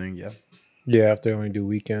this whole thing. Yeah, Yeah, if they only do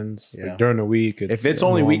weekends Yeah. like, during the week. if it's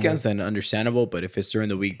only normal. weekends, then understandable. But if it's during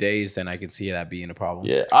the weekdays, then I can see that being a problem.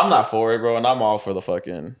 Yeah, I'm not for it, bro, and I'm all for the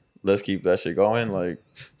fucking let's keep that shit going. Like,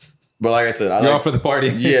 but like I said, You're all for the party.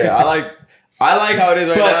 yeah, I like how it is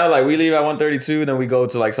right But- now. Like we leave at 1:32, then we go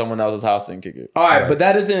to like someone else's house and kick it. All right, but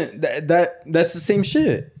that isn't that's the same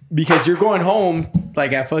shit because you're going home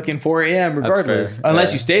like at fucking 4 a.m. regardless, fair. unless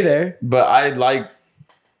Yeah. you stay there.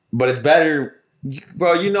 But it's better,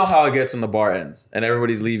 bro. You know how it gets when the bar ends and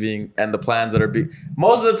everybody's leaving and the plans that are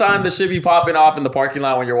most of the time the shit be popping off in the parking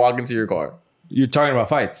lot when you're walking to your car. You're talking about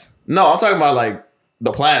fights. No, I'm talking about like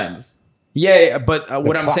the plans. Yeah, but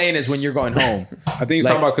what I'm plots. saying is when you're going home. I think he's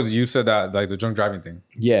Like- talking about because you said that like the drunk driving thing.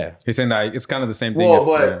 Yeah. He's saying that it's kind of the same thing. Well, if,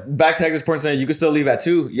 but back to Hector's point saying you can still leave at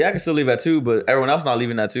 2. Yeah, I can still leave at 2, but everyone else not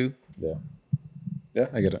leaving at 2. yeah,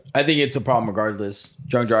 I get it. I think it's a problem regardless.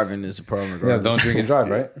 Drunk driving is a problem Yeah, regardless. don't drink and drive,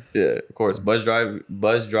 right? Yeah, of course. Bus driving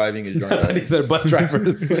is drunk I thought driving. he said bus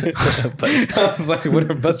drivers. I was like, what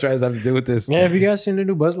do bus drivers have to do with this? Yeah, have you guys seen the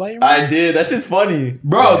new Buzz Lightyear? I did. That shit's funny.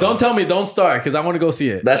 Bro, don't tell me don't start because I want to go see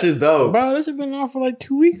it. That shit's dope. Bro, this has been out for like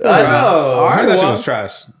 2 weeks. I now. know. I heard that shit Well, was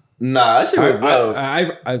trash. Nah, that shit was dope. I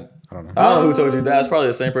don't know. I don't know who told you that. It's probably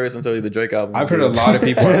the same person told you the Drake album. I've heard a lot of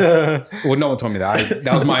people. Well, no one told me that.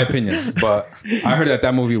 That was my opinion, but I heard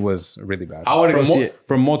that movie was really bad. I wanna go From see it.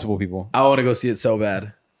 from multiple people. I want to go see it so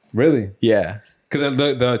bad. Really? Yeah. Because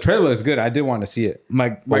the trailer is good. I did want to see it, My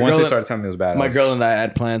but once girl, they started telling me it was bad, my girl and I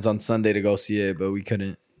had plans on Sunday to go see it, but we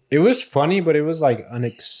couldn't. It was funny, but it was like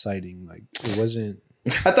unexciting. Like it wasn't.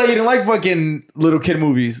 I thought you didn't like fucking little kid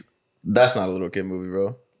movies. That's not a little kid movie,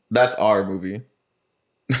 bro. That's our movie.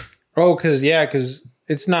 Oh, because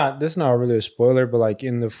it's not. This is not really a spoiler, but like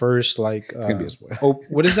in the first like gonna be a spoiler.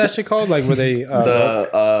 what is that shit called? Like where they The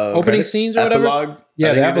opening credits? scenes or whatever? Epilogue? I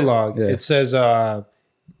Yeah, the think it is. epilogue. Yeah. It says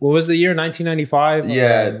what was the year? 1995.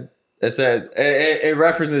 Yeah, it says it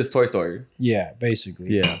references Toy Story, Yeah,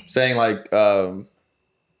 basically. Yeah. saying like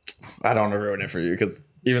I don't want to ruin it for you because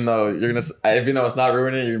even though even though it's not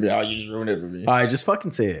ruining it, you're gonna be you just ruined it for me. All right, just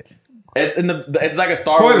fucking say it. It's like a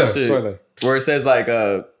Star Spoiler, Wars shit spoiler. where it says like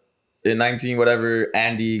in 19 whatever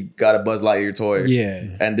Andy got a Buzz Lightyear toy. Yeah.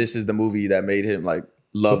 And this is the movie that made him like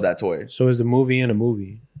love that toy. So is the movie in a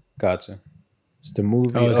movie? Gotcha. It's the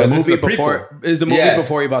movie. Oh, of- so the this is movie a before is the movie Yeah.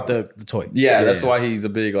 before he bought the toy. Yeah, that's why he's a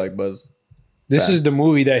big like Buzz. this is the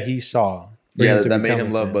movie that he saw. for Yeah, him to that made become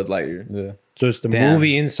him a love fan. Buzz Lightyear. Yeah. So it's the Damn.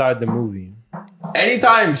 movie inside the movie.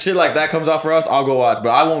 Anytime shit like that comes out for us, I'll go watch, but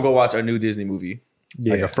I won't go watch a new Disney movie.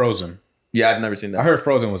 Yeah. Like a Frozen. Yeah, I've never seen that. I heard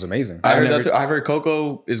Frozen was amazing. I heard never- that too. I've heard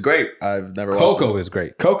Coco is great. I've never watched Coco it. is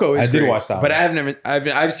great. Coco is I did great, watch that but one.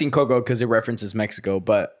 I've seen Coco because it references Mexico,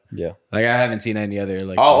 but Yeah. like I haven't seen any other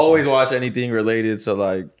like. I'll always watch anything related to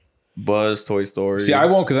like Buzz, Toy Story. See, I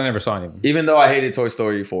won't because I never saw any of them. Even though I hated Toy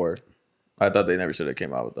Story 4, I thought they never should have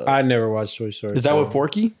came out with that. I never watched Toy Story. Is that 4. what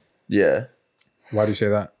Forky? Yeah. Why do you say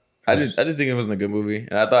that? I just think it wasn't a good movie.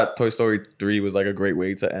 And I thought Toy Story 3 was like a great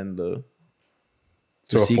way to end the...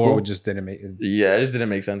 So a sequel? 4 just didn't make it. Yeah, it just didn't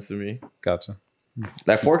make sense to me. Gotcha.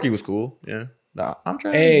 Like Forky was cool. Yeah. Nah, I'm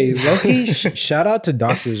trying. Hey, Loki, shout out to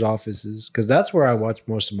doctors' offices because that's where I watch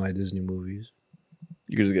most of my Disney movies.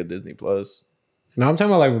 You could just get Disney Plus. No, I'm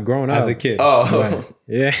talking about like growing up. As a kid. Oh.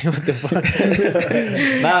 Yeah, what the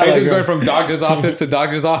fuck? Nah, just going from doctor's office to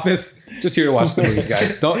doctor's office. Just here to watch the movies,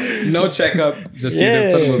 guys. No checkup. Just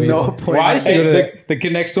here for the movies. no point. Well, I used to go to Hey, the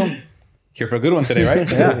kid next to him. Here for a good one today, right?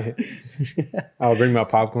 Yeah. I'll bring my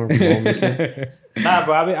popcorn from home. And stuff. Nah,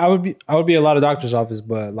 but I would be a lot of doctor's office,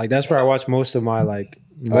 but like that's where I watch most of my like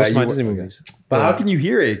most of my you Disney would- movies. But how can you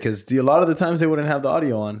hear it? Because a lot of the times they wouldn't have the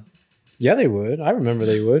audio on. Yeah, they would. I remember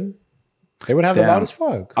they would. They would have it Damn. loud as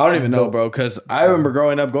fuck. I don't even know, bro. Because I remember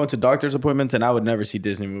growing up going to doctor's appointments and I would never see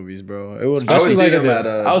Disney movies, bro. It was I would Especially see like them at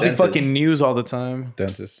at I was in dentist. fucking news all the time.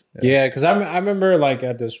 Dentist. Yeah, because I remember like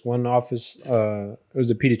at this one office, it was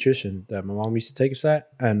a pediatrician that my mom used to take us at,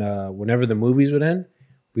 and whenever the movies would end,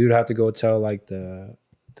 we would have to go tell like the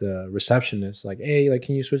receptionist like, hey, like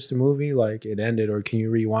can you switch the movie? Like it ended, or can you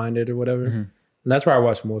rewind it or whatever. Mm-hmm. And that's where I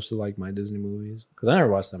watched most of like my Disney movies because I never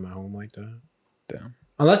watched them at home like that. Damn.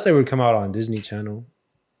 Unless they would come out on Disney Channel.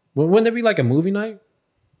 Wouldn't there be like a movie night?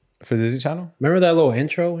 For Disney Channel? Remember that little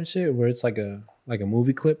intro and shit where it's like a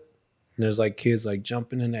movie clip? And there's like kids like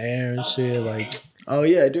jumping in the air and shit. Like, Oh,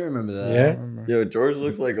 yeah, I do remember that. yeah. Yo, George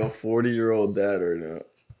looks like a 40-year-old dad right now.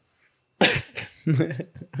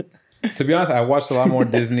 To be honest, I watched a lot more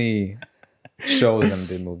Disney shows than I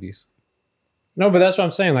did movies. No, but that's what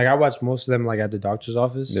I'm saying. Like, I watched most of them like at the doctor's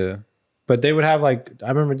office. Yeah. But they would have like, I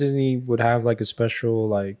remember Disney would have like a special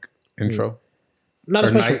like, Intro. not a Or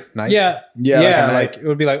special night? Yeah, Yeah, yeah. like a Like, night. it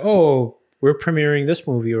would be like, oh, we're premiering this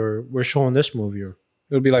movie or we're showing this movie, or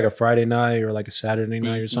it would be like a Friday night or like a Saturday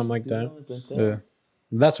night or something like that. Yeah.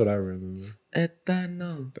 That's what I remember.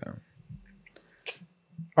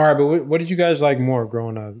 All right, but what did you guys like more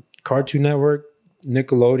growing up? Cartoon Network,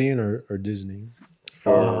 Nickelodeon, or Disney?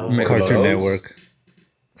 Cartoon shows? Network.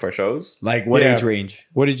 For shows? Like what Yeah. age range?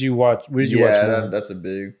 What did you watch? What did you watch more? That's a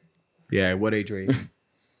big... Yeah, what age range?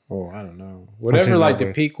 Oh, I don't know. Whatever Cartoon like the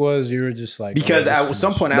Network. peak was, you were just like Because oh, this at is some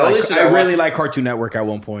much- point, The only shit I I really watched- liked Cartoon Network at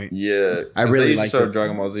one point. Yeah. I really they used to liked show it.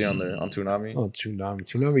 Dragon Ball Z on Toonami. Oh,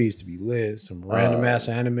 Toonami used to be lit. Some random ass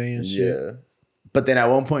anime and shit. Yeah. But then at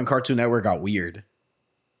one point, Cartoon Network got weird.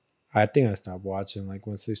 I think I stopped watching like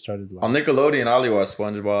once they started. Like, On Nickelodeon, I only watched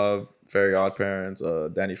SpongeBob, Fairy Odd Parents,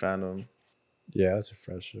 Danny Phantom. yeah, that's a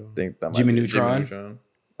fresh show. I think that might Jimmy be Neutron.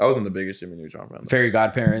 I wasn't the biggest Jimmy Neutron fan. Fairy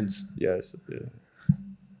Godparents. Yes. Yeah.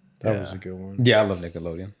 That was a good one. Yeah, I love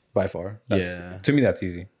Nickelodeon by far. Yeah. To me, that's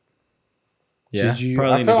easy. Yeah. Did you?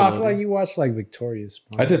 Probably I feel Nickelodeon. like you watched like Victorious.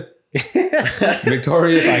 I did.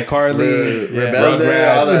 Victorious, iCarly, Rebel Day,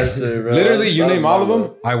 all that shit, bro. Literally, you That was name all of my them,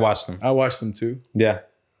 book. I watched them. I watched them too. Yeah,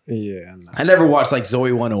 Yeah, no. I never watched like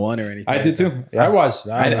Zoe 101 or anything. I did too. I watched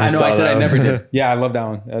that. I know. I said I never did. Yeah, I love that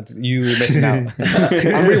one. That's you missing out. I'm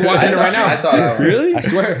rewatching it right now. I saw that one. Really? I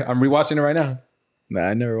swear, I'm rewatching it right now. Nah,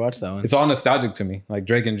 I never watched that one. It's all nostalgic to me, like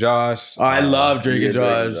Drake and Josh. Oh, I love Drake and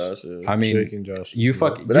Josh. Yeah. I mean, Drake and Josh. you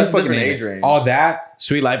fuck. But that's you fucking different name age it. range. All that,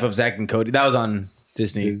 Sweet Life of Zack and Cody. That was on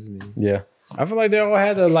Disney. Disney. yeah, I feel like they all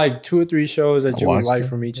had like 2 or 3 shows that you would watched like them.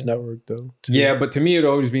 from each network, though. yeah. But to me, it'd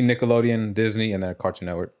always be Nickelodeon, Disney, and then Cartoon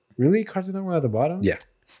Network. Really, Cartoon Network at the bottom? Yeah,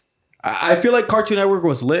 I feel like Cartoon Network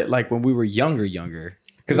was lit like when we were younger.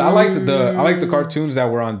 because I liked the cartoons that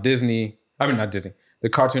were on Disney. I mean, not Disney. The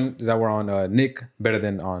cartoons that were on Nick better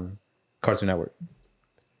than on Cartoon Network.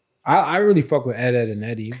 I really fuck with Ed, Ed, and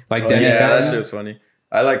Eddie. Like Oh, Danny yeah, that Phantom. shit was funny.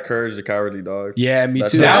 I like Courage the Cowardly Dog. Yeah, me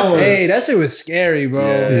That's too. what That I was, said. hey, that shit was scary, bro.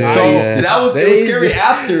 Yeah. So Yeah. that was They it was used scary to-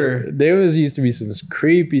 after. There used to be some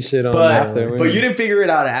creepy shit on But there. after, but you didn't figure it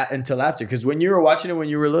out until after, because when you were watching it when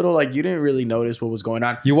you were little, like you didn't really notice what was going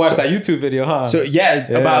on. You watched that YouTube video, huh? So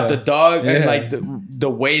yeah, about the dog and Yeah. like the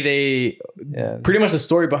way they yeah. pretty much the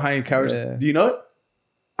story behind Cowards. Yeah. Do you know it?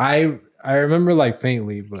 I remember like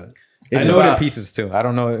faintly, but I know it in pieces too. I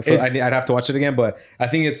don't know if I'd have to watch it again, but I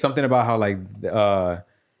think it's something about how like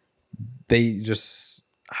they just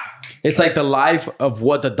It's like the life of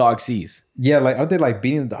what the dog sees. like aren't they like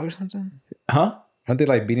beating the dog or something? Huh? Aren't they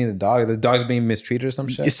like beating the dog? The dog's being mistreated or some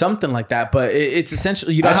shit. It's something like that, but it's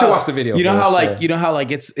essentially you know I should how, watch the video You know for how this, like yeah. you know how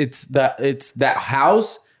like it's that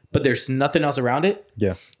house, but there's nothing else around it.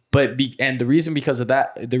 Yeah. But and the reason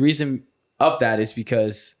of that is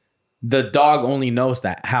because the dog only knows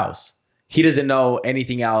that house. He doesn't know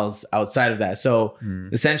anything else outside of that. So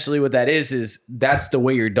essentially what that is that's the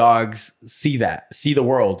way your dogs see the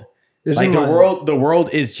world. Isn't Like the world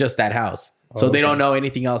is just that house. So they don't know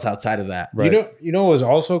anything else outside of that. Right. you know what was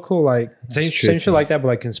also cool? Like same shit like that, but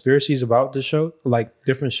like conspiracies about the show, like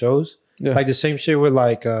different shows. Yeah. Like the same shit with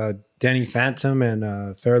like Danny Phantom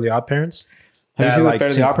and Fairly Odd Parents. Have you That, seen like, the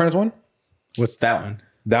Fairly Odd Parents one? What's that one?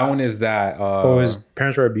 That one is that Or his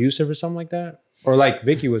parents were abusive or something like that, or like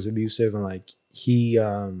Vicky was abusive and like he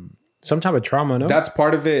some type of trauma. No, that's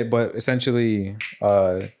part of it, but essentially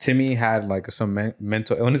Timmy had like some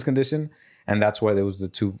mental illness condition, and that's why there was the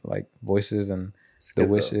two like voices and the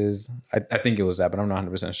wishes. I think it was that, but I'm not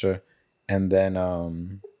 100% sure. And then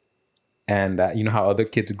you know how other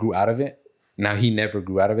kids grew out of it. Now he never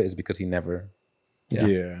grew out of it is because he never.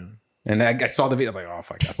 yeah. And I saw the video. I was like, oh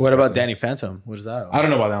fuck. That's What about depressing. Danny Phantom? What is that? I don't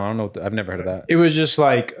know about that one. I don't know. I've never heard of that. It was just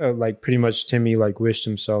like pretty much Timmy like wished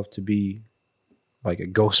himself to be like a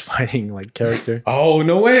ghost fighting like character. Oh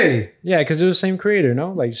no way! Yeah, because it was the same creator,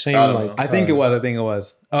 no? Like same I don't like know. I think it was.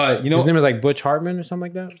 You know, his name is like Butch Hartman or something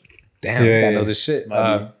like that. damn, Yeah, this guy yeah. knows his shit.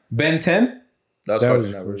 Might be. Ben 10. That was That Cartoon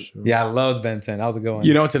was Network. for sure. Yeah, I loved Ben 10. That was a good one.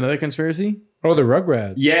 You know what's another conspiracy? Oh, the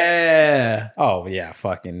Rugrats. Yeah. Oh yeah,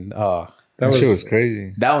 fucking. That shit was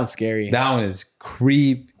crazy. That one's scary. That one is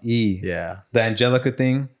creepy. yeah. The Angelica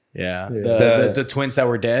thing. Yeah. Yeah. The twins that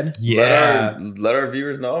were dead. Let our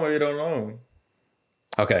viewers know. Maybe you don't know.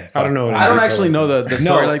 Okay. I don't know. I don't actually know the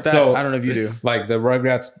story No, like that. so- I don't know if you do. Like the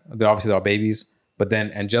Rugrats, they're obviously our babies, but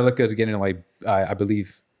then Angelica is getting like I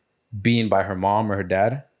believe being by her mom or her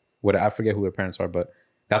dad. I forget who her parents are, but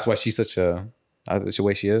that's why she's such the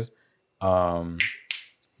way she is.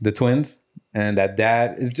 The twins and that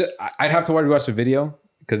dad is just. I'd have to watch the video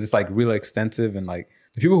because it's like really extensive and like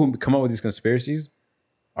the people who come up with these conspiracies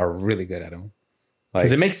are really good at them. Like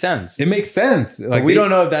Because it makes sense. it makes sense. Like But we don't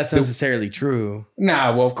know if that's necessarily true.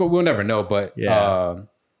 Nah, well, of course we'll never know, but Yeah.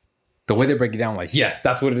 the way they break it down, like yes,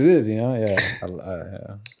 that's what it is. You know, yeah. Yeah.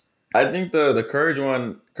 I think the Courage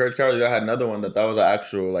one, Courage Cowardly Dog had another one that was an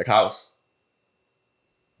actual like house.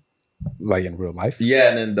 Like in real life. Yeah,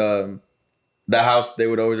 and then the house they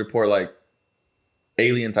would always report like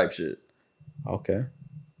alien type shit. Okay.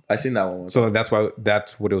 I seen that one once. So that's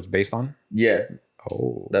what it was based on. Yeah,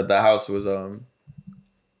 Oh, that house was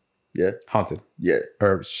yeah, haunted yeah.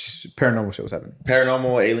 or paranormal shit was happening.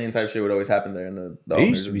 Paranormal alien type shit would always happen there, and the There owners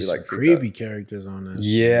used to would be be some like freaked out. creepy characters on this.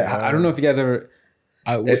 Yeah, I don't know if you guys ever.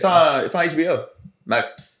 It's on HBO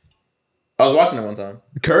Max. I was watching it one time.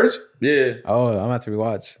 Courage. Yeah, Oh, I'm about to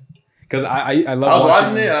rewatch Because I love. I was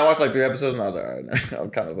watching it and I watched like 3 episodes and I was like, all right, I'm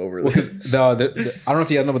kind of over this. I don't know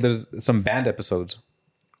if you guys know, but there's some banned episodes.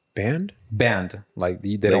 Banned? Banned, like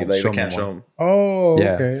they don't show can't them. show them. Oh,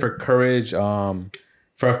 Yeah, okay. for Courage,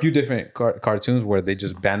 for a few different cartoons where they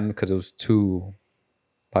just banned them because it was too,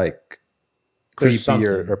 like, There's creepy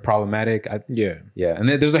or something. problematic. Yeah. Yeah, and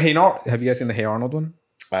then there's a Hey Arnold. Have you guys seen the Hey Arnold one?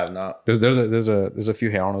 I have not. There's a few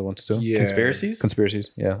Hey Arnold ones too. Yeah.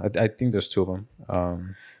 Conspiracies. Yeah, I think there's 2 of them.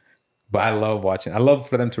 But I love watching. I love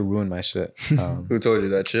for them to ruin my shit. Who told you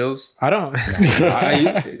that? Chills? I don't.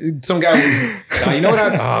 Some guy was. You know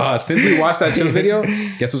what? Since we watched that Chills video,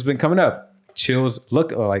 guess what's been coming up? Chills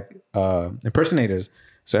look like impersonators.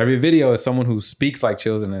 So every video is someone who speaks like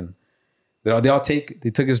Chills, and then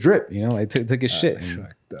they took his drip. You know, they took his shit.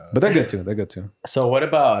 But they're good too. They're good too. So what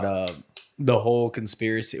about the whole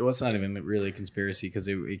conspiracy? Well, it's not even really a conspiracy because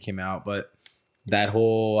it came out, but that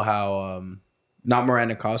whole how not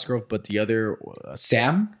Miranda Cosgrove, but the other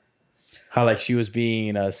Sam, how like she was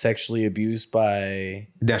being sexually abused by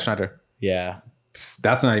Dan Schneider. Yeah,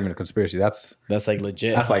 That's not even a conspiracy. That's like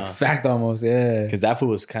legit. that's like fact almost. Yeah. because that fool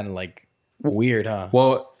was kind of like weird, huh?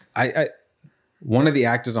 Well, I one of the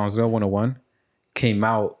actors on Zone 101 came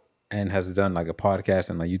out and has done like a podcast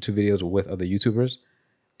and like YouTube videos with other YouTubers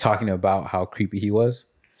talking about how creepy he was,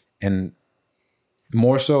 and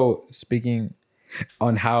more so speaking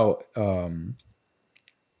on how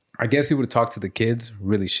I guess he would talk to the kids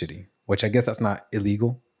really shitty, which I guess that's not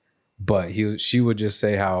illegal, but she would just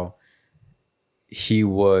say how he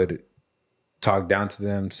would talk down to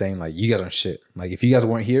them saying like, you guys aren't shit. Like if you guys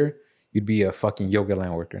weren't here, you'd be a fucking yoga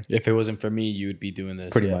land worker. If it wasn't for me, you would be doing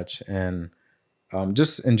this. Pretty much. And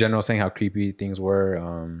just in general saying how creepy things were.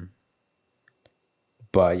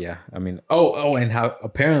 But yeah, I mean, and how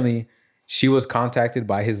apparently she was contacted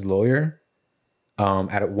by his lawyer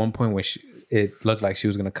at one point when it looked like she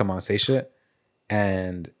was going to come on and say shit,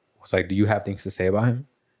 and was like, do you have things to say about him?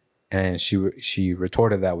 And she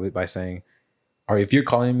retorted that by saying, or if you're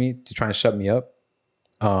calling me to try and shut me up,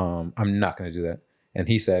 I'm not going to do that. And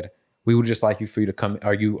he said, we would just like for you to come.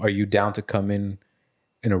 Are you down to come in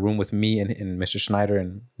a room with me and Mr. Schneider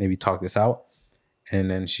and maybe talk this out?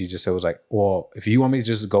 And then she just said, was like, well, if you want me to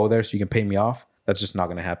just go there so you can pay me off, that's just not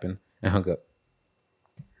going to happen. And hung up.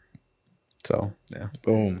 So, yeah.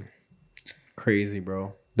 Boom. Crazy,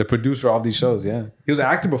 bro. The producer of all these shows, yeah. He was an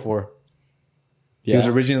actor before. Yeah. He was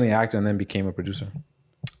originally an actor and then became a producer.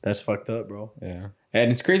 That's fucked up, bro. Yeah.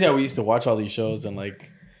 And it's crazy how we used to watch all these shows and like,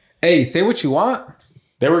 hey, say what you want.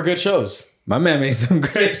 they were good shows. My man made some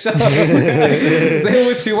great shows. Say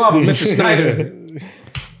what you want, but Mr. Schneider.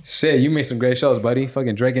 Shit, you made some great shows, buddy.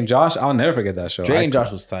 Fucking Drake and Josh. I'll never forget that show. Drake and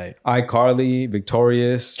Josh was tight. iCarly,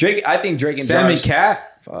 Victorious. I think Drake and Sammy Josh.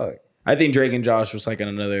 Cat. Fuck. I think Drake and Josh was like on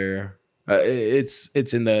another. It's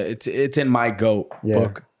in my GOAT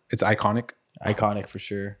book. It's iconic. Iconic for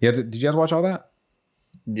sure. Did you guys watch all that?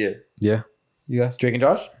 Yeah. Yeah. You guys? Drake and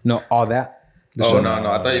Josh? No, all that. The Oh, show. no.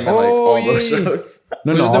 I thought you meant like all those shows.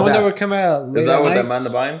 No, Was no, it the all one that that. would come out? Is late that at what night? that Amanda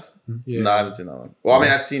Bynes? Yeah. No, I haven't seen that one. Well, I mean,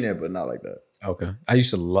 I've seen it, but not like that. Okay. I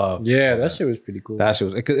used to love. Yeah, that shit was pretty cool. That shit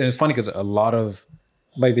was. And it's funny because a lot of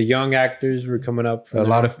Like the young actors were coming up.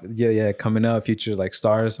 coming up future like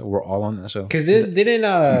stars were all on that show. Because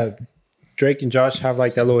didn't Drake and Josh have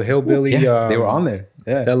like that little hillbilly? Yeah, they were on there.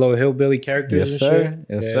 Yeah. That little hillbilly character. Yes, sir.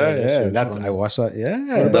 Yes, sir. that shit Yeah. was fun. I watched that.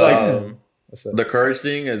 Yeah. The Courage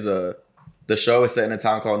thing is the show is set in a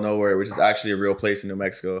town called Nowhere, which is actually a real place in New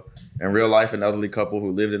Mexico. In real life, an elderly couple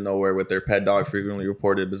who lived in Nowhere with their pet dog frequently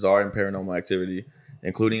reported bizarre and paranormal activity,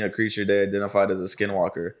 including a creature they identified as a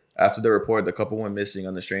skinwalker. After the report, the couple went missing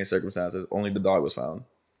under strange circumstances. Only the dog was found.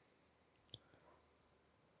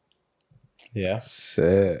 Yeah.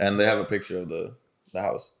 Shit. And they have a picture of the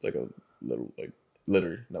house. It's like a little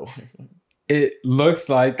litter. No. It looks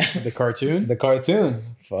like The cartoon? the cartoon.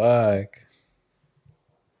 Fuck.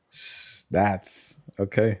 That's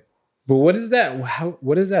okay. But what is that?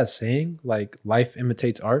 What is that saying? Like life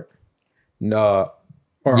imitates art? No.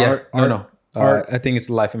 Or Yeah. art? No. art- I think it's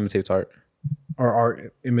life imitates art. Or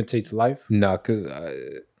art imitates life? No, because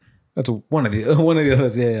that's one of the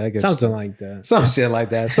others. Yeah, I guess Something like that. some shit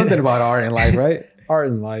like that. Something about art and life, right? Art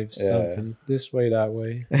and life, Yeah. something. This way, that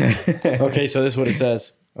way. Okay, so this is what it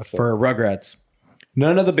says for Rugrats.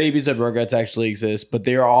 None of the babies of Rugrats actually exist, but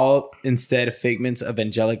they are all instead figments of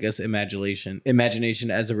Angelica's imagination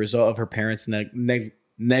as a result of her parents' negligence.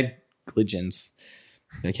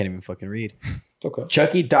 I can't even fucking read. Okay.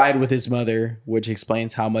 Chucky died with his mother, which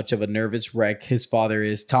explains how much of a nervous wreck his father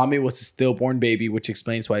is. Tommy was a stillborn baby, which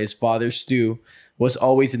explains why his father, Stu, was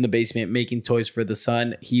always in the basement making toys for the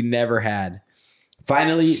son he never had.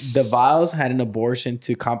 Finally, the Viles had an abortion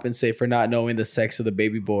to compensate for not knowing the sex of the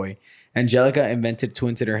baby boy. Angelica invented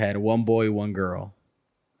twins in her head. One boy, one girl.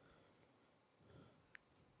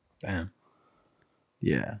 Damn.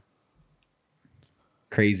 Yeah.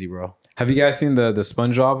 Crazy, bro. Have you guys seen the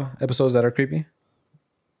SpongeBob episodes that are creepy?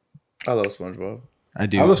 I love SpongeBob. I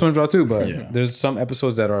do. I love SpongeBob too, but Yeah. there's some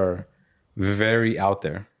episodes that are very out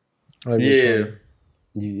there. Like, which Yeah, one?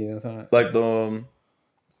 You know what I'm saying? like the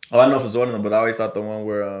I don't know if it's one of them, but I always thought the one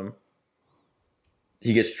where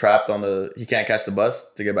he gets trapped on he can't catch the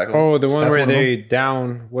bus to get back home. Oh, the one That's where one of they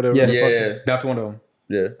down whatever. Yeah, the fuck- yeah, That's one of them.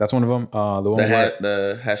 yeah. That's one of them. The one where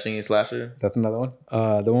The hashing slasher. that's another one.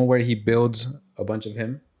 The one where he builds a bunch of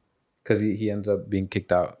him because he ends up being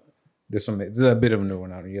kicked out. This is a bit of a new one.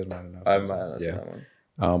 You guys might have I might have seen that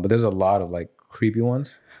one. But there's a lot of like creepy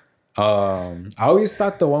ones. I always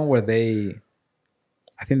thought the one where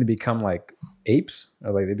I think they become like apes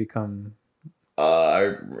or like they become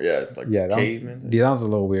Like cavemen. that was a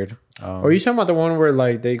little weird. Are you talking about the one where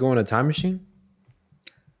like they go in a time machine?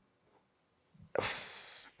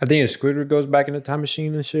 I think Squidward goes back in the time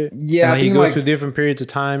machine and shit. Yeah, and, I he think, goes like- through different periods of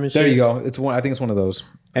time and shit. There you go. It's one. I think it's one of those.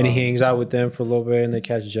 And he hangs out with them for a little bit, and they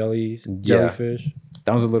catch jellyfish.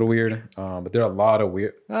 That was a little weird. But there are a lot of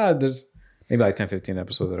weird. There's maybe like 10, 15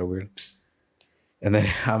 episodes that are weird. And then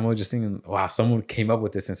I'm just thinking, wow, someone came up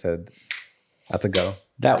with this and said, "That's a go."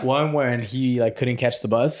 That one when he like couldn't catch the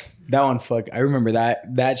bus. That one, fuck. I remember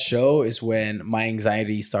that. That show is when my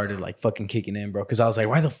anxiety started like fucking kicking in, bro. Because I was like,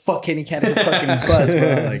 why the fuck can't he catch the fucking bus,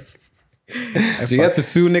 bro? Like, So you had to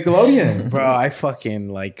sue Nickelodeon, bro, I fucking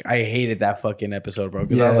like I hated that fucking episode, bro.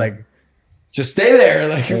 Because I Yeah. was like, just stay there,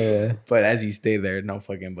 like. Yeah. But as he stayed there, no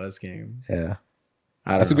fucking bus came. Yeah,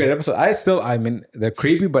 I don't that's a know. great episode. I mean, they're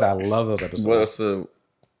creepy, but I love those episodes.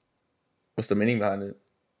 What's the meaning behind it?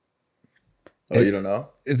 Oh, you don't know?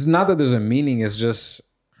 It's not that there's a meaning. It's just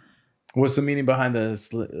What's the meaning behind the?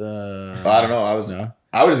 I don't know. No.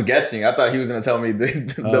 I was just guessing. I thought he was gonna tell me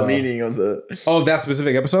the meaning of that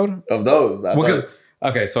specific episode. of those. Because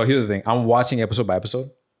okay, so here's the thing. I'm watching episode by episode.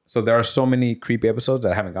 So there are so many creepy episodes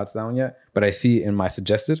that I haven't got to that one yet, but I see in my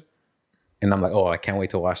suggested, and I'm like, oh, I can't wait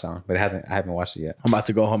to watch that one. But I haven't watched it yet. I'm about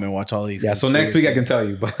to go home and watch all these. Yeah, so next week I can tell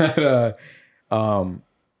you. But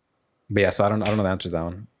yeah, so I don't know the answer to that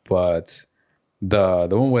one. But the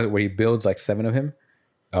one where he builds like 7 of him,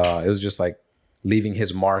 it was just like leaving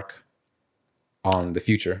his mark on the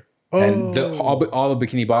future. And all of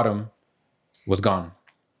Bikini Bottom was gone.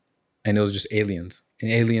 And it was just aliens. And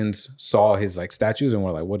aliens saw his like statues and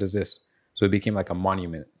were like, what is this? So it became like a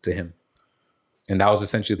monument to him. And that was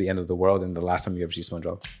essentially the end of the world and the last time you ever see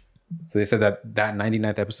SpongeBob. So they said that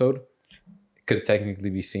 99th episode could technically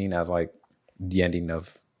be seen as like the ending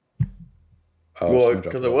of SpongeBob.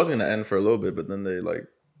 because it was gonna end for a little bit, but then they like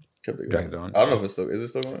kept it going. Dragged it on. I don't know if it's still is it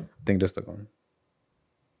still going? I think they're still going.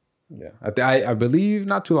 Yeah, I believe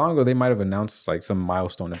not too long ago they might have announced like some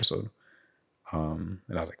milestone episode, and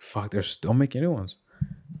I was like, "Fuck, they're still making new ones."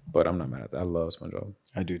 But I'm not mad at that. I love SpongeBob.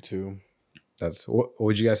 I do too. What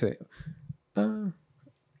would you guys say?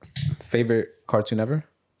 Favorite cartoon ever?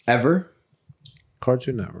 Ever?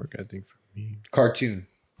 Cartoon Network, I think for me. Cartoon.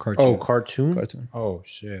 Oh, cartoon? Cartoon. Oh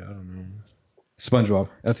shit, I don't know. SpongeBob.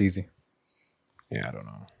 That's easy. Yeah, I don't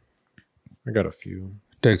know. I got a few.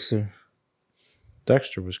 Dexter.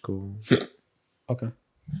 Dexter was cool. Okay.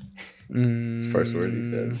 It's the first word he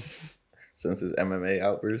said since his MMA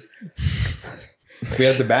outburst. We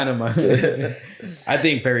have to ban him. I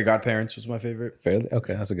think Fairy Godparents was my favorite. Fairly.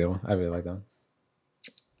 Okay, that's a good one. I really like that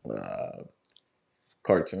one.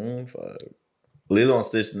 Cartoon. Fuck. Lilo and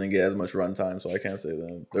Stitch didn't get as much runtime, so I can't say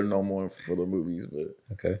them. They're no more for the movies, but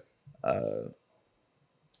Okay.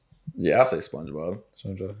 yeah, I'll say SpongeBob.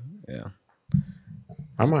 SpongeBob. Yeah.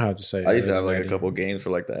 I might have to say. I used to have like a couple games for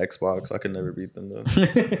like the Xbox. I could never beat them though.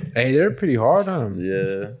 Hey, they're pretty hard on.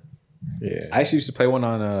 Yeah. Yeah. I actually used to play one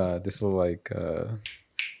on this little like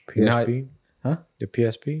PSP. you know huh? The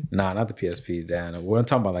PSP. Nah, not the PSP, Dan. We're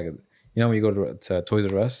talking about like when you go to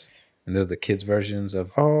Toys R Us and there's the kids versions of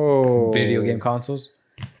video game consoles.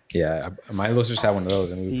 Yeah, my little sister had one of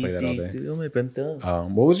those and we would play that all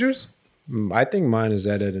day. What was yours? I think mine is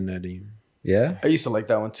Ed, Ed and Eddie. Yeah. I used to like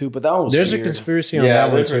that one too, but that one was There's weird. a conspiracy on Yeah, that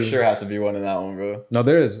there one for too. sure has to be one in that one, bro. No,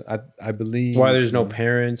 there is. I believe. Why there's no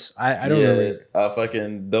parents? I don't know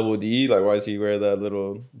Fucking Double D. Like, why does he wear that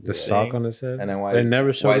little the thing? sock on his head. And then why they is,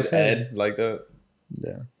 never show why his is head. Ed like that?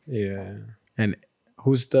 Yeah. Yeah, And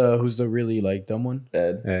who's the really like dumb one?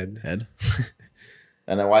 Ed. Ed.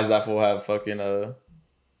 And then why does that fool have fucking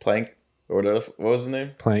Plank or whatever? What was his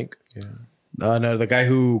name? Plank. Yeah. No, the guy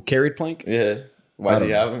who carried Plank. Yeah. Why does he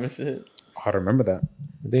have him and shit? I don't remember that.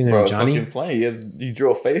 I think Bro, named it's Johnny, fucking playing. He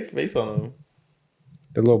drew a face on him.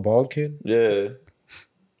 the little bald kid. Yeah.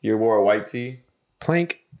 He wore a white tee.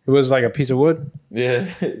 Plank. It was like a piece of wood. Yeah,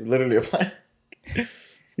 it's literally a plank.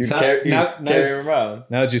 You So- carry now- him around.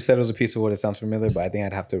 Now that you said it was a piece of wood, it sounds familiar, but I think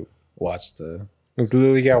I'd have to watch the. It's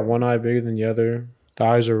literally got one eye bigger than the other. The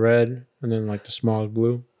eyes are red, and then like the small is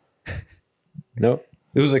blue. Nope.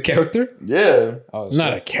 It was a character? Yeah. Oh,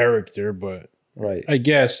 Not a shit. character, but Right. I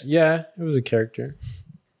guess. Yeah, it was a character.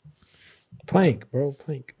 Plank, bro.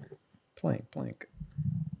 Plank. Plank.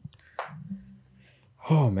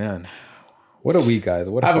 Oh, man. What are we, guys?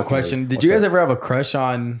 What I have a fucking question. week. Did What's you guys up? ever have a crush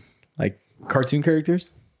on like cartoon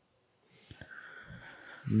characters?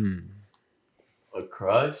 A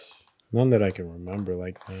crush? None that I can remember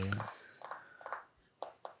like that.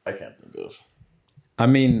 I can't think of. I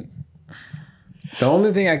mean, the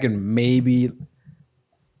only thing I can maybe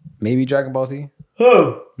Dragon Ball Z.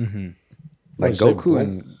 Oh. Like I'd say Goku Bulma.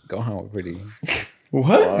 and Gohan were pretty.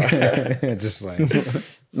 What? Just like.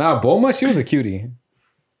 Nah, Bulma, she was a cutie.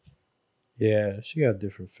 Yeah, she got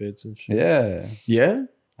different fits and shit. Yeah, Yeah.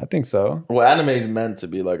 I think so. Well, anime is meant to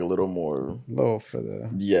be like a little more. Low for the.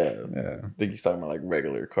 Yeah. Yeah. I think he's talking about like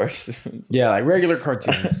regular cartoons. Yeah, like regular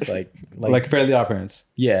cartoons, Like Fairly Odd Parents.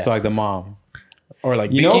 yeah, So like the mom. or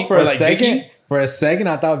like You know, Vicky, for or a like second, Vicky.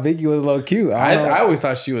 I thought Vicky was low cute. I always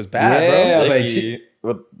thought she was bad, Yeah. bro. I was like, Vicky,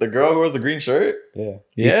 with the girl who wears the green shirt. yeah.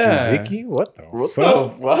 Yeah, Vicky? What the What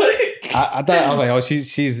fuck? the fuck? I thought I was like, oh,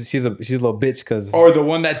 she's a little bitch because or the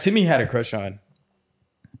one that Timmy had a crush on.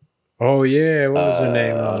 Oh yeah, what was her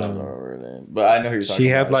name? I don't remember her name, but I know who you're talking She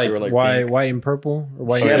about. had like, wore, white, pink. white and purple, or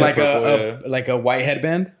white. She had yeah, like purple, like a white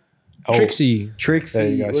headband. oh, Trixie. Trixie. there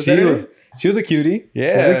you go. Was She that her was name? she was a cutie.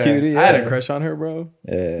 Yeah, She was a cutie. I had a yeah. crush on her, bro.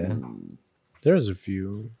 Yeah, There's a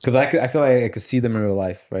few. because I feel like I could see them in real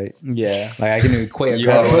life, right? Yeah. Like I can equate. You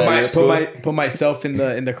had Put one my- at your Put myself in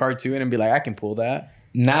the cartoon and be like, I can pull that.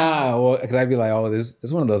 Nah, well, because I'd be like, oh, there's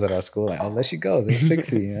one of those at our school. Like, oh, there she goes. There's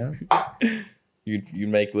Trixie. You know? You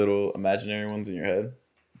make little imaginary ones in your head.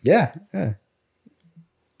 Yeah.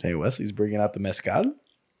 Hey, Wesley's bringing out the mezcal.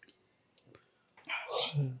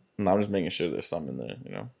 No, I'm just making sure there's some in there.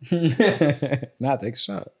 You know. Nah, take a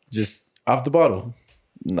shot. Just off the bottle.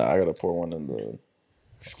 No, I gotta pour one in the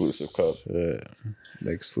exclusive cup. The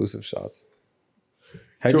exclusive shots.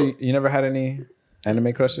 You never had any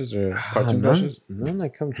anime crushes or cartoon crushes? None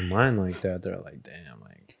that come to mind like that. They're like, damn,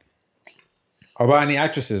 like Or about any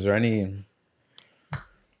actresses or any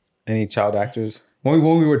child actors? When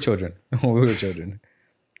we were children. When we were children.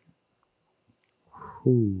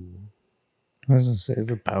 who? I was gonna say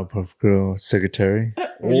the Powerpuff Girl secretary.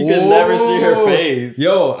 You can never see her face.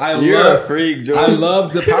 Yo, You're a freak, George. I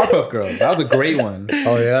love the Powerpuff Girls. That was a great one.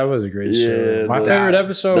 Oh yeah, that was a great show. Yeah, My the- favorite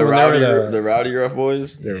episode. the when rowdy, they were the rowdy rough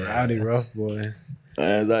boys. the rowdy rough boy.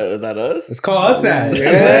 Is that us? Let's call us that.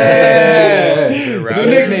 Yeah.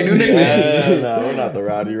 New nickname. Nah, we're not the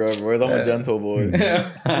rowdy rough boys. I'm a gentle boy.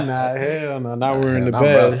 Nah, hell no. Now we're in the I'm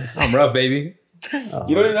bed. rough. I'm rough, baby.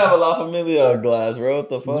 You don't even have a La Familia glass, bro. What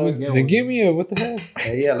the fuck? Then give me a what the hell?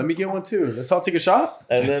 Hey, yeah, let me get one too. Let's all take a shot.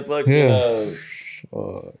 And then fucking Yeah.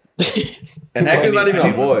 and Hector's not even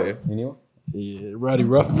a boy. You knew? Yeah, Rowdy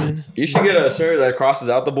Ruffman. You should get a shirt that crosses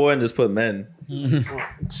out the boy and just put men.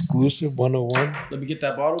 Exclusive 101. Let me get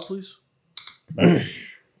that bottle, please. Yeah,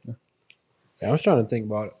 I was trying to think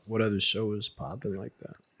about what other show was popping like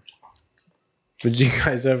that. Did you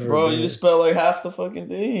guys ever? Bro, you just spelled like half the fucking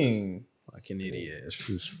thing. fucking idiot. This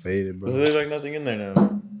food's faded, bro. There's like nothing in there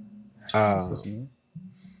now.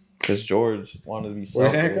 Because George wanted to be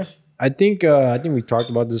Where's Hector? selfish. I think we talked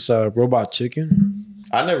about this Robot Chicken.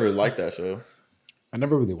 I never liked that show. I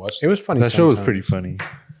never really watched It it. was funny. That show was sometimes. pretty funny.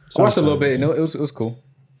 I watched a little bit. You know, it was cool.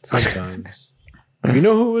 Sometimes. You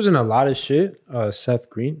know who was in a lot of shit? Seth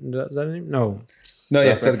Green. Is that his name? No. No,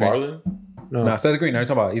 yeah, Seth Green. MacFarlane? No. Seth Green. No, you're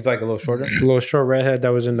talking about. He's like a little shorter. The little short redhead that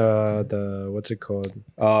was in the what's it called?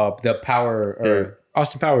 The Power or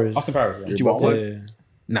Austin Powers. Austin Powers. Did you want one? Yeah.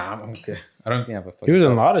 Nah, I'm okay. I don't think I have a. He was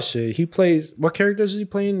in a lot of shit. He plays what characters is he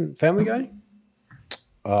playing? Family Guy?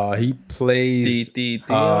 He plays the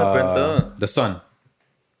son,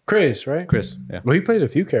 Chris, right? Chris. Yeah. Well, he plays a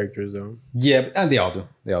few characters though. Yeah, and they all do.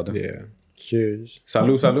 They all do. Yeah. Cheers.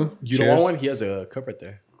 Salud. You Cheers. don't want one? He has a cup right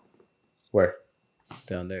there. Where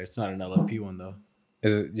Down there. It's not an LFP one though.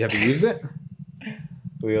 is it? You have to use it.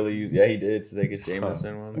 We only used, yeah, he did to take a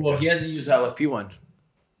Jameson one. Well, he hasn't used the LFP one.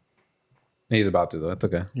 He's about to though. That's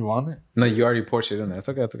okay. You want it? No, you already poured shit in there. It's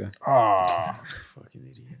okay. It's okay. Ah. Fucking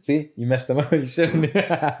idiot. See, you messed them up. You shouldn't.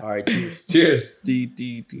 All right, cheers. Cheers.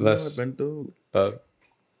 D. Let's-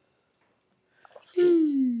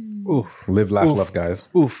 Oof. Live, laugh, love, guys.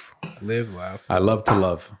 Oof. Live, laugh. I love to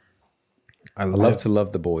love. I love to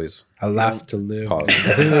love the boys. I laugh to live. Pause.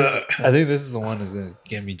 I think this is the one that's gonna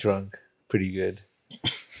get me drunk pretty good.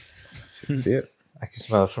 See it? I can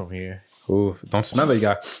smell it from here. Oof. Don't smell it, you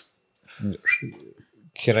guys. Can I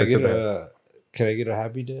Straight to get Can I get a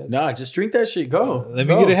happy dad? Nah, just drink that shit. Go. Let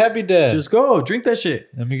me get a happy dad. Just go. Drink that shit.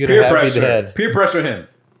 Let me get Peer a happy pressure. dad. Peer pressure him.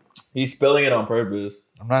 He's spilling it on purpose.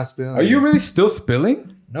 I'm not spilling. Are you really still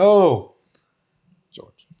spilling? No.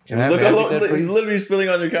 George. Can I have Look a how happy long dad, he's please? literally spilling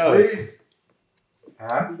on your couch.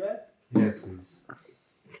 Happy dad? Yes, please.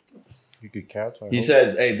 You could couch. He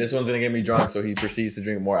says, "Hey, this one's gonna get me drunk," so he proceeds to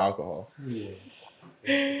drink more alcohol.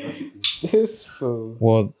 This fool.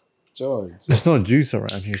 Well, George. there's no juice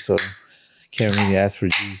around here, so can't really ask for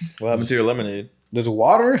juice. What happened to your lemonade? There's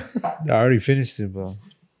water? I already finished it, but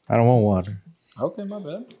I don't want water. Okay, my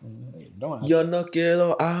bad. Don't have Yo no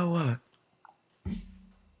quiero agua.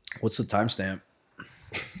 What's the timestamp?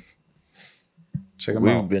 Check him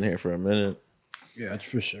We've out. been here for a minute. Yeah, that's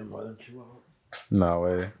for sure more than 2 hours. No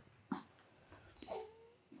way.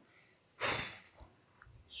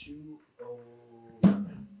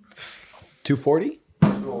 240?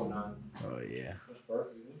 209. Oh yeah. That's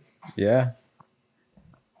perfect. Yeah.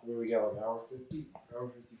 We got like hour 50, hour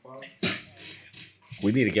 55.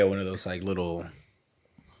 We need to get one of those like little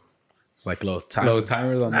time. Low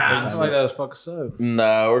timers on the I phone. feel like that was fucking sub.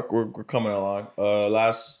 Nah, we're coming along.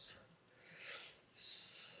 Last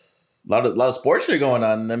lot of sports shit going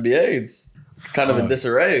on in NBA. It's kind of in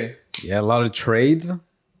disarray. Yeah, a lot of trades.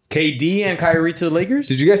 KD and Kyrie to the Lakers?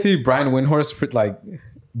 Did you guys see Brian Windhorst like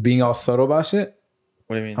being all subtle about shit?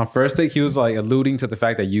 What do you mean? On first take, he was like alluding to the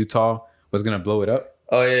fact that Utah was gonna blow it up,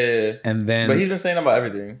 Oh yeah. and then But he's been saying about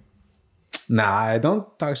everything. nah, I don't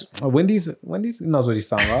talk. Wendy's knows what he's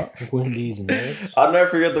talking about. Wendy's and I'll never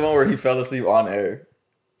forget the one where he fell asleep on air.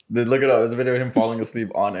 Look it up. There's a video of him falling asleep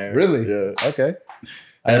on air. Really? Yeah. Okay.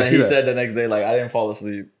 And never then see he that. said the next day, like, I didn't fall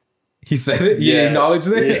asleep. He said it. He Yeah. acknowledged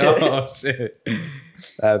it. Yeah. Oh shit,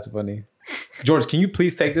 that's funny. George, can you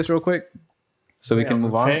please take this real quick so we can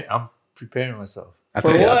move on? I'm preparing myself. I For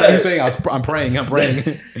thought you what? were saying I'm praying. I'm praying.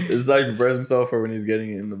 It's like he prepares himself for when he's getting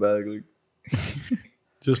it in the bag. Like,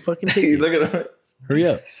 Just fucking take it. look at him. Hurry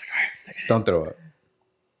up. He's like, all right, stick it. Don't throw up.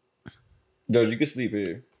 Dude, you can sleep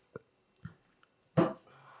here.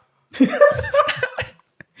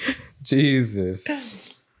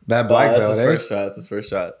 Jesus, that black That's belt. his Eh? first shot. That's his first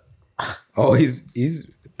shot. Oh, he's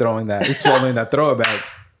throwing that. He's swallowing that throw back.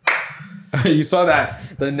 You saw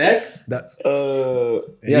that the neck. That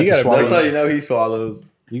You gotta- swallow That's how that. you know he swallows.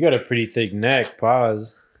 You got a pretty thick neck.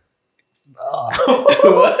 Pause.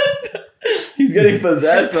 What? He's getting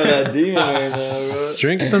possessed by that demon right now, bro.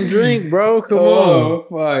 Drink some drink, bro. Come on. Oh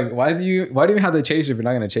fuck! Why do you even have to chase it if you're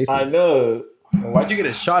not gonna chase I it? know. Why'd you get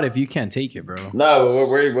a shot if you can't take it, bro? No,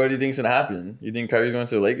 but what do you think's gonna happen? You think Kyrie's going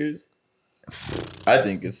to the Lakers? I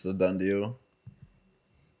think it's a done deal.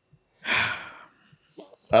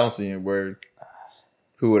 I don't see where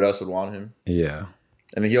who else would want him. Yeah,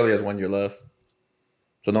 And he only has 1 year left.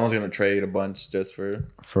 So no one's gonna trade a bunch just for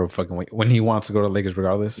for a fucking week. When he wants to go to Lakers,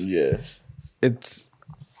 regardless, yeah. it's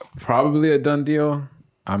probably a done deal.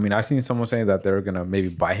 I mean, I've seen someone saying that they're gonna maybe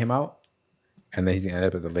buy him out, and then he's gonna end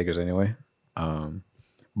up at the Lakers anyway.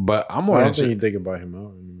 But I'm more I don't interested. think you think about him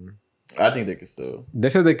out anymore. I think they could still. They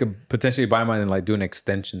said they could potentially buy him out and like do an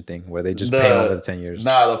extension thing where they just pay him over the 10 years.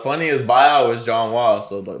 Nah, the funniest buyout was John Wall.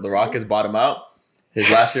 So the Rockets bought him out. His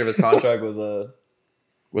last year of his contract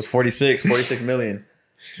was 46 million.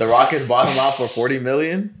 The Rockets bought him out for 40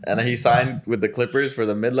 million, and then he signed with the Clippers for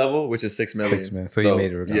the mid level, which is 6 million. 6 million. So he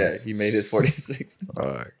made it Yeah, regardless. he made his 46.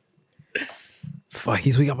 Fuck,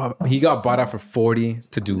 he got bought out for 40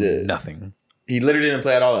 to do Yeah. nothing. He literally didn't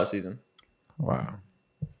play at all that season. Wow.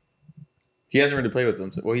 He hasn't really played with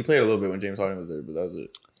them. Well, he played a little bit when James Harden was there, but that was it.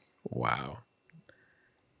 Wow.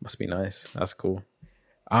 Must be nice. That's cool.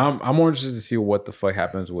 I'm more interested to see what the fuck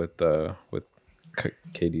happens with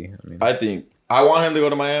KD. I mean, I think I want him to go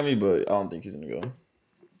to Miami, but I don't think he's gonna go.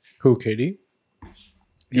 Who, KD?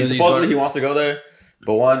 He supposedly he wants to go there,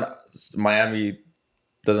 but one, Miami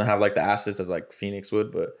doesn't have like the assets as like Phoenix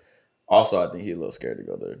would, but also I think he's a little scared to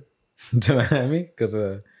go there. to Miami because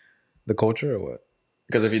of the culture or what?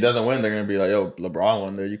 Because if he doesn't win, they're gonna be like, "Yo, LeBron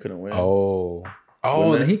won there, you couldn't win." Oh,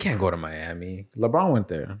 Wouldn't then it? he can't go to Miami. LeBron went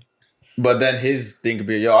there. But then his thing could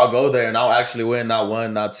be, "Yo, I'll go there and I'll actually win, not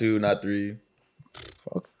 1, not 2, not 3."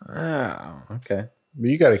 Fuck. Okay. But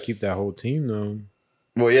you got to keep that whole team, though.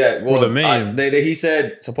 Well, yeah. Well, the main- he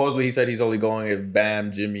said supposedly he said he's only going if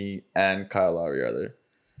Bam, Jimmy, and Kyle Lowry are there.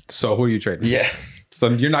 So who are you trading? Yeah, So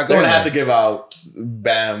you're not They're going gonna have there. to give out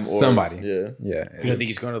Bam or Somebody. Yeah, Yeah. You don't think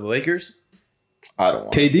he's going to the Lakers? I don't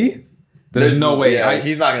want. KD? There's no way. Yeah,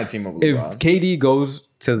 he's not gonna team up with If LeBron. KD goes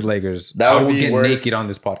to the Lakers, That I would will be get worse. naked on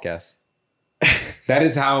this podcast. That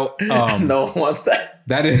is how. No one wants that.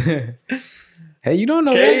 That is. Hey, you don't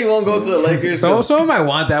know KD that. won't go to the Lakers. So 'cause someone might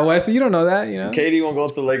want that, Wes. So you don't know that, you know. KD won't go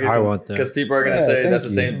to the Lakers. I want that. Because people are gonna Yeah, say thank that's the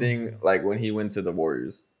you. same thing like when he went to the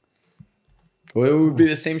Warriors. Well, it would be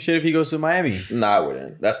the same shit if he goes to Miami. Nah, I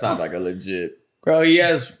wouldn't. That's not like a legit. Bro, he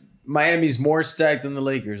has Miami's more stacked than the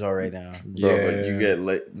Lakers are right now. Bro, but you get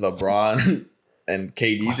LeBron and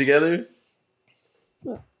KD together.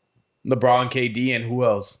 LeBron, KD, and who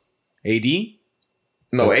else? AD?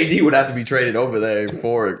 No, AD would have to be traded over there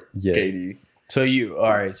for Yeah. KD. So all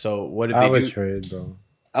right, so what did I they would do? trade, bro.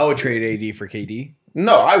 I would trade AD for KD.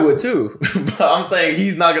 No, I would too. But I'm saying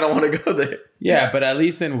he's not gonna want to go there. Yeah, but at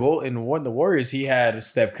least in the Warriors, he had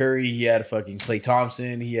Steph Curry, he had fucking Klay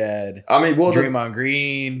Thompson, he had I mean, well, Draymond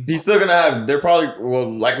Green. he's still gonna have. They're probably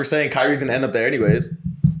like we're saying, Kyrie's gonna end up there anyways.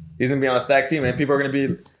 He's gonna be on a stacked team, and people are gonna be.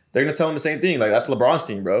 They're gonna tell him the same thing. Like that's LeBron's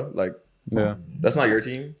team, bro. Like Yeah. that's not your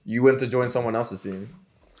team. You went to join someone else's team.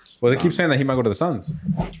 Well, they keep saying that he might go to the Suns.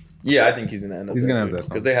 Yeah, I think he's gonna end up. He's there gonna too, have that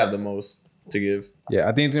because they have the most to give, Yeah,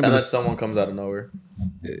 I think it's gonna be. unless someone comes out of nowhere.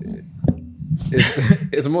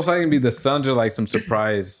 It's most likely gonna be the Suns or like some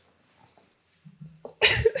surprise.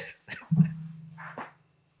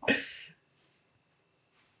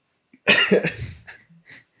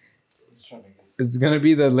 It's gonna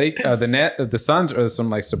be the the Suns or some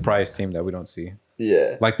like surprise team that we don't see,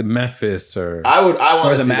 Yeah, like the Memphis or I want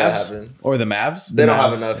Or to the see that Mavs. happen. Or the Mavs. They don't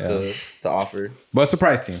have Mavs, enough yeah. to offer. but a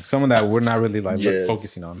surprise team, someone that we're not really like Yeah.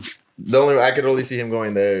 focusing on. The only I could only see him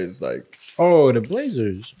going there is like Oh, the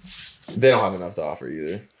Blazers. they don't have enough to offer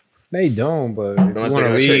either. They don't, but if you Unless they're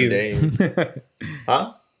want gonna to trade leave, Dame,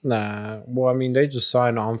 huh? nah. Well, I mean, they just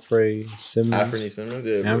signed Humphrey Simmons, Anthony Simmons,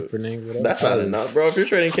 yeah. but Anthony, whatever. That's not enough, bro. If you're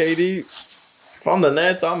trading KD, if I'm the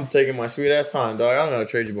Nets, I'm taking my sweet ass time, dog. I'm gonna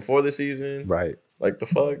trade you before the season. Right. Like the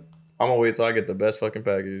fuck, I'm gonna wait till I get the best fucking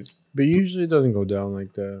package. But usually it doesn't go down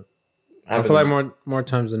like that. I feel like more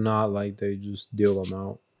times than not, like they just deal them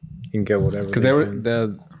out and get whatever. Because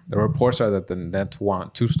the reports are that the Nets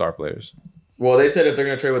want 2-star players. Well, they said if they're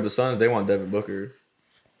gonna trade with the Suns, they want Devin Booker.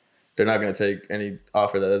 They're not gonna take any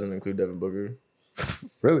offer that doesn't include Devin Booker.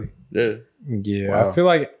 Really? Yeah, Yeah, Wow. I feel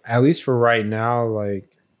like at least for right now,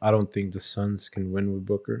 like I don't think the Suns can win with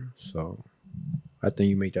Booker. So I think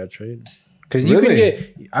you make that trade because you can Really?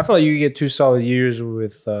 get. I feel like you can get 2 solid years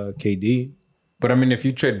with KD, But I mean, if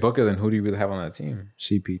you trade Booker, then who do you really have on that team?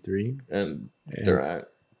 CP3. and Yeah. Durant.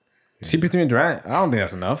 CP3 and Durant. I don't think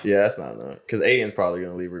that's enough. Yeah, that's not enough because Aiden's probably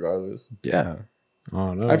gonna leave regardless. Yeah. I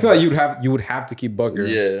don't know. I feel like you would have to keep Booker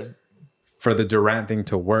Yeah, for the Durant thing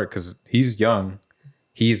to work because he's young.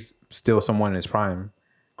 He's still someone in his prime.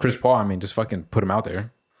 Chris Paul, I mean, just fucking put him out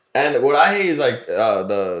there. and what I hate is like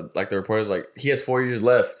the reporters like he has 4 years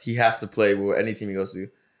left. He has to play with any team he goes to.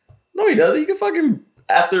 No, he doesn't. He can fucking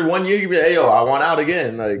after 1 year, you can be like, hey, yo, I want out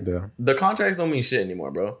again. Like Yeah. the contracts don't mean shit anymore,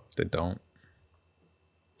 bro. They don't.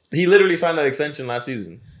 He literally signed that extension last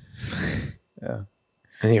season. Yeah.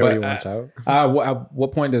 and he already But, wants out. At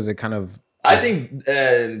what point does it kind of? I think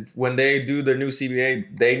and when they do their new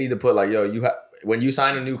CBA, they need to put like, yo, you have when you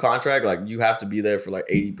sign a new contract, like you have to be there for like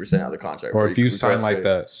 80% of the contract. Or before if you request sign like trade.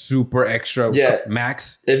 the super extra Yeah.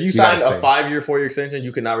 max, If you gotta sign a stay. 5-year, 4-year extension,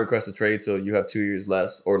 you cannot request a trade till you have 2 years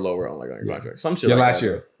less or lower on your contract. Some shit Yeah, like last that.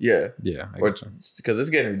 year. Yeah. Yeah, I Or gotcha. because it's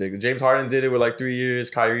getting ridiculous. James Harden did it with like 3 years.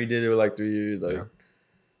 Kyrie did it with like 3 years. Like Yeah.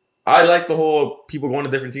 I like the whole people going to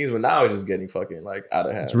different teams, but now it's just getting fucking like out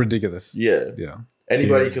of hand. It's ridiculous. Yeah. Yeah.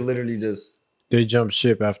 Anybody Yeah. can literally just They jump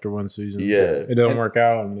ship after one season. Yeah. It doesn't work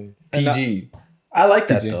out. And PG. I like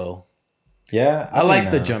that PG. though. Yeah, I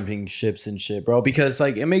like the jumping ships and shit, bro, because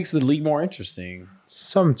like it makes the league more interesting.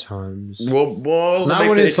 sometimes. Well, what Not makes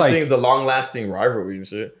when it it's interesting like- is the long-lasting rivalry and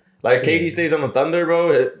shit. Like KD stays on the Thunder,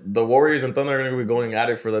 bro. The Warriors and Thunder are gonna be going at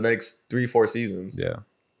it for the next 3-4 seasons. Yeah.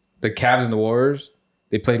 The Cavs and the Warriors,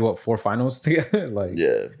 they played 4 finals together, like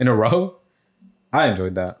Yeah. in a row. I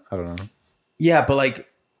enjoyed that. I don't know. Yeah, but like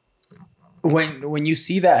when you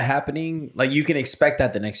see that happening, like you can expect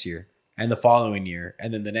that the next year and the following year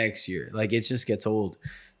and then the next year. Like it just gets old.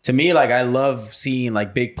 To me, like I love seeing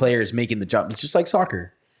like big players making the jump. It's just like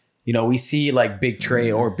soccer. You know, we see like big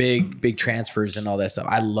trade or big transfers and all that stuff.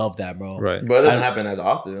 I love that, bro. Right. But it doesn't happen as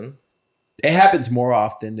often. It happens more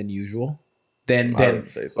often than usual. Then I would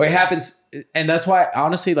say so. or it happens, and that's why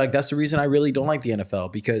honestly, like that's the reason I really don't like the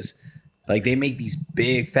NFL because Like they make these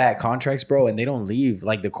big fat contracts, bro, and they don't leave.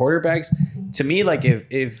 Like the quarterbacks, to me, like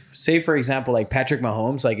if say for example, like Patrick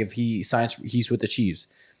Mahomes, like if he signs, he's with the Chiefs,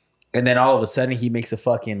 and then all of a sudden he makes a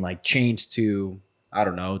fucking like change to, I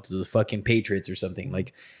don't know, to the fucking Patriots or something.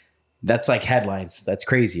 Like that's like headlines. That's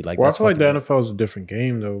crazy. Like Well, I that's feel like the fucking- NFL is a different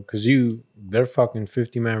game though, because they're fucking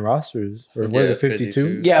 50-man rosters, or what Yeah, is it, it's 52?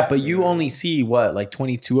 52. Yeah, but you only see what, like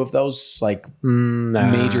 22 of those, like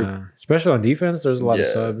Major, especially on defense. There's a lot of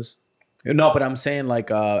Yeah. subs. no, but I'm saying like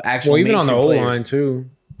actual. Well, even on the mainstream O players. line too.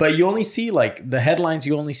 But you only see like the headlines.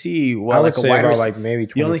 You only see I well, would like a say wide about receiver. like maybe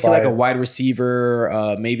 25. You only see like a wide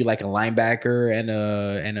receiver, maybe like a linebacker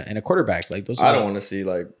and a quarterback. Like those. I don't want to see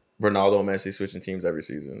like Ronaldo and Messi switching teams every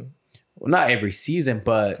season. Well, not every season,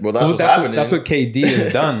 but Well, that's what's happening. That's what KD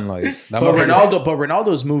has done. Like, that but motherfucker-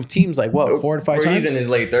 Ronaldo's moved teams like what 4 to 5 Where times. he's in his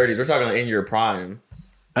late 30s. We're talking like in your prime.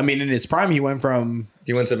 I mean, in his prime, he went from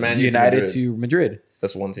He went to Man U to United Madrid. to Madrid,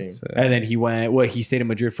 That's one team. and then he went. What he stayed in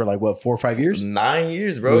Madrid for like what 4 or 5 years. 9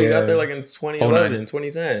 years, bro. He Yeah. got there like in 2011,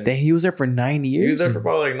 2010. Then he was there for 9 years. He was there for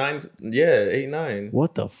probably like 8, 9.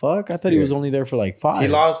 What the fuck? I thought he was only there for like 5.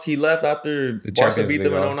 He left after Barca Champions beat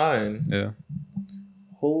them League in loss. 09. Yeah.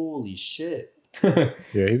 Holy shit! Yeah,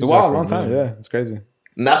 he was It's a while, there for long time. minute. Yeah, it's crazy.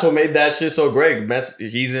 And that's what made that shit so great.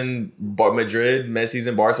 He's in Madrid. Messi's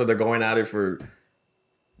in Barca. They're going at it for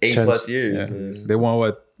 8+ years. Yeah. And They won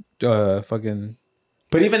what? Fucking.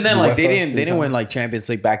 But even then, like they UEFA didn't 3 win times. like Champions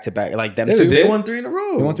League back to back. Like them Yeah, two. They did. won 3 in a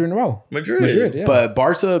row. They won 3 in a row. Madrid. Yeah. But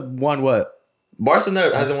Barca won what? Barca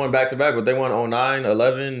hasn't won back to back, but they won 09,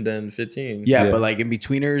 11, then 15. Yeah, Yeah. but like in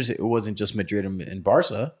betweeners, it wasn't just Madrid and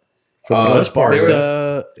Barca. It Uh, was there was-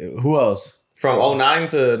 Barca. Who else? From 09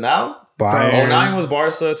 to now? Bayern. 09 was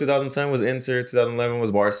Barca, 2010 was Inter, 2011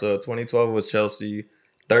 was Barca, 2012 was Chelsea,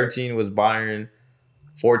 13 was Bayern,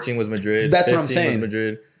 14 was Madrid, That's what 15 I'm saying. was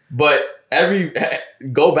Madrid. But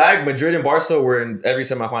go back, Madrid and Barca were in every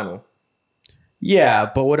semifinal. Yeah,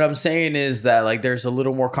 but what I'm saying is that like there's a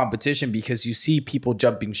little more competition because you see people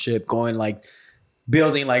jumping ship, going like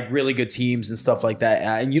building like really good teams and stuff like that,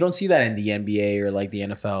 and you don't see that in the NBA or like the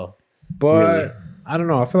NFL. But Really? I don't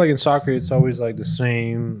know. I feel like in soccer, it's always like the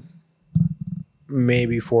same,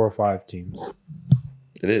 maybe 4 or 5 teams.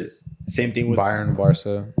 It is. Same thing with Bayern,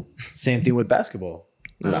 Barca. same thing with basketball.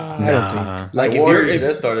 Nah. I don't think. Like The if Warriors you're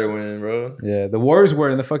just started winning, bro. Yeah, the Warriors were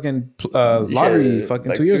in the fucking lottery Yeah, fucking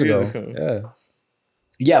like 2 years 2 years ago. ago. Yeah.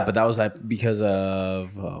 yeah, but that was like because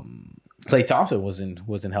of Klay Thompson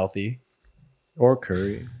wasn't healthy. Or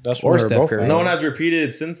Curry. That's Or what they're Steph both Curry. at. No one has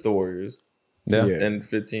repeated since the Warriors Yeah. Yeah. in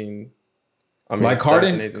 15. I mean, Like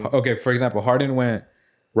 17, Harden. 18. Okay, for example, Harden went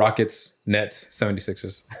Rockets, Nets,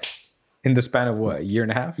 76ers in the span of what, a year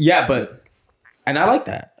and a half? Yeah, but and I like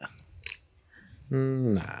that.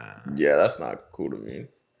 Nah. Yeah, that's not cool to me.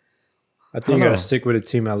 I think you know. gotta stick with a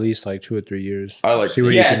team at least like 2 or 3 years. I like See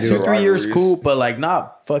what you Yeah, can do. 2-3 years rivalries. cool, but like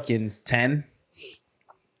not fucking 10.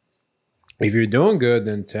 If you're doing good,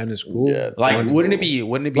 then 10 is cool. Yeah, Like, 10's wouldn't it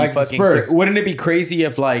cool. be Like the fucking? Spurs. Wouldn't it be crazy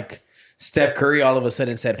if like Steph Curry all of a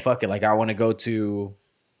sudden said, "Fuck it," like I want to go to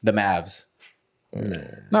the Mavs.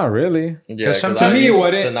 Not really. Yeah, 'Cause 'cause to I me, it use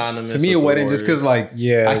wouldn't. synonymous To me, it with the wouldn't just because, Warriors. like,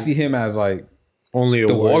 Yeah. I see him as like Only a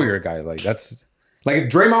the warrior. warrior guy. Like, that's like if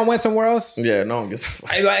Draymond went somewhere else, Yeah, no one gives a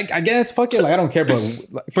fuck. I guess fuck it. Like, I don't care. But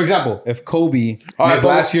like, for example, if Kobe All right, his but-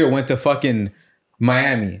 last year went to fucking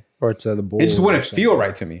Miami, Or to the Bulls. it just or wouldn't something. feel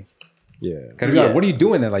right to me. Yeah. Cause I'd be like, what are you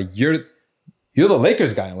doing there? Like, you're the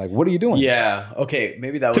Lakers guy. Like, what are you doing? Yeah. Okay.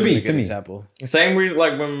 Maybe that To was me, a to good me. example. Same reason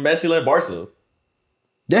like when Messi led Barca.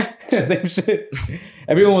 Yeah, same shit.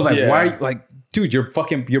 Everyone was like, Yeah. why are you like, dude, you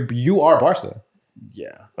are Barca. Yeah.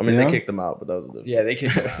 I mean, You they know? kicked him out, but that was a different. Yeah. They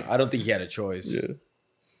kicked him out. I don't think he had a choice. Yeah.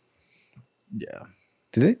 Yeah.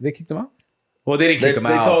 Did they kicked him out? Well, they didn't They kick him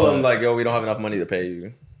out. told but- him like, "Yo, we don't have enough money to pay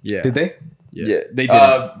you." yeah. Did they? Yeah, They did.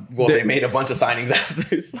 Well, They- they made a bunch of signings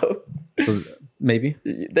after, so Maybe.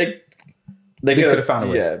 they They could could've found a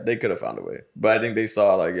way. Yeah, they could have found a way, but I think they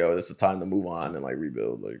saw like, "Yo, this is time to move on and like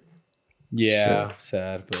rebuild." Like, Yeah.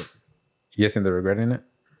 Sad, but You guys think they're regretting it?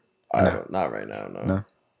 I No. don't, not right now. No. No.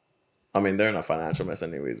 I mean they're in a financial mess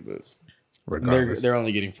anyways, but they're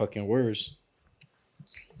only getting fucking worse.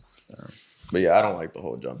 yeah, I don't like the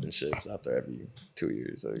whole jumping ships after every 2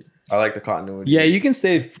 years. Like, I like the continuity. Yeah, you can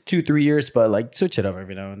stay 2-3 years, but like switch it up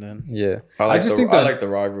every now and then. Yeah. I like just the, think I that like the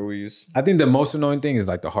rivalries. I think the most annoying thing is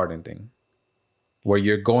like the Harden thing, where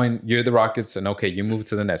you're the Rockets, and okay, you move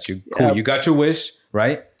to the Nets. You cool, Yeah. you got your wish,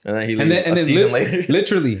 right? And then he And leaves then a season later.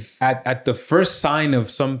 literally at the first sign of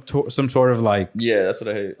some sort of like Yeah, that's what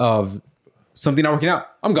I hate. of something not working out,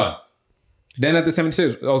 I'm gone. Then at the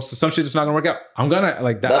 76ers, so some shit is not gonna work out. I'm gonna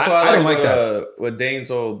like that. That's why I don't like like that. what Dame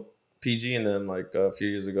told PG, and then like a few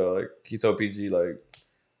years ago, like he told PG like,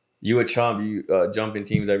 "You a chump, you jumping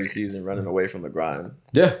teams every season, running away from the grind."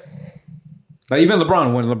 Yeah. Like even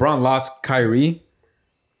LeBron, when LeBron lost Kyrie,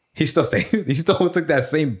 he still stayed. He still took that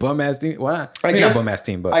same bum ass team. Why not? I Maybe guess- not bum ass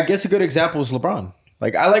team, but I guess a good example is LeBron.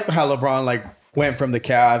 Like I like how LeBron like went from the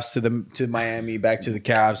Cavs to Miami back to the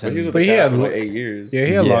Cavs, But he was and with the he Cavs had for like lo- 8 years. Yeah,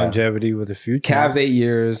 he had Yeah. longevity with a few teams. Cavs 8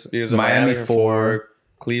 years, He was in Miami for 4.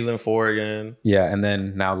 Cleveland 4 again. Yeah, and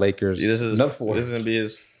then now Lakers. This is another 4. this is gonna be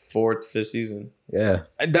his 4th, 5th season. Yeah,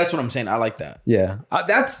 that's what I'm saying. I like that. yeah.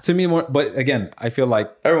 That's to me more. But again, I feel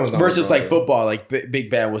like Everyone's not Versus LeBron, like though. football, like Big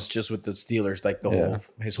Ben was just with the Steelers like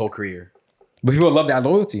his whole career. but people love that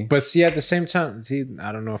loyalty. But see, at the same time,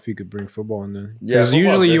 I don't know if you could bring football in there. Yeah, Because football's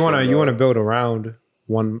usually you different, want to bro. build around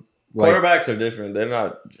one. Like Quarterbacks are different. They're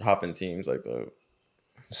not hopping teams like the.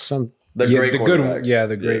 some They're yeah, great the good quarterbacks. yeah,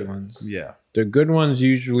 the great Yeah. ones. Yeah. The good ones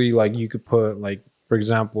usually like you could put like for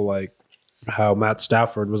example like how Matt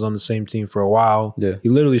Stafford was on the same team for a while. Yeah. He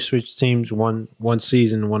literally switched teams one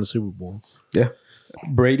season, won a Super Bowl. Yeah,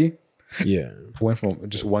 Brady Yeah. went from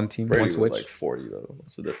just one team, Brady one was switch. like 40 though.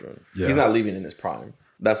 That's the difference. Yeah. He's not leaving in his prime.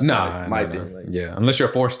 That's Nah, my no. thing. Like, Yeah, unless you're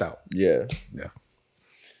forced out. yeah.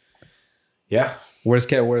 Yeah. Where's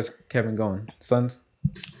Kevin going? Suns.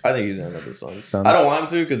 I think he's gonna end up with Suns. Suns. I don't want him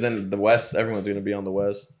to because then the West, everyone's gonna be on the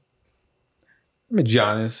West. I mean,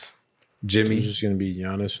 Giannis, Jimmy, He's just gonna be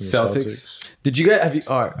Giannis from the Celtics. Celtics. Did you guys have you?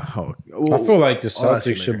 All right. Oh, I feel like the Oh, that's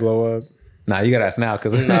Celtics should familiar. blow up. Nah, you gotta ask now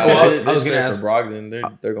because Nah, Well, I was was gonna gonna ask- for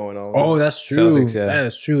Brogdon. They're going on. Oh, that's true. Celtics, yeah. That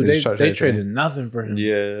is true. They They just tried to trade traded him. nothing for him.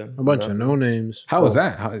 yeah, A bunch of no names. how was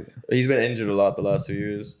that? How, He's been injured a lot the last 2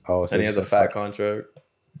 years. Oh, so and he has a he's fat contract.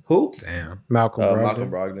 who? damn. Malcolm Brogdon.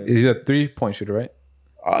 Malcolm Brogdon. He's a 3-point shooter, right?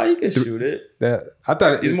 Oh, he can shoot it. That I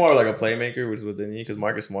thought He's more like a playmaker, which is what they need because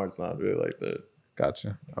Marcus Smart's not really like that.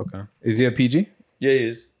 Gotcha. Okay. Is he a PG? Yeah, he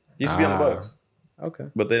is. He used to be on the Ah. Bucks, Okay.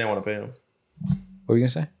 but they didn't want to pay him. What were you gonna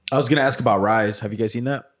say? I was gonna ask about Rise. Have you guys seen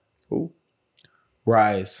that? Who?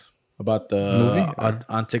 Rise about the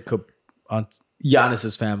Movie?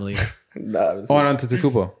 Giannis's family. Nah, I haven't Oh, seen on to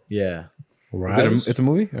Takubo. Yeah, Rise? It's a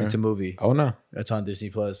movie. Or? it's a movie. Oh no, It's on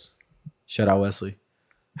Disney Plus. Shout out Wesley.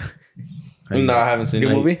 it. No, I haven't seen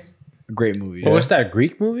good it. movie. A great movie. Oh, what's that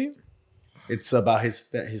Greek movie? It's about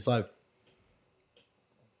his life.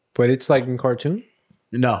 But it's like in cartoon.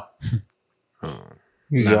 No,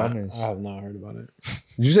 Who's Nah, Giannis? I have not heard about it.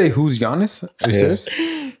 Did you say who's Giannis? Are you Yeah.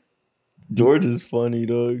 serious? George is funny,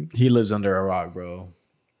 dog. he lives under a rock, bro.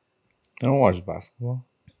 I don't watch basketball.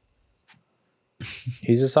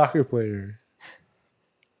 He's a soccer player.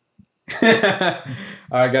 All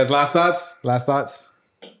right, guys. Last thoughts.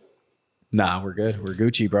 Nah, we're good. We're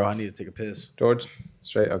Gucci, bro. I need to take a piss. George,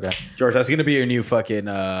 straight. Okay. George, that's gonna be your new fucking.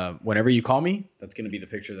 Whenever you call me, that's gonna be the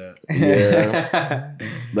picture that. Yeah,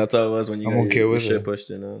 that's how it was when you I'm got okay your with shit it.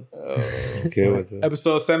 pushed in. Okay with it.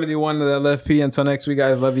 Episode 71 of the LFP. Until next week,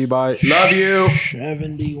 guys. Love you. Bye. Love you.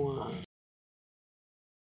 71.